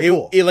was very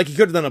cool. Like he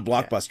could have done a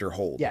blockbuster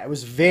hold. Yeah, it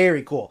was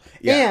very cool.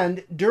 Yeah.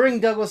 And during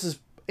Douglas's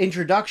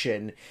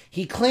introduction,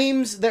 he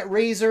claims that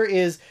Razor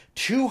is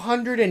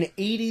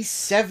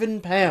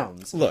 287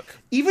 pounds. Look,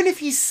 even if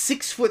he's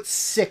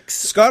 6'6",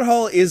 Scott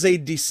Hall is a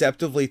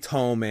deceptively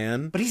tall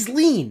man, but he's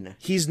lean.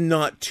 He's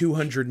not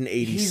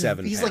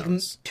 287 he's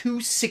pounds. Like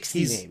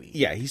 260 maybe.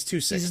 Yeah, he's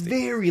 260. He's a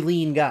very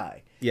lean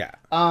guy. Yeah.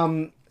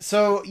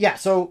 So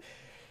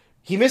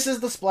he misses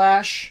the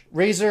splash.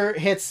 Razor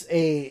hits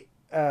a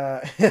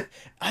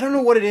I don't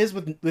know what it is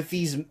with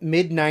these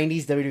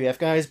mid-90s WWF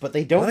guys, but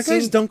they don't.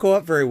 Guys don't go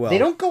up very well. They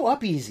don't go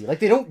up easy. Like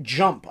they don't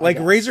jump. Like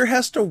Razor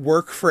has to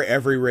work for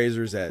every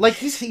Razor's edge. Like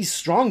he's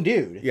strong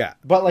dude. Yeah.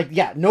 But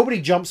nobody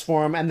jumps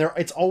for him, and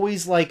it's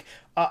always like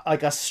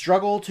a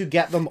struggle to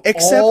get them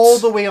all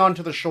the way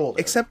onto the shoulder.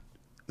 Except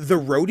the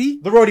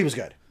roadie. The roadie was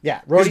good. Yeah,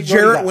 Roadie.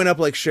 Jarrett went up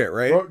like shit,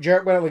 right?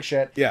 Jarrett went up like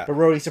shit. Yeah. But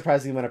Roadie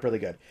surprisingly went up really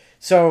good.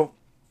 So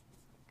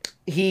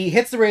he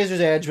hits the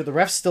Razor's edge, but the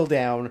ref's still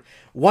down.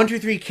 1, 2,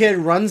 3 Kid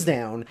runs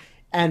down,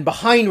 and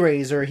behind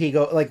Razor, he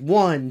go like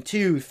 1,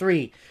 2,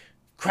 3.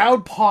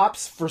 Crowd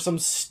pops for some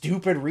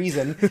stupid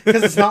reason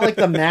because it's not like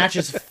the match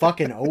is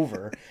fucking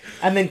over.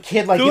 And then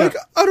Kid I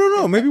don't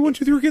know, maybe 1,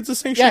 2, 3 Kid's a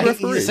sanctioned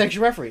referee. He's a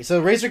sanctioned referee. So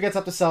Razor gets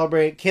up to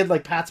celebrate. Kid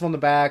pats him on the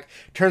back,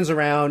 turns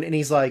around, and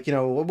he's like,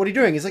 what are you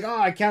doing? He's like,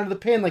 I counted the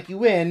pin, you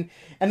win.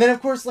 And then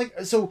of course,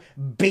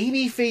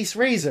 babyface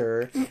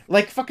Razor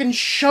fucking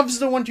shoves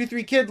the 1, 2,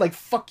 3 Kid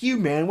fuck you,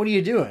 man. What are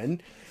you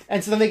doing?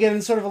 And so then they get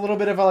in sort of a little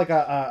bit of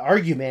a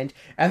argument,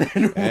 and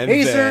then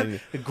Razor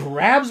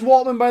grabs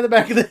Waltman by the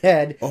back of the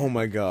head. Oh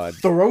my god!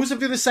 Throws him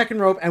through the second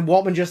rope, and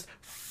Waltman just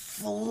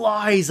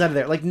flies out of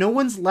there. No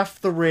one's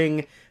left the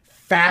ring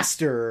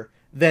faster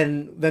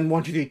than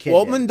 1, 2, 3 Kid.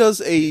 Waltman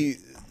does a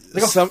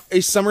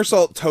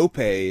somersault tope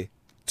to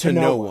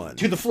no one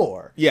to the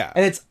floor. Yeah,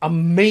 and it's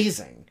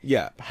amazing.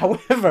 Yeah.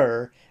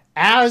 However,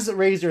 as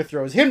Razor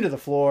throws him to the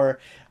floor,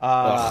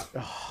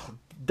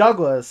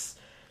 Douglas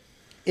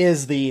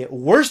is the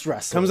worst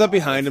wrestler. Comes up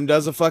behind him,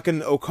 does a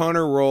fucking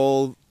O'Connor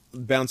roll,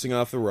 bouncing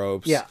off the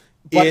ropes. Yeah,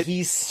 but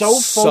he's so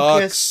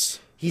focused.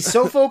 He's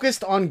so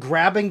focused on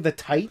grabbing the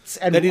tights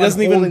and that he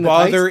doesn't even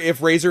bother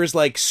if Razor is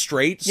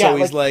straight. So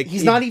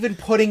he's not even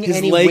putting his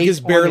any leg weight is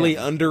barely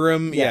on him. Under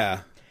him. Yeah.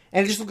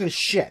 And it just looks like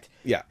shit.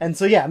 Yeah, and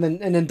so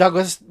and then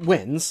Douglas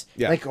wins.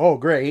 Yeah, oh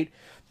great.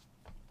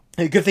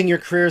 Good thing your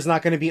career is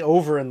not going to be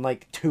over in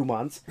 2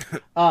 months.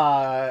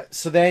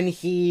 So then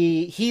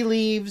he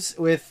leaves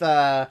with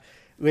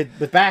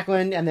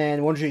Backlund, and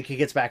then Wonder Kid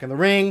gets back in the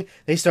ring.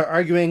 They start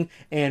arguing,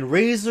 and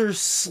Razor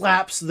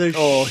slaps the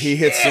he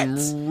hits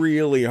him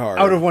really hard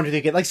out of Wonder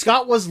Kid.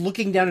 Scott was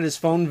looking down at his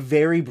phone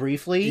very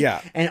briefly. Yeah,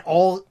 and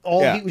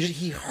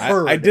he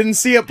heard. I didn't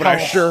see it, but I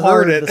sure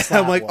heard it.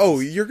 I'm like,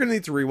 you're gonna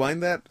need to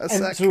rewind that a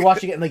sec. So we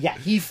watched it, and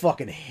he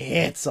fucking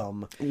hits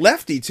him.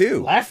 Lefty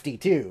too.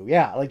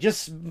 Yeah,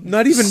 just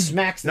not even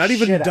smacks. Not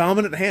even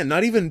dominant hand.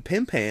 Not even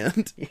pimp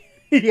hand.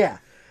 Yeah.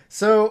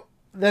 So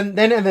then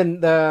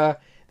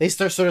they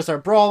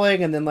start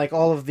brawling, and then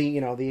all of the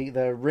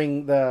the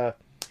ring, the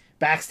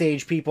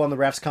backstage people and the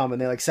refs come,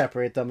 and they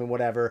separate them and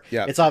whatever.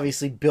 Yeah. It's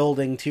obviously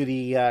building to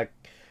the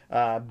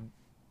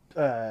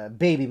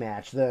baby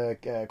match, the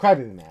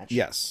crybaby match.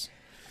 Yes,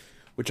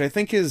 which I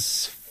think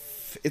it's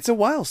a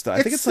while still.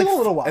 I think it's still a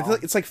little while. I feel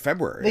it's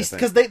February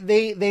because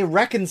they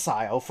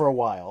reconcile for a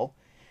while.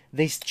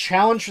 They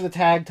challenge for the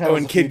tag titles. Oh,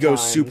 and Kid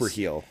goes super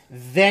heel.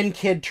 Then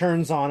Kid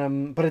turns on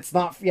him, but it's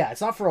not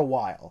for a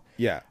while.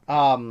 Yeah.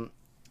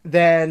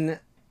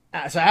 Then,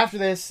 so after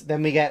this,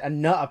 then we get a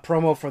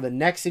promo for the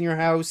next In Your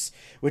House,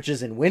 which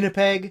is in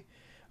Winnipeg.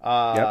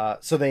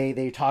 So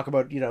they talk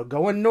about,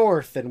 going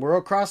north, and we're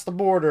across the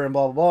border, and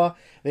blah, blah, blah.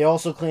 They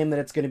also claim that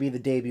it's going to be the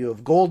debut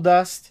of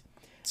Goldust.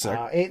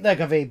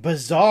 Of a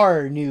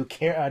bizarre new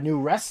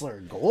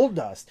wrestler,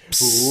 Goldust.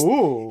 Psst.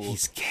 Ooh.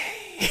 He's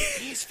gay.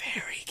 He's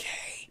very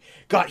gay.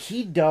 God,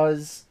 he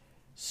does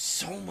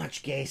so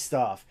much gay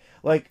stuff.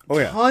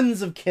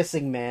 Tons of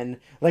kissing men,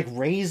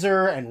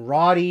 Razor and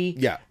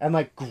Roddy,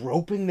 and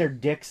groping their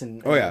dicks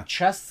and their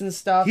chests and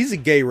stuff. He's a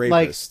gay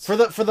rapist.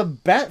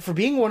 For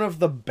being one of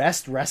the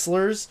best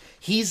wrestlers,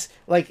 he's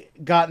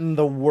gotten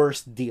the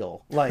worst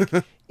deal.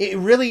 It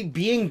really,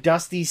 being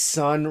Dusty's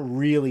son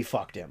really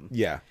fucked him.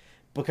 Yeah,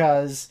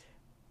 because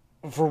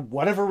for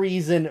whatever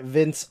reason,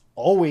 Vince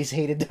always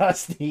hated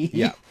Dusty.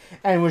 Yeah.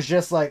 And was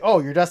just like, oh,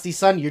 you're Dusty's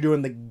son? You're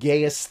doing the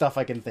gayest stuff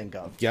I can think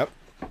of. Yep.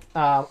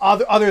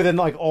 Other than,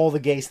 like, all the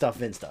gay stuff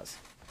Vince does.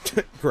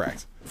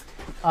 Correct.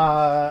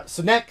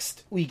 So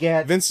next, we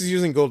get... Vince is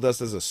using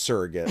Goldust as a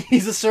surrogate.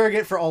 He's a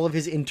surrogate for all of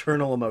his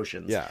internal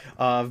emotions. Yeah.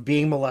 Of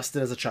being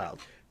molested as a child.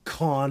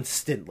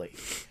 Constantly.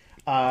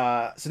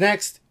 So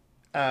next,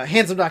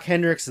 handsome Doc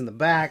Hendricks in the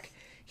back.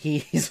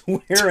 He's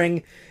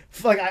wearing...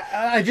 Like,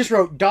 I just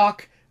wrote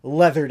Doc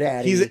Leather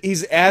Daddy.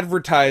 He's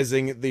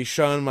advertising the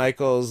Shawn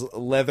Michaels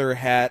leather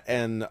hat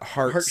and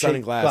heart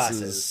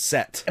sunglasses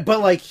set. But,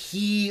 like,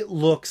 he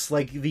looks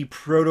like the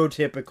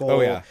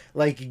prototypical,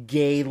 like,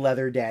 gay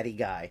leather daddy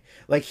guy.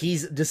 Like,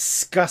 he's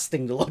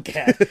disgusting to look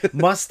at.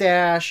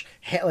 Mustache,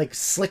 like,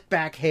 slick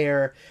back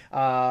hair,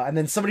 and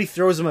then somebody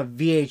throws him a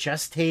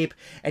VHS tape,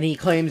 and he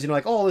claims,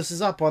 like, oh, this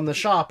is up on the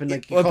shop. And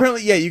like, well,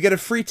 apparently, you get a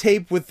free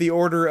tape with the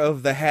order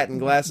of the hat and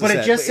glasses but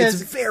it just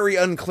says... It's very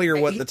unclear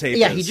what the tape is.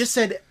 Yeah, he just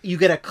said you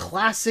get a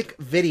classic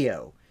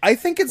video. I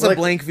think it's a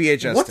blank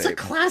VHS tape. What's a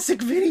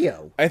classic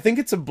video? I think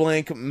it's a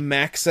blank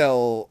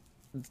Maxell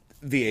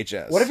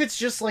VHS. What if it's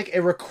just like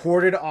a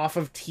recorded off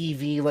of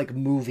TV like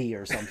movie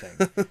or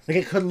something? Like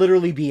it could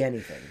literally be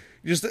anything.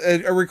 Just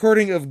a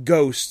recording of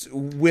Ghost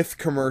with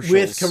commercials.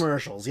 With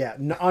commercials, yeah.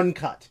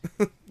 Uncut.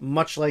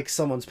 Much like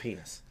someone's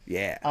penis.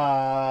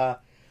 Yeah.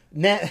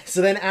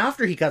 So then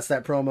after he cuts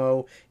that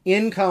promo,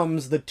 in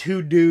comes the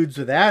two dudes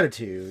with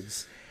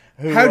attitudes.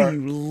 How do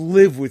you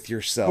live with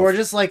yourself? Who are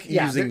just like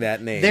using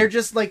that name? They're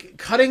just like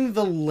cutting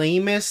the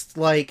lamest.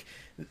 Like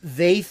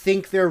they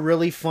think they're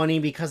really funny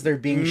because they're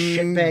being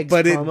shitbags.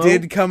 But promo. It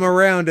did come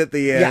around at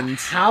the end. Yeah.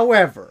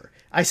 However,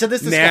 I said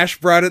this to Nash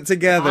Scott. brought it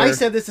together. I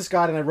said this to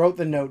Scott, and I wrote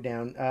the note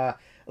down.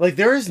 Like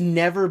there has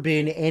never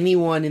been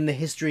anyone in the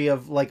history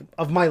of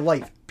my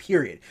life,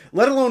 period,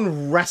 let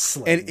alone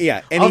wrestling,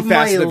 and any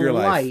facet of your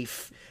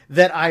life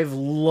that I've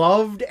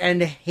loved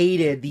and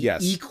hated the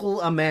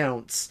equal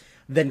amounts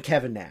than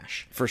Kevin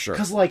Nash. For sure.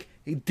 Because, like,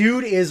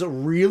 dude is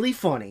really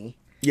funny.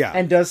 Yeah.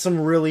 And does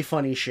some really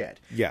funny shit.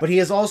 Yeah. But he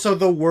is also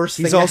the worst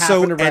thing that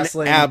happened to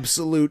wrestling. An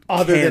absolute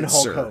other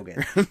cancer. than Hulk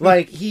Hogan.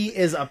 Like, he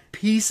is a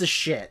piece of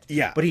shit.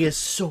 Yeah. But he is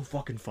so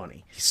fucking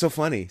funny. He's so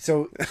funny.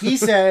 So he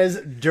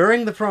says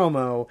during the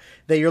promo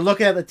that you're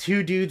looking at the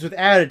two dudes with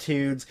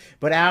attitudes,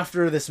 but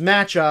after this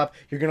matchup,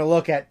 you're going to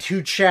look at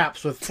two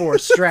chaps with four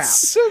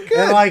straps. So good.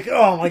 And like,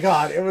 oh my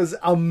God, it was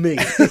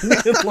amazing.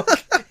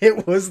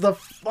 It was the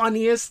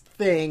funniest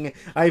thing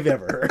I've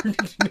ever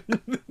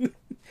heard.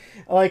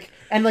 Like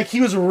he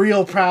was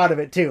real proud of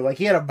it too. Like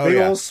he had a big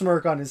old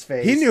smirk on his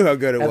face. He knew how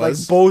good it was.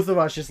 Like both of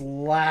us just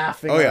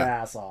laughing our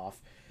ass off.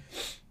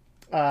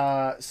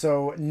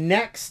 So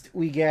next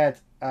we get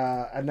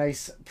a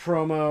nice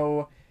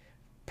promo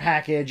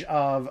package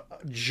of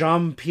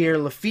Jean-Pierre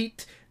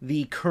Lafitte,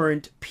 the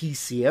current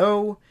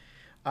PCO,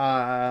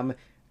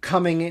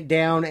 coming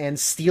down and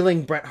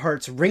stealing Bret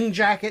Hart's ring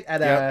jacket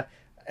at a...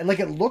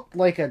 Like, it looked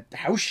like a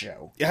house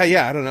show.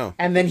 Yeah, I don't know.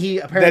 And then he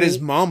apparently... That his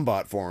mom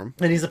bought for him.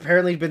 And he's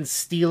apparently been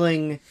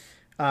stealing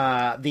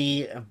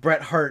the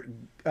Bret Hart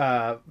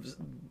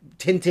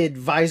tinted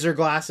visor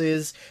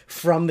glasses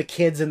from the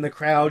kids in the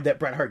crowd that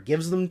Bret Hart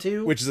gives them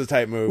to. Which is a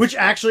tight move. Which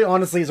actually,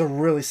 honestly, is a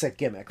really sick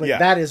gimmick. Like,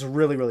 that is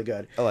really, really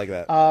good. I like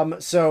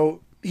that.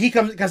 So, he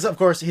comes... Because, of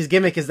course, his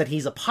gimmick is that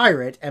he's a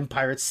pirate, and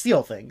pirates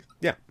steal things.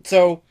 Yeah.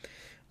 So,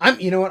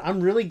 you know what?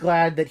 I'm really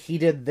glad that he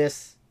did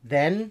this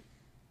then...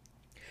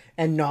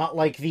 And not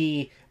like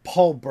the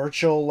Paul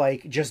Burchill,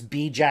 like, just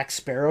be Jack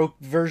Sparrow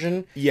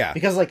version. Yeah.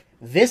 Because, like,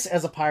 this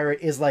as a pirate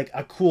is, like,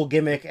 a cool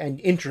gimmick and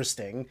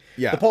interesting.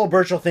 Yeah. The Paul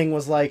Burchill thing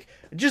was, like,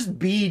 just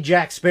be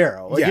Jack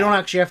Sparrow. Like, you don't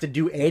actually have to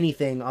do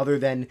anything other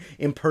than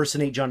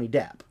impersonate Johnny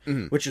Depp.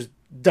 Mm-hmm. Which is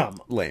dumb.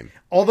 Lame.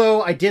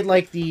 Although, I did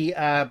like the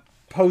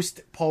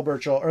post-Paul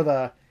Burchill, or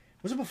the...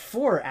 Was it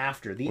before or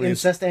after? The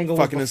incest angle was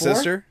before? Fucking his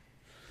sister?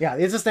 Yeah,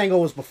 the incest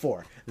angle was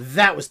before.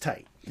 That was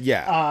tight.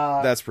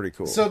 Yeah, that's pretty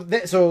cool. So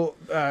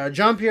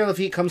Jean-Pierre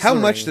Lafitte comes. How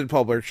much did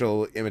Paul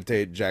Burchill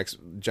imitate Jack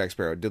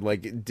Sparrow?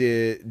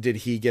 Did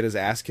he get his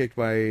ass kicked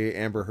by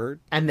Amber Heard?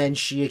 And then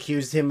she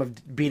accused him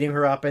of beating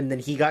her up, and then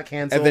he got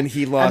canceled. And then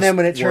he lost. And then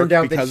when it turned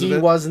out that he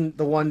wasn't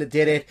the one that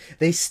did it,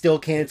 they still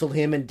canceled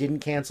him and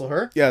didn't cancel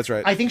her. Yeah, that's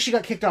right. I think she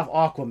got kicked off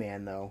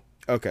Aquaman though.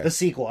 Okay. The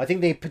sequel. I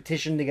think they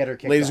petitioned to get her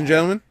kicked off. Ladies and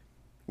gentlemen,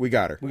 we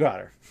got her. We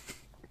got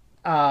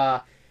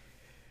her.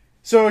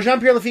 So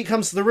Jean-Pierre Lafitte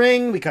comes to the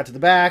ring. We cut to the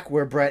back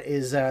where Bret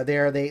is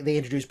there. They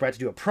introduce Bret to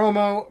do a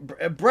promo.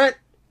 Bret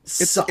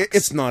sucks.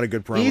 It's not a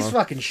good promo. He's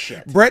fucking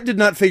shit. Bret did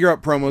not figure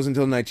out promos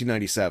until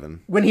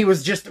 1997. When he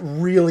was just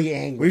really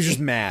angry. He was just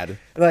mad.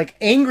 Like,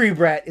 angry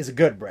Bret is a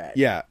good Bret.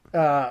 Yeah.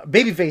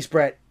 Babyface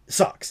Bret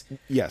sucks.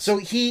 Yes. So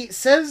he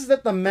says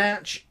that the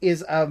match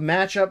is a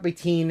matchup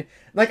between,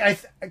 like,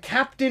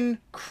 Captain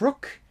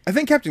Crook? I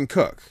think Captain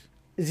Cook.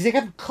 Is he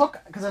Captain Cook?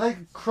 Because I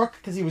like Crook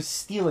because he was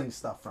stealing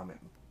stuff from him.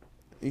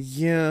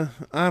 Yeah,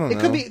 I don't know. It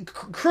could be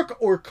Crook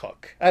or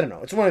Cook. I don't know.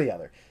 It's one or the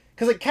other.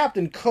 Because, like,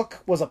 Captain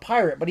Cook was a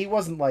pirate, but he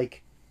wasn't,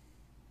 like...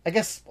 I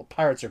guess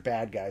pirates are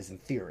bad guys in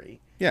theory.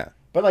 Yeah.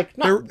 But, like,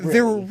 not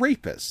They're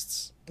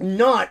rapists.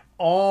 Not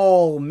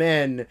all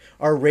men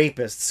are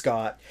rapists,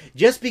 Scott.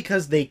 Just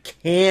because they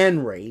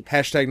can rape...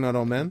 Hashtag not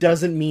all men?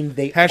 Doesn't mean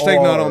they Hashtag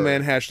are. not all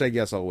men, hashtag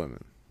yes all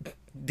women.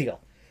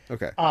 Deal.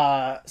 Okay.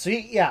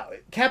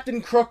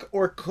 Captain Crook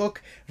or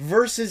Cook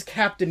versus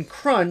Captain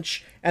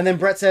Crunch, and then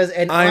Brett says,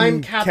 and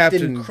I'm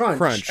Captain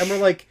Crunch. And we're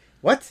like,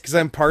 what? Because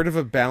I'm part of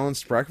a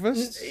balanced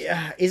breakfast?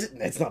 Yeah,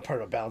 it's not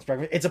part of a balanced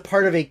breakfast. It's a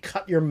part of a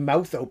cut your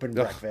mouth open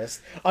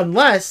breakfast.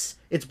 Unless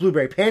it's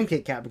blueberry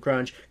pancake Captain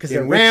Crunch, because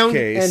they're round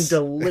and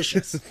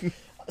delicious.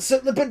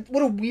 But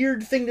what a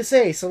weird thing to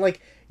say. So, like,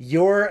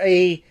 you're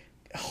a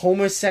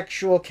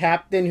homosexual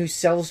captain who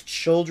sells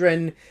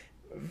children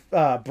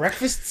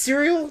breakfast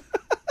cereal?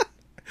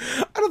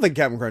 I don't think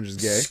Captain Crunch is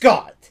gay.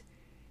 Scott,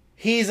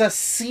 he's a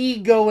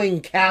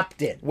seagoing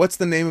captain. What's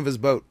the name of his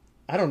boat?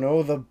 I don't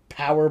know, the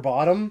Power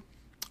Bottom?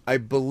 I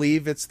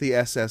believe it's the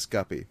SS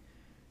Guppy.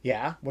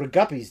 Yeah, what do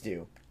guppies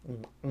do?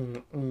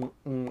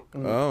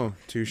 Oh,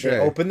 touche. They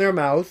open their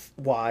mouth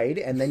wide,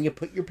 and then you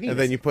put your penis. And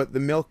then you put the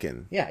milk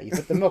in. Yeah, you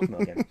put the milk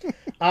in.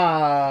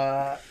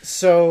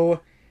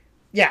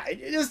 Yeah,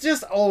 it's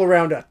just all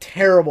around a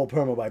terrible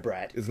promo by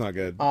Brett. It's not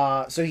good.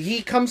 So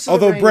he comes to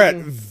the ring. ring. Brett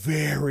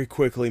very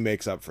quickly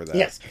makes up for that.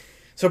 Yes.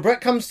 So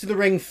Brett comes to the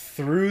ring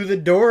through the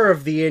door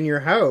of the In Your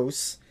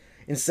House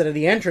instead of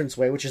the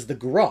entranceway, which is the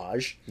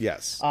garage.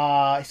 Yes.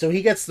 So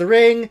he gets the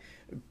ring.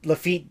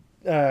 Lafitte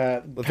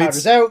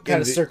powders out, kind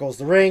of circles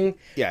the ring.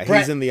 Yeah,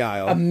 Brett he's in the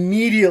aisle.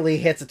 Immediately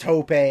hits a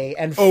tope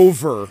and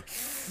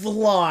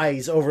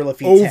flies over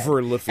Lafitte's head.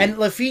 Lafitte. And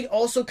Lafitte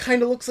also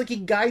kind of looks like he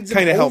guides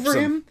him over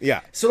him.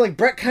 Yeah. So, like,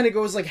 Brett kind of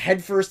goes, like,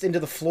 headfirst into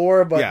the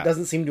floor, but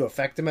doesn't seem to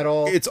affect him at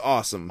all. It's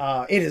awesome.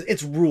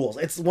 It's rules.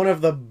 It's one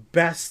of the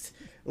best,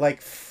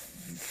 like,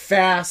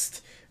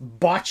 fast,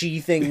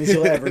 botchy things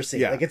you'll ever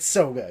see. Like, it's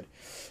so good.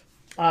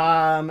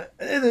 And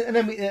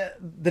then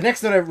the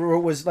next note I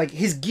wrote was, like,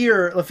 his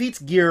gear, Lafitte's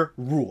gear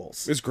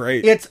rules. It's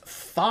great. It's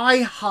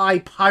thigh-high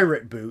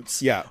pirate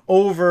boots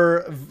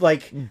over,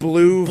 like,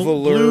 blue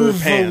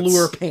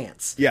velour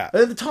pants. Yeah.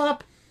 At the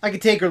top, I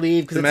could take or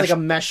leave because it's like a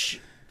mesh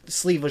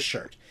sleeveless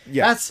shirt.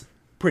 Yeah. That's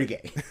pretty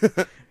gay.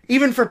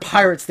 Even for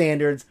pirate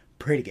standards,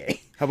 pretty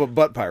gay. How about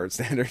butt pirate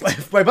standards?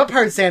 By butt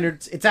pirate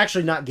standards, it's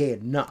actually not gay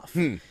enough.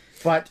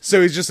 But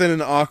so he's just in an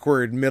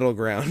awkward middle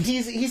ground.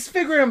 He's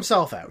figuring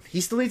himself out.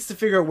 He still needs to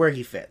figure out where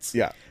he fits.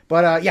 Yeah.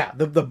 But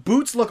the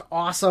boots look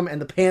awesome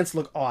and the pants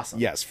look awesome.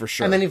 Yes, for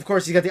sure. And then of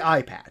course he's got the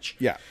eye patch.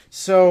 Yeah.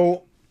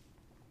 So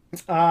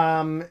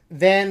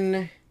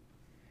then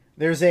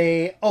there's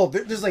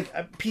like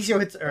a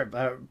PCO hits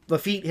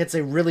Lafitte hits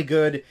a really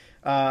good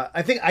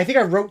I think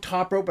I wrote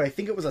top rope, but I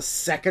think it was a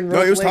second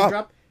rope leg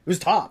drop. It was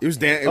top. It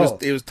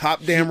was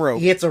top damn rope.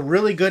 He hits a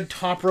really good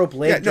top rope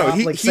leg drop,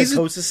 like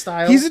Psychosis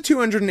style. He's a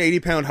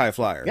 280-pound high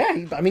flyer.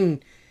 Yeah, I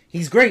mean,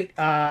 he's great,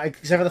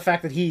 except for the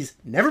fact that he's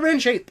never been in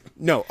shape.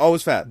 No,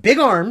 always fat. Big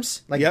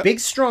arms, like big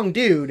strong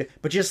dude,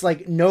 but just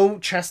like no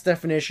chest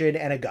definition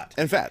and a gut.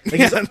 And fat.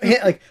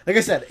 Like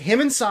I said,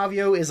 him and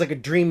Savio is like a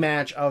dream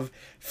match of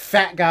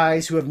fat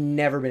guys who have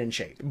never been in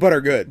shape. But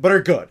are good.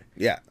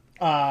 Yeah.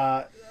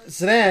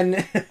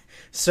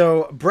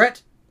 So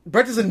Brett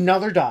does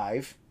another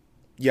dive.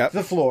 Yep. To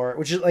the floor,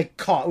 which is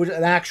like which is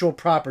an actual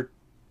proper.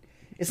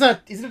 It's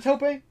not. Is it a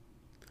tope? Or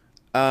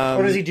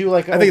does he do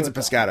like? I think it's a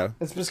pescado.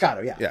 It's a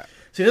pescado. Yeah. Yeah.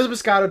 So he does a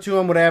pescado to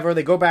him. Whatever.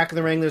 They go back in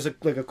the ring. There's a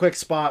quick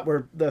spot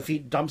where the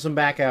feet dumps him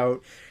back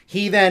out.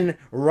 He then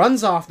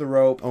runs off the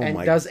rope and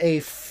does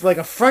a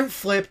front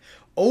flip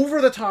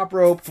over the top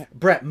rope.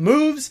 Brett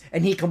moves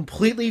and he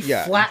completely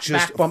flat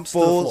back bumps to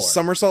the floor. Full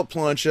somersault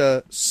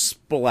plancha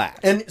splat.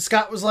 And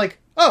Scott was like,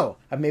 oh,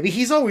 maybe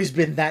he's always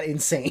been that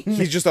insane.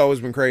 He's just always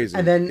been crazy.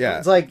 And then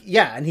it's like,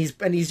 and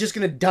he's just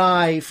gonna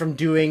die from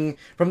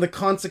the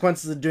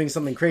consequences of doing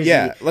something crazy.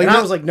 Yeah, and I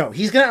was like, no,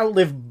 he's gonna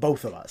outlive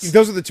both of us.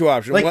 Those are the two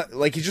options.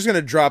 Like he's just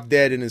gonna drop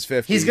dead in his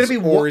 50s. He's gonna be,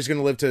 or he's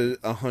gonna live to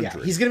 100.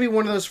 Yeah, he's gonna be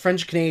one of those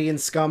French Canadian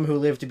scum who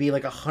live to be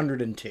like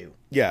 102.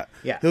 Yeah,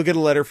 he'll get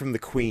a letter from the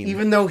Queen,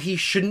 even though he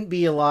shouldn't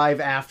be alive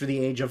after the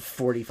age of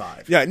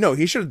 45. Yeah, no,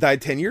 he should have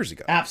died 10 years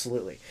ago.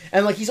 Absolutely,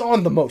 and like he's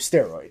on the most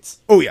steroids.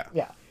 Oh yeah,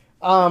 yeah.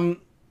 And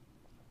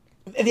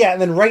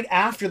then right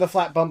after the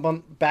flat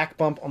back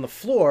bump on the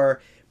floor,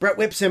 Brett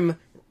whips him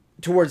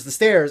towards the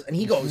stairs, and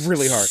he goes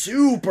really hard,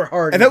 super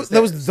hard. And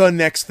that was the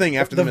next thing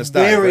after the missed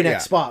dive. The very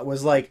next spot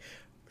was like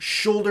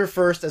shoulder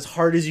first, as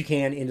hard as you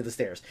can into the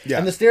stairs. Yeah.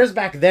 And the stairs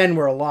back then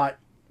were a lot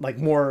like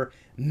more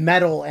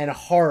metal and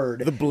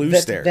hard. The blue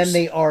stairs than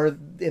they are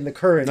in the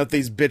current. Not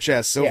these bitch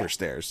ass silver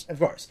stairs. Of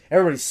course,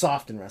 everybody's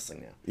soft in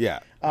wrestling now. Yeah.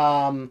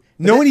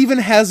 No one even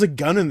has a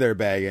gun in their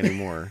bag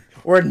anymore.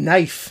 Or a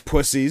knife.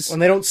 Pussies.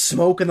 When they don't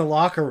smoke in the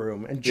locker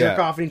room and jerk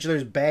off in each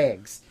other's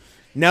bags.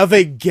 Now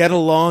they get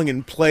along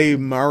and play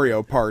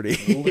Mario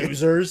Party.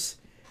 Losers.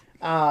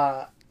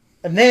 And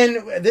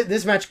then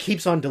this match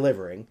keeps on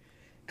delivering.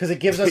 Because it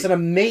gives us an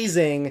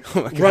amazing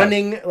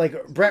running,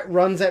 like, Brett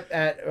runs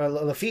at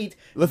Lafitte.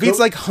 Lafitte's,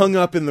 like, hung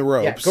up in the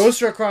ropes. Yeah, goes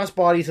for a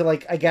crossbody to,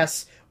 like, I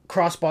guess,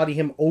 crossbody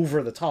him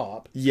over the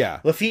top. Yeah.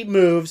 Lafitte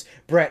moves.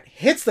 Brett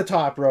hits the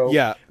top rope.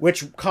 Yeah.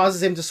 Which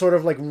causes him to sort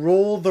of like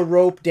roll the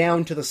rope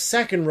down to the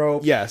second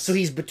rope. Yes. So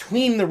he's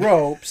between the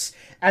ropes.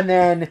 And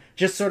then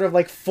just sort of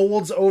like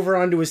folds over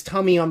onto his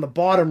tummy on the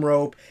bottom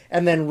rope,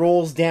 and then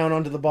rolls down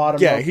onto the bottom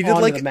rope. Yeah, he did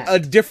like a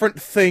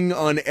different thing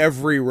on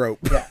every rope.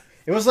 Yeah,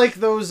 it was like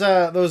those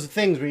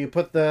things where you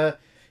put the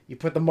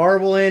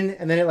marble in,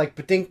 and then it like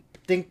pa-dink,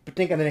 pa-dink,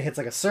 pa-dink, and then it hits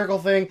like a circle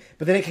thing.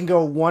 But then it can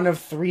go one of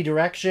three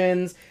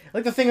directions,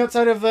 like the thing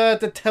outside of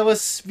the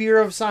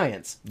telesphere of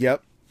science.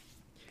 Yep.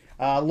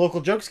 Local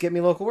jokes get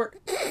me local work.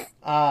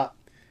 What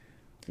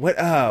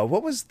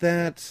was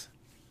that?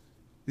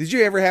 Did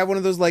you ever have one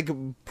of those, like,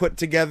 put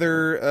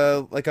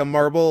together, like a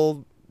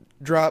marble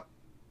drop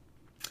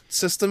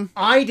system?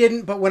 I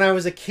didn't, but when I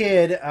was a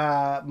kid,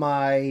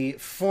 my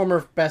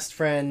former best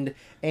friend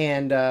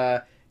and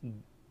I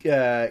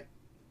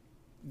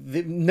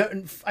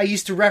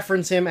used to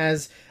reference him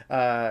as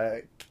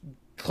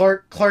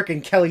Clark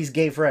and Kelly's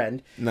gay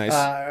friend. Nice.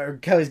 Or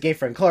Kelly's gay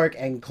friend Clark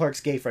and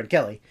Clark's gay friend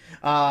Kelly.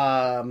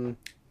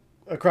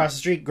 Across the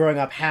street, growing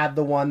up, had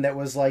the one that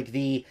was like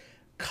the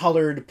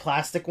colored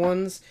plastic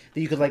ones that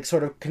you could like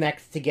sort of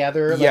connect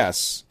together. Like,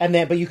 yes. And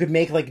then, but you could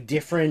make like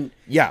different.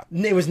 Yeah.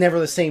 It was never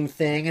the same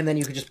thing, and then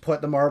you could just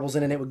put the marbles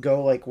in, and it would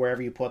go like wherever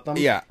you put them.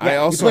 Yeah. I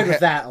also played with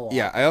that a lot.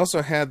 Yeah, I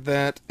also had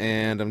that,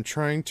 and I'm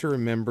trying to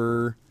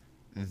remember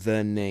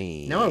the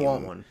name. Now I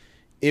want one.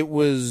 It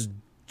was.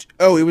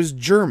 Oh, it was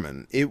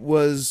German. It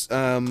was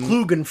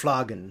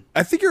Klugenflagen.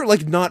 I think you're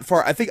like not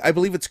far. I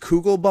believe it's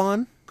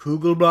Kugelbahn.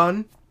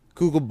 Kugelbahn.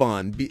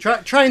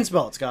 Try and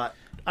spell it, Scott.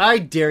 I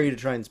dare you to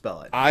try and spell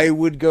it. I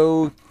would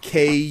go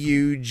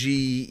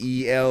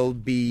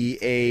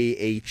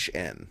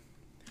Kugelbahn.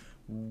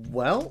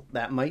 Well,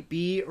 that might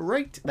be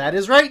right. That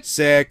is right.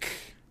 Sick.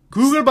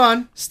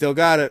 Kugelbahn. Still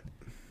got it.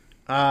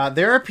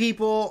 There are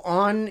people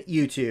on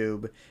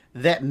YouTube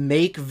that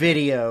make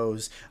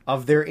videos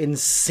of their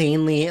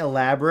insanely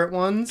elaborate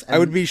ones. I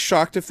would be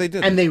shocked if they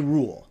didn't. And they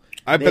rule.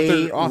 I bet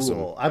they're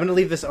awesome. I'm going to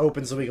leave this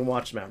open so we can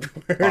watch them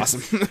afterwards.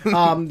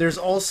 Awesome. There's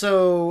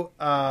also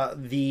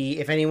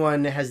if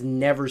anyone has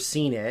never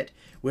seen it,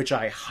 which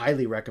I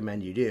highly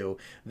recommend you do,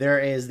 there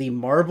is the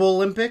Marble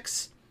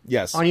Olympics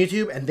on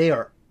YouTube, and they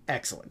are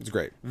excellent. It's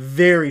great.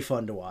 Very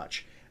fun to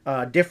watch.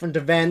 Different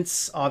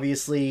events,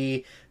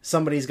 obviously.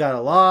 Somebody's got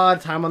a lot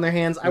of time on their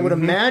hands. I would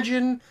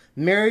imagine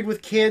married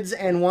with kids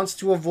and wants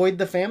to avoid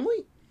the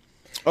family.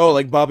 Oh,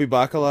 like Bobby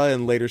Bacala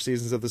in later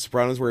seasons of The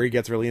Sopranos, where he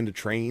gets really into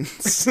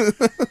trains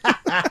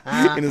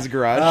in his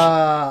garage.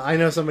 I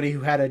know somebody who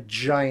had a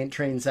giant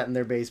train set in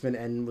their basement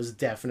and was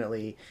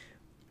definitely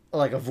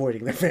like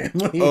avoiding their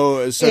family.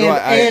 Oh, so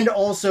and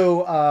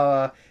also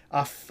a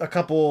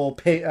couple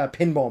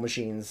pinball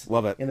machines.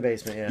 Love it in the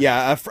basement.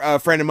 Yeah, a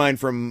friend of mine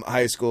from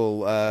high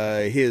school.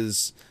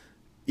 His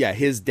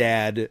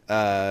dad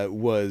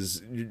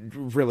was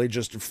really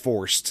just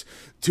forced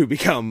to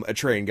become a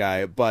train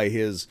guy by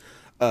his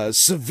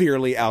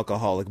severely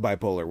alcoholic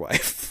bipolar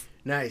wife.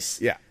 Nice.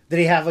 Yeah. Did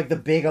he have like the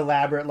big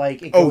elaborate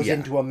like it goes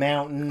into a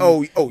mountain?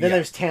 Then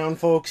there's town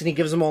folks and he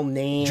gives them all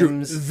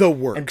names, the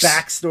works and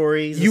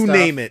backstories. You and stuff.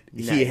 name it,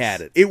 he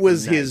had it. It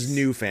was his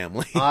new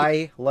family.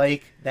 I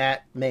like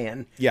that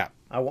man. Yeah.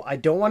 I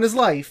don't want his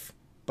life,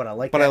 but I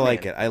like. But I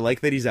like it. I like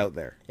that he's out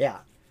there. Yeah.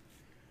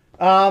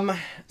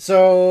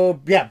 So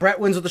yeah, Brett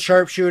wins with the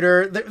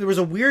sharpshooter. There was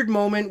a weird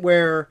moment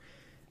where,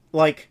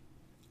 like,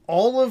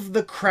 all of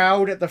the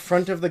crowd at the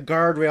front of the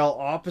guardrail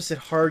opposite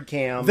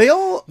Hardcam, they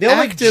all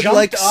acted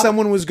like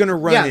someone was going to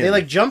run in. Yeah, they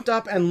like jumped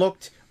up and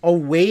looked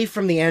away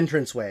from the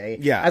entranceway.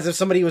 Yeah. As if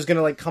somebody was going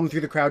to like come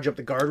through the crowd, jump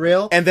the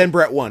guardrail. And then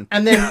Brett won.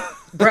 And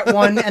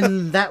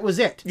that was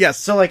it. Yes.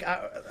 So like,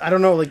 I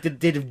don't know, like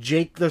did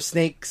Jake the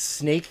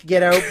snake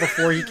get out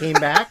before he came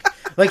back?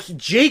 Like,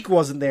 Jake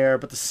wasn't there,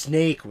 but the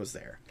snake was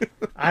there.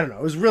 I don't know.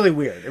 It was really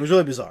weird. It was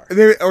really bizarre.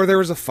 Or there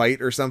was a fight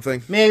or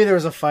something. Maybe there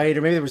was a fight,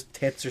 or maybe there was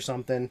tits or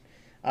something.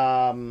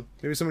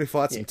 Maybe somebody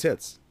fought some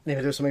tits.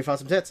 Maybe there's somebody fought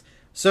some tits.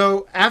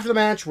 So after the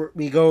match,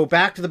 we go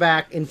back to the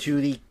back into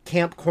the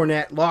Camp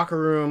Cornette locker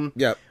room.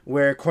 Yep.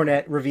 Where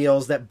Cornette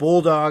reveals that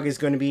Bulldog is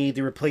going to be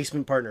the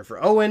replacement partner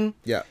for Owen.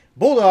 Yeah.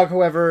 Bulldog,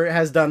 however,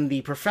 has done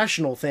the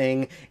professional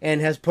thing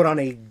and has put on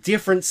a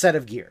different set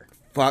of gear.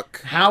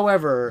 Fuck.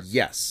 However,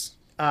 yes.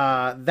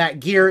 That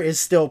gear is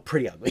still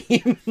pretty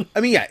ugly.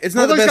 I mean, yeah, it's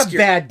not the best gear.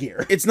 Bad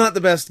gear. It's not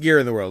the best gear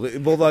in the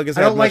world. Bulldog has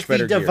had much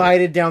better gear. I don't like the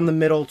divided down the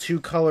middle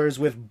two colors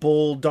with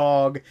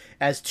Bulldog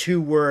as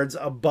two words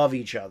above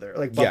each other,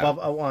 like above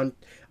on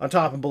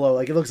top and below.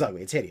 Like, it looks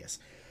ugly. It's hideous.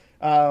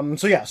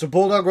 So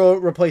Bulldog will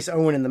replace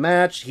Owen in the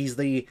match. He's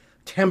the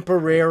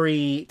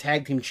temporary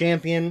tag team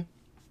champion.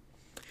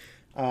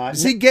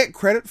 Does he get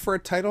credit for a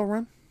title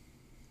run?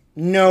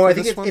 No, I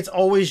think it's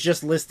always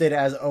just listed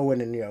as Owen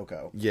and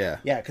Yoko. Yeah.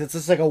 Yeah, because it's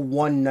just like a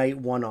one-night,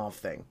 one-off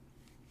thing.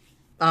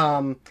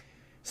 So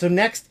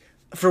next,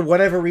 for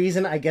whatever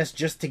reason, I guess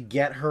just to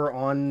get her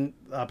on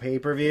a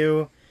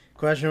pay-per-view,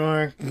 Question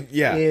mark.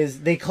 Yeah.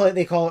 Is they call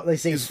it? They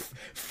say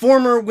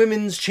former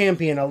women's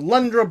champion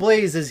Alundra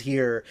Blaze is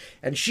here,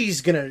 and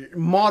she's gonna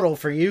model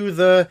for you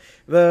the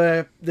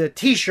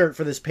T-shirt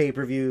for this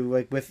pay-per-view,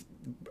 like with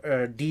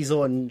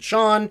Diesel and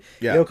Shawn,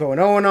 Yoko and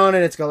Owen on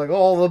it. It's got like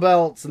all the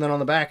belts, and then on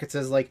the back it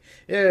says like,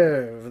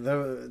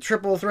 the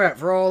triple threat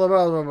for all the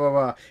blah blah blah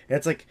blah. And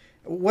it's like,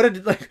 what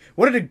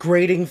a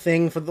degrading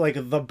thing for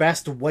like the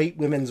best white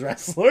women's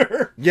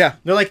wrestler. Yeah,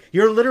 they're like,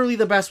 you're literally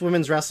the best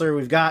women's wrestler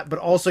we've got, but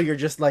also you're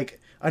just like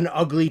an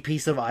ugly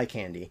piece of eye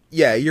candy.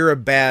 Yeah, you're a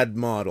bad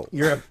model.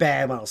 You're a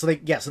bad model. So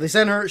they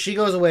send her. She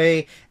goes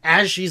away.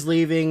 As she's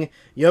leaving,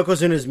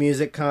 Yokozuna's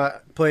music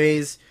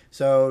plays.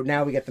 So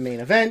now we get the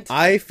main event.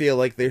 I feel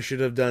like they should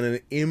have done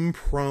an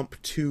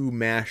impromptu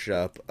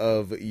mashup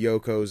of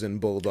Yoko's and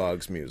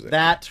Bulldog's music.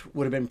 That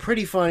would have been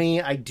pretty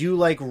funny. I do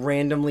like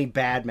randomly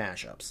bad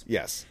mashups.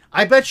 Yes.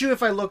 I bet you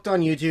if I looked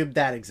on YouTube,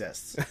 that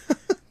exists.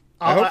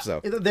 I hope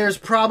so. There's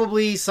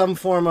probably some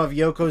form of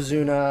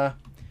Yokozuna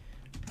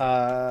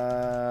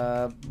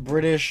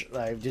British...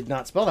 I did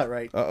not spell that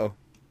right. Uh-oh.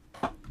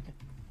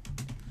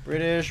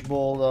 British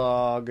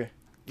Bulldog...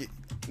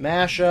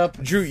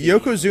 mashup. Drew,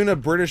 Yokozuna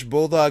British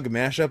Bulldog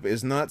mashup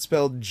is not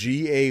spelled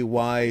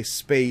Gay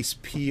space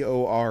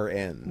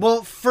PORN.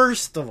 Well,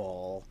 first of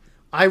all,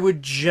 I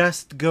would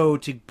just go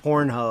to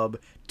Pornhub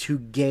to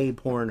gay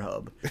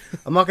Pornhub.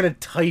 I'm not going to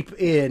type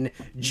in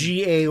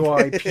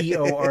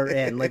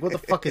GAYPORN. Like, what the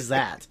fuck is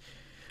that?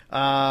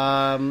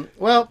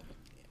 Well,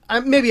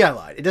 maybe I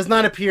lied. It does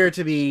not appear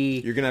to be...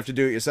 You're going to have to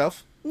do it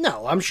yourself?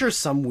 No, I'm sure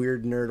some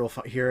weird nerd will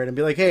hear it and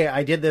be like, "Hey,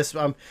 I did this.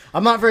 I'm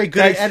not very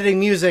good at editing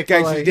music."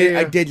 Guys, like,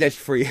 I did that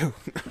for you.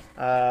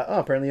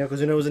 Apparently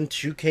Yokozuna was in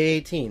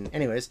 2K18.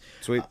 Anyways.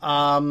 Sweet.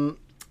 So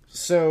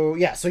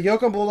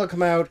Yoko and Bulldog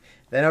come out.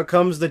 Then out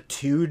comes the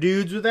two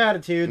dudes with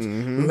attitudes,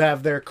 who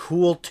have their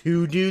cool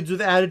two dudes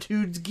with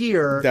attitudes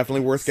gear.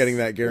 Definitely worth getting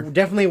that gear.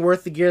 Definitely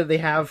worth the gear that they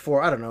have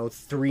for, I don't know,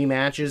 2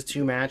 matches.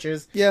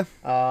 Yeah.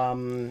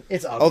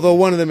 It's ugly. Although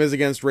one of them is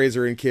against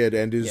Razor and Kid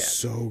and is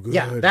so good.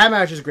 Yeah, that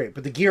match is great,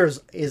 but the gear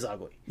is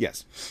ugly.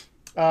 Yes.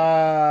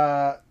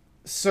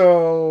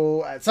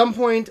 So at some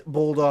point,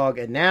 Bulldog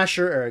and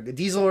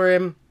Diesel are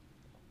in.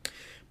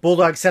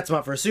 Bulldog sets him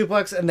up for a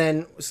suplex, and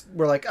then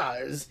we're like,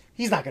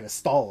 he's not going to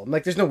stall him.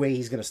 Like, there's no way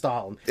he's going to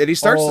stall him. And he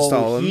starts to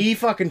stall him. He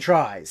fucking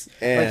tries.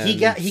 And...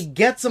 Like, he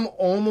gets him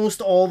almost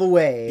all the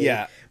way.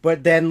 Yeah.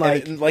 But then,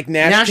 like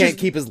Nash can't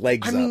keep his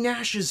legs up. I mean,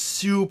 Nash is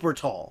super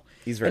tall.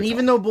 He's very tall. And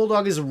even though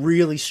Bulldog is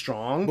really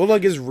strong...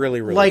 Bulldog is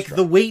really, really like, strong.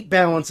 the weight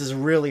balance is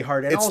really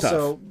hard. And it's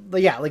also,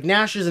 tough. Yeah, like,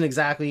 Nash isn't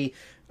exactly...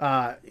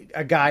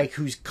 a guy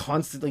who's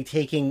constantly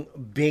taking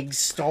big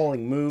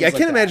stalling moves. Yeah, I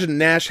can't imagine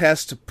Nash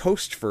has to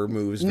post for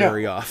moves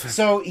very often.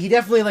 So he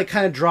definitely like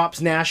kind of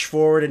drops Nash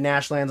forward, and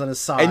Nash lands on his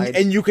side.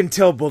 And you can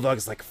tell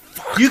Bulldog's like,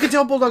 fuck. You can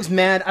tell Bulldog's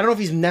mad. I don't know if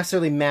he's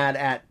necessarily mad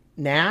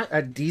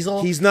at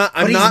Diesel. He's not.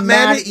 I'm not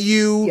mad at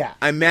you. Yeah.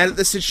 I'm mad at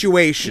the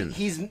situation.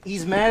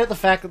 He's mad at the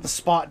fact that the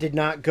spot did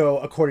not go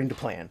according to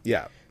plan.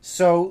 Yeah.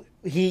 So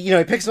he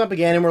picks him up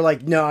again, and we're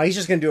like, no, he's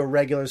just going to do a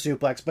regular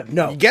suplex. But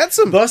no, he gets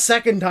him. The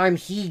second time,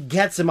 he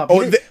gets him up.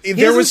 He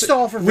doesn't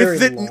stall for very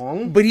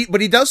long, but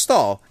he does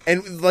stall,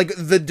 and like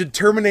the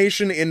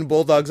determination in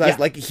Bulldog's eyes,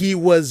 like he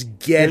was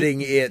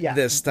getting it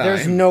this time.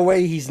 There's no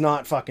way he's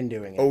not fucking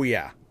doing it. Oh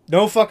yeah,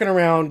 no fucking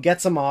around.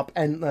 Gets him up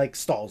and like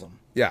stalls him.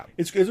 Yeah,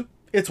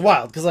 it's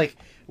wild because like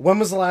when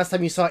was the last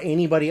time you saw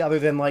anybody other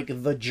than like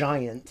the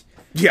Giant?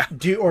 Yeah.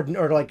 Do or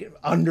like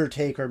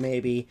Undertaker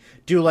maybe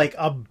do like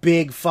a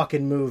big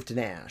fucking move to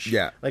Nash.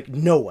 Yeah. Like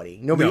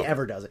nobody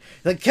ever does it.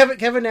 Like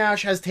Kevin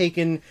Nash has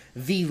taken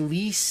the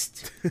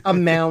least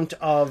amount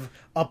of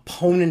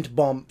opponent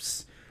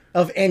bumps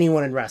of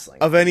anyone in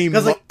wrestling. Of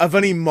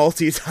any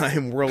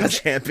multi-time world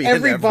champion.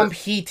 Every bump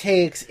he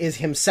takes is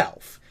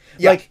himself.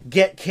 Yeah. Like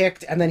get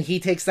kicked and then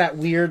he takes that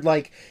weird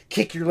like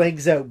kick your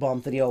legs out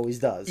bump that he always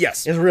does.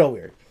 Yes. It's real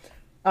weird.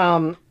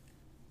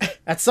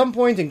 At some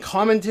point in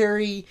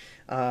commentary,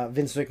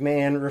 Vince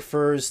McMahon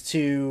refers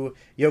to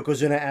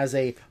Yokozuna as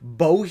a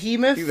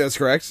behemoth. That's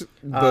correct.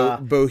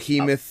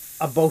 Behemoth.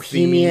 A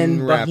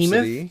bohemian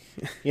behemoth.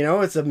 You know,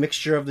 it's a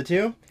mixture of the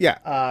two.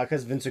 Yeah.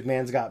 Because Vince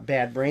McMahon's got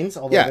bad brains,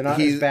 although they're not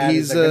as bad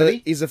as they're going to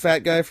be. He's a fat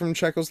guy from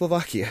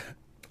Czechoslovakia.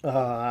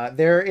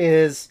 There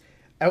is...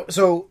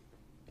 So,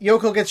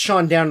 Yoko gets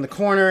Shawn down in the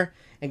corner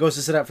and goes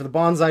to sit up for the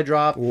bonsai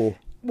drop. Ooh.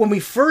 When we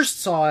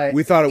first saw it,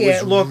 we thought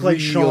it looked like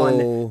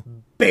Shawn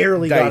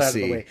barely got out of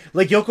the way.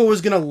 Like Yoko was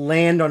going to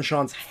land on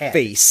Shawn's head.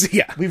 Face,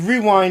 yeah. We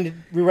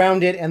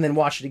rewound it and then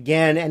watched it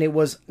again, and it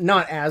was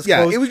not as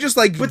close. It was just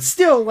like... But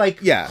still, like,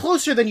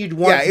 closer than you'd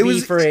want it to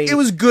be for a... It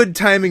was good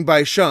timing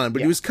by Shawn,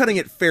 but he was cutting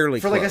it fairly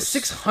close. For like a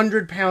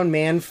 600-pound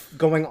man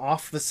going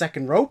off the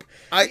second rope,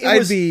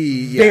 I'd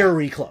be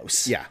very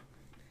close. Yeah.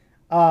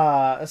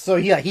 So,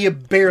 he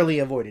barely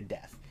avoided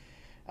death.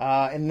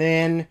 And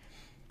then...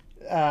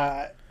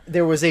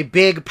 there was a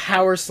big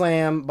power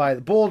slam by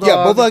the Bulldog.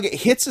 Yeah, Bulldog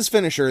hits his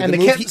finisher.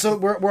 And so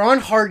we're on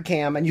hard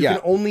cam, and you can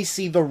only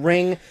see the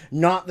ring,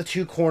 not the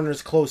two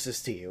corners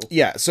closest to you.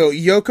 Yeah, so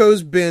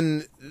Yoko's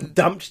been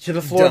dumped to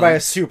the floor by a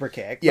super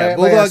kick. Yeah,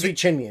 Bulldog, by sweet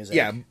chin music.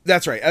 Yeah,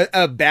 that's right.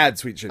 A bad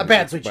sweet chin music. A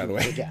bad sweet chin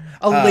music, yeah.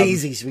 A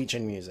lazy sweet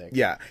chin music.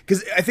 Yeah,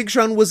 because I think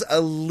Sean was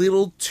a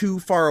little too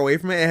far away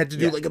from it. It had to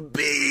do like a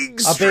big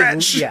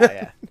stretch.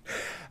 Yeah.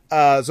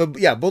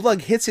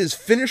 Bulldog hits his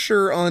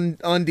finisher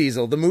on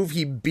Diesel, the move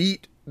he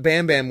beat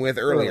Bam Bam with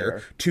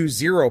earlier, to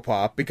zero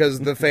pop,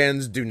 because the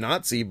fans do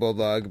not see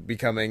Bulldog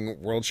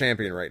becoming world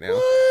champion right now.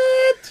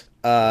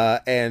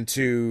 What? And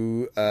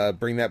to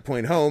bring that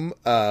point home,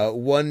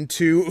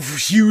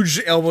 1-2,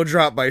 huge elbow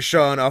drop by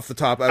Sean off the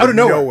top out of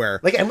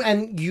nowhere. Like,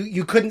 and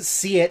you couldn't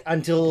see it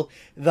until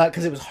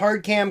because it was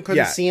hard cam,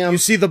 couldn't see him. You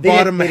see the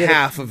bottom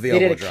half of the elbow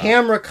drop. They did a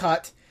camera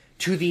cut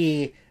to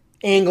the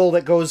angle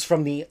that goes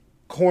from the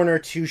corner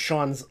to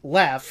Sean's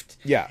left.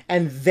 Yeah.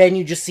 And then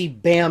you just see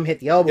Bam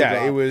hit the elbow drop.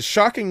 Yeah, it was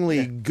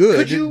shockingly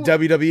good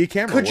WWE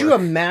camera work. Could you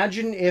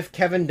imagine if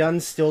Kevin Dunn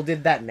still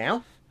did that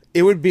now?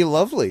 It would be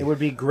lovely. It would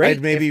be great.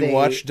 I'd maybe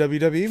watch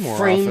WWE more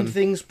framed often.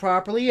 Things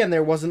properly, and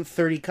there wasn't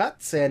 30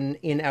 cuts and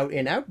in,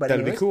 out. But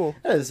that'd be cool.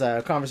 That is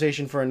a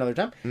conversation for another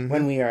time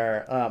when we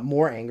are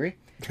more angry.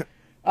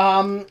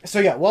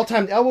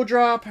 Well-timed elbow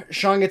drop.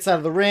 Sean gets out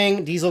of the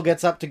ring. Diesel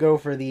gets up to go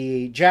for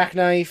the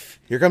jackknife.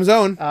 Here comes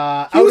Owen.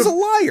 He was a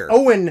liar.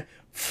 Owen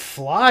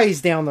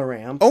flies down the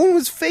ramp. Owen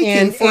was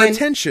faking for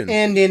attention.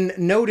 And in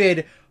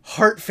noted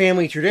Hart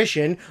family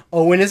tradition,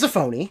 Owen is a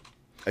phony.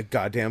 A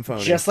goddamn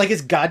phony. Just like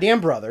his goddamn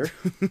brother.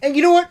 And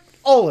you know what?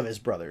 All of his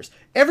brothers.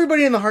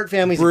 Everybody in the Hart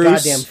family is a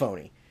goddamn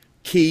phony.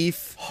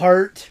 Keith.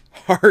 Hart.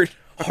 Owen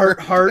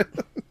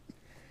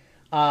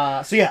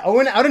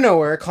out of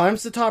nowhere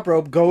climbs the top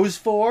rope, goes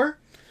for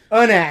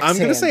an axe handle. I'm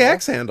going to say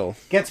axe handle.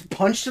 Gets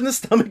punched in the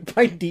stomach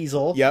by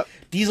Diesel. Yep.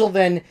 Diesel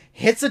then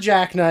hits a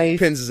jackknife.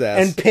 Pins his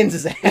ass. And pins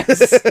his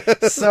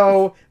ass.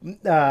 So,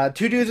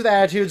 two dudes with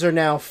attitudes are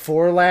now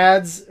four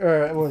lads.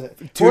 Or what was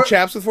it? Two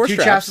chaps with four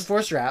straps. Two chaps with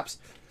four straps.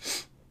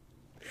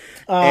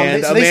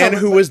 And a man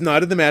who was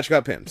not in the match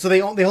got pinned. So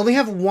they only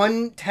have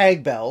one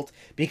tag belt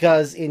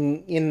because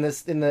in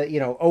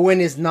Owen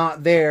is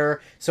not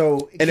there.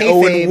 So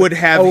Owen would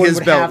have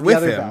his belt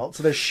with him. Belt,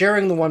 so they're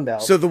sharing the one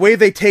belt. So the way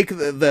they take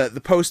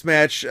the post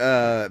match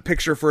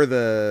picture for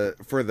the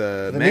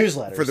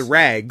newsletters, for the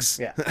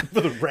rags,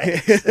 for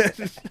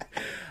the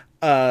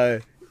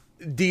rags.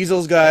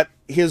 Diesel's got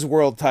his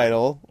world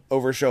title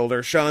over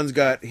shoulder. Sean's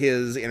got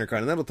his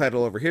Intercontinental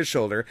title over his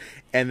shoulder.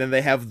 And then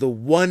they have the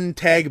one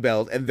tag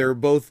belt, and they're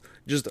both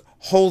just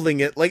holding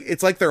it.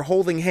 It's like they're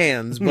holding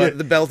hands, but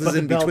the belt is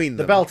in between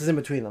them. The belt is in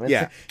between them.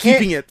 It's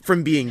keeping it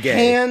from being gay.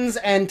 Hands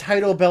and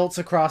title belts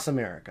across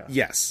America.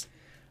 Yes.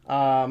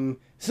 So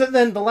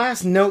then the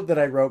last note that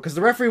I wrote, because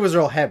the referee was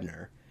Earl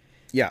Hebner.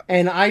 Yeah.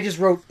 And I just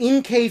wrote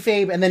in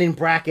kayfabe and then in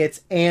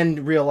brackets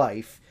and real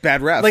life.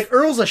 Bad ref. Like,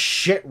 Earl's a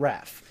shit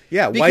ref.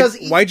 Yeah,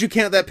 why'd you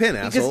count that pin,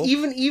 asshole?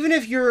 Because even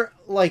if you're,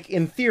 like,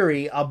 in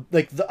theory, a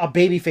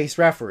babyface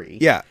referee,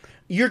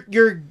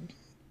 you're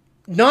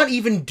not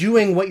even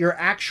doing what your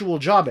actual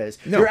job is.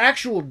 No. Your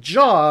actual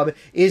job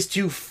is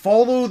to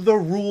follow the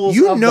rules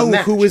of the match. You know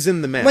who is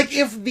in the match. Like,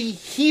 if the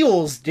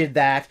heels did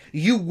that,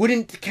 you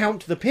wouldn't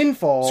count the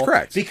pinfall. That's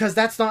correct. Because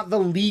that's not the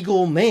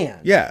legal man.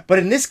 Yeah. But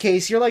in this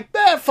case, you're like,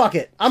 fuck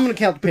it. I'm going to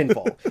count the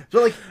pinfall.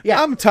 So, like,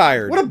 yeah. I'm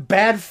tired. What a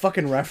bad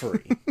fucking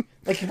referee.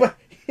 Like, what...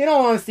 In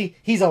all honesty,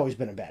 he's always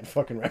been a bad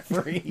fucking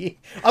referee.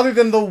 Other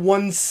than the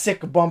one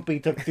sick bump he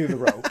took through the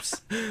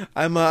ropes.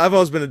 I've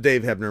always been a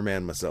Dave Hebner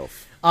man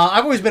myself.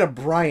 I've always been a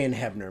Brian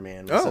Hebner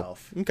man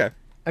myself. Oh, okay.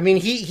 I mean,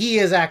 he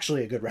is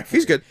actually a good referee.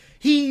 He's good.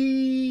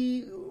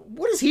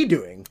 What is he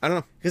doing? I don't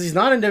know. Because he's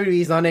not in WWE,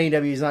 he's not in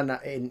AEW, he's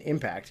not in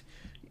Impact.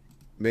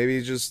 Maybe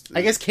he's just...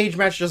 I guess Cage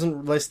Match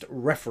doesn't list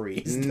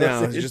referees.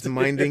 No, he's just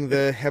minding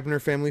the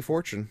Hebner family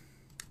fortune.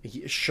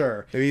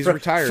 Sure. Maybe he's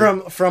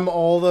retired. From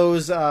all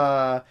those...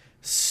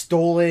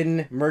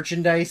 stolen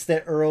merchandise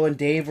that Earl and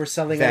Dave were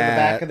selling out of the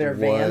back of their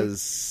van. That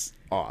was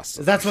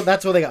awesome. That's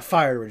what they got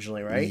fired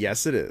originally, right?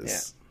 Yes, it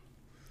is.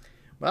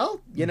 Yeah.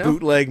 Well,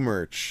 bootleg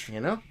merch.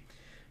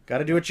 Got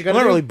to do what you got to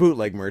do. Not really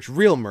bootleg merch,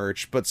 real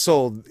merch, but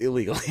sold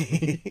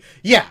illegally.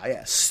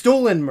 Yeah,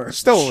 stolen merch.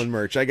 Stolen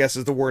merch, I guess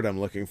is the word I'm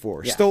looking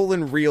for. Yeah.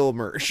 Stolen real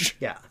merch.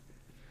 Yeah.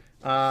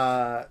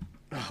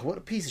 What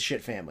a piece of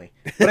shit family.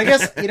 But I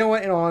guess, you know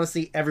what, in all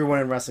honesty, everyone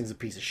in wrestling's a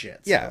piece of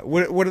shit. So. Yeah,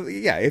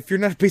 if you're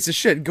not a piece of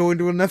shit, go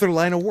into another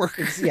line of work.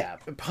 Yeah,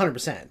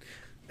 100%.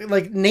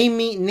 Like, name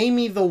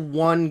me the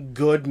one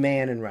good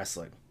man in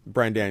wrestling.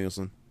 Bryan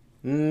Danielson.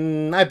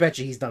 I bet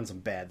you he's done some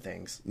bad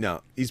things.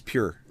 No, he's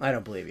pure. I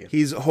don't believe you.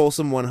 He's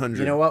wholesome 100.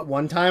 You know what,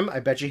 one time, I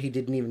bet you he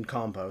didn't even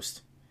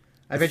compost.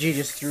 I bet you he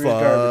just threw his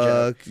garbage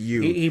out. Fuck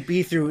you.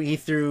 He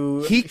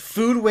threw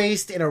food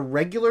waste in a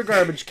regular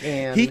garbage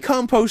can. He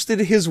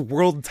composted his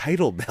world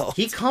title belt.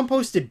 He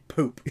composted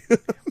poop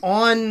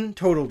on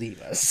Total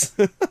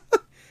Divas.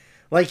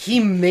 Like, he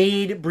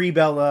made Brie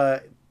Bella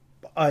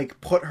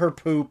like put her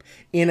poop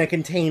in a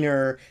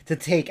container to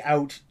take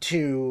out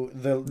to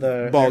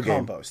the ball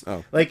compost.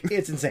 Oh. Like,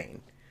 it's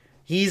insane.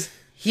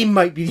 He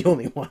might be the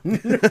only one.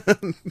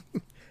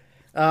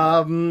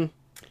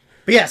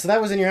 But yeah, so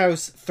that was In Your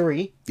House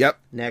 3. Yep.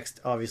 Next,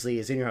 obviously,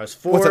 is In Your House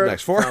 4. What's up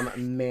next? 4?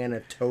 From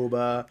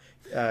Manitoba,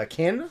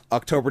 Canada.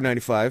 October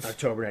 95.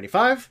 October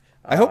 95.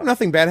 I hope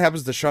nothing bad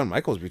happens to Shawn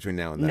Michaels between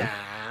now and then.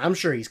 Nah, I'm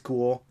sure he's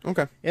cool.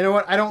 Okay. You know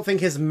what? I don't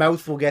think his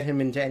mouth will get him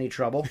into any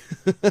trouble.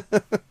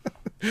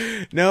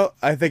 No,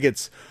 I think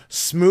it's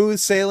smooth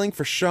sailing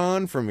for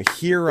Shawn from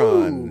here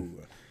on.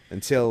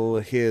 Until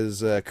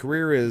his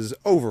career is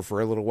over for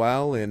a little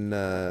while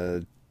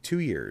in 2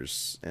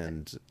 years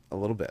and a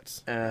little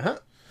bit. Uh-huh.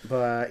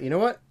 But you know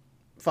what?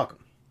 Fuck him.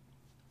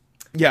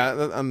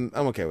 Yeah, I'm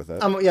okay with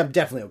that. I'm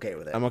definitely okay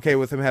with it. I'm okay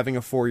with him having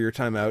a 4-year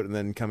timeout and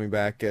then coming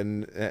back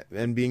and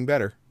being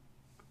better.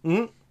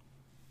 Mm-hmm.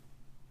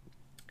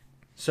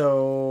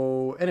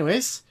 So,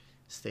 anyways,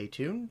 stay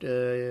tuned.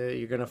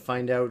 You're going to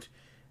find out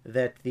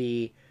that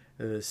the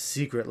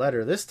secret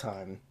letter this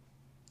time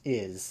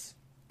is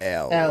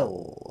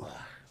L.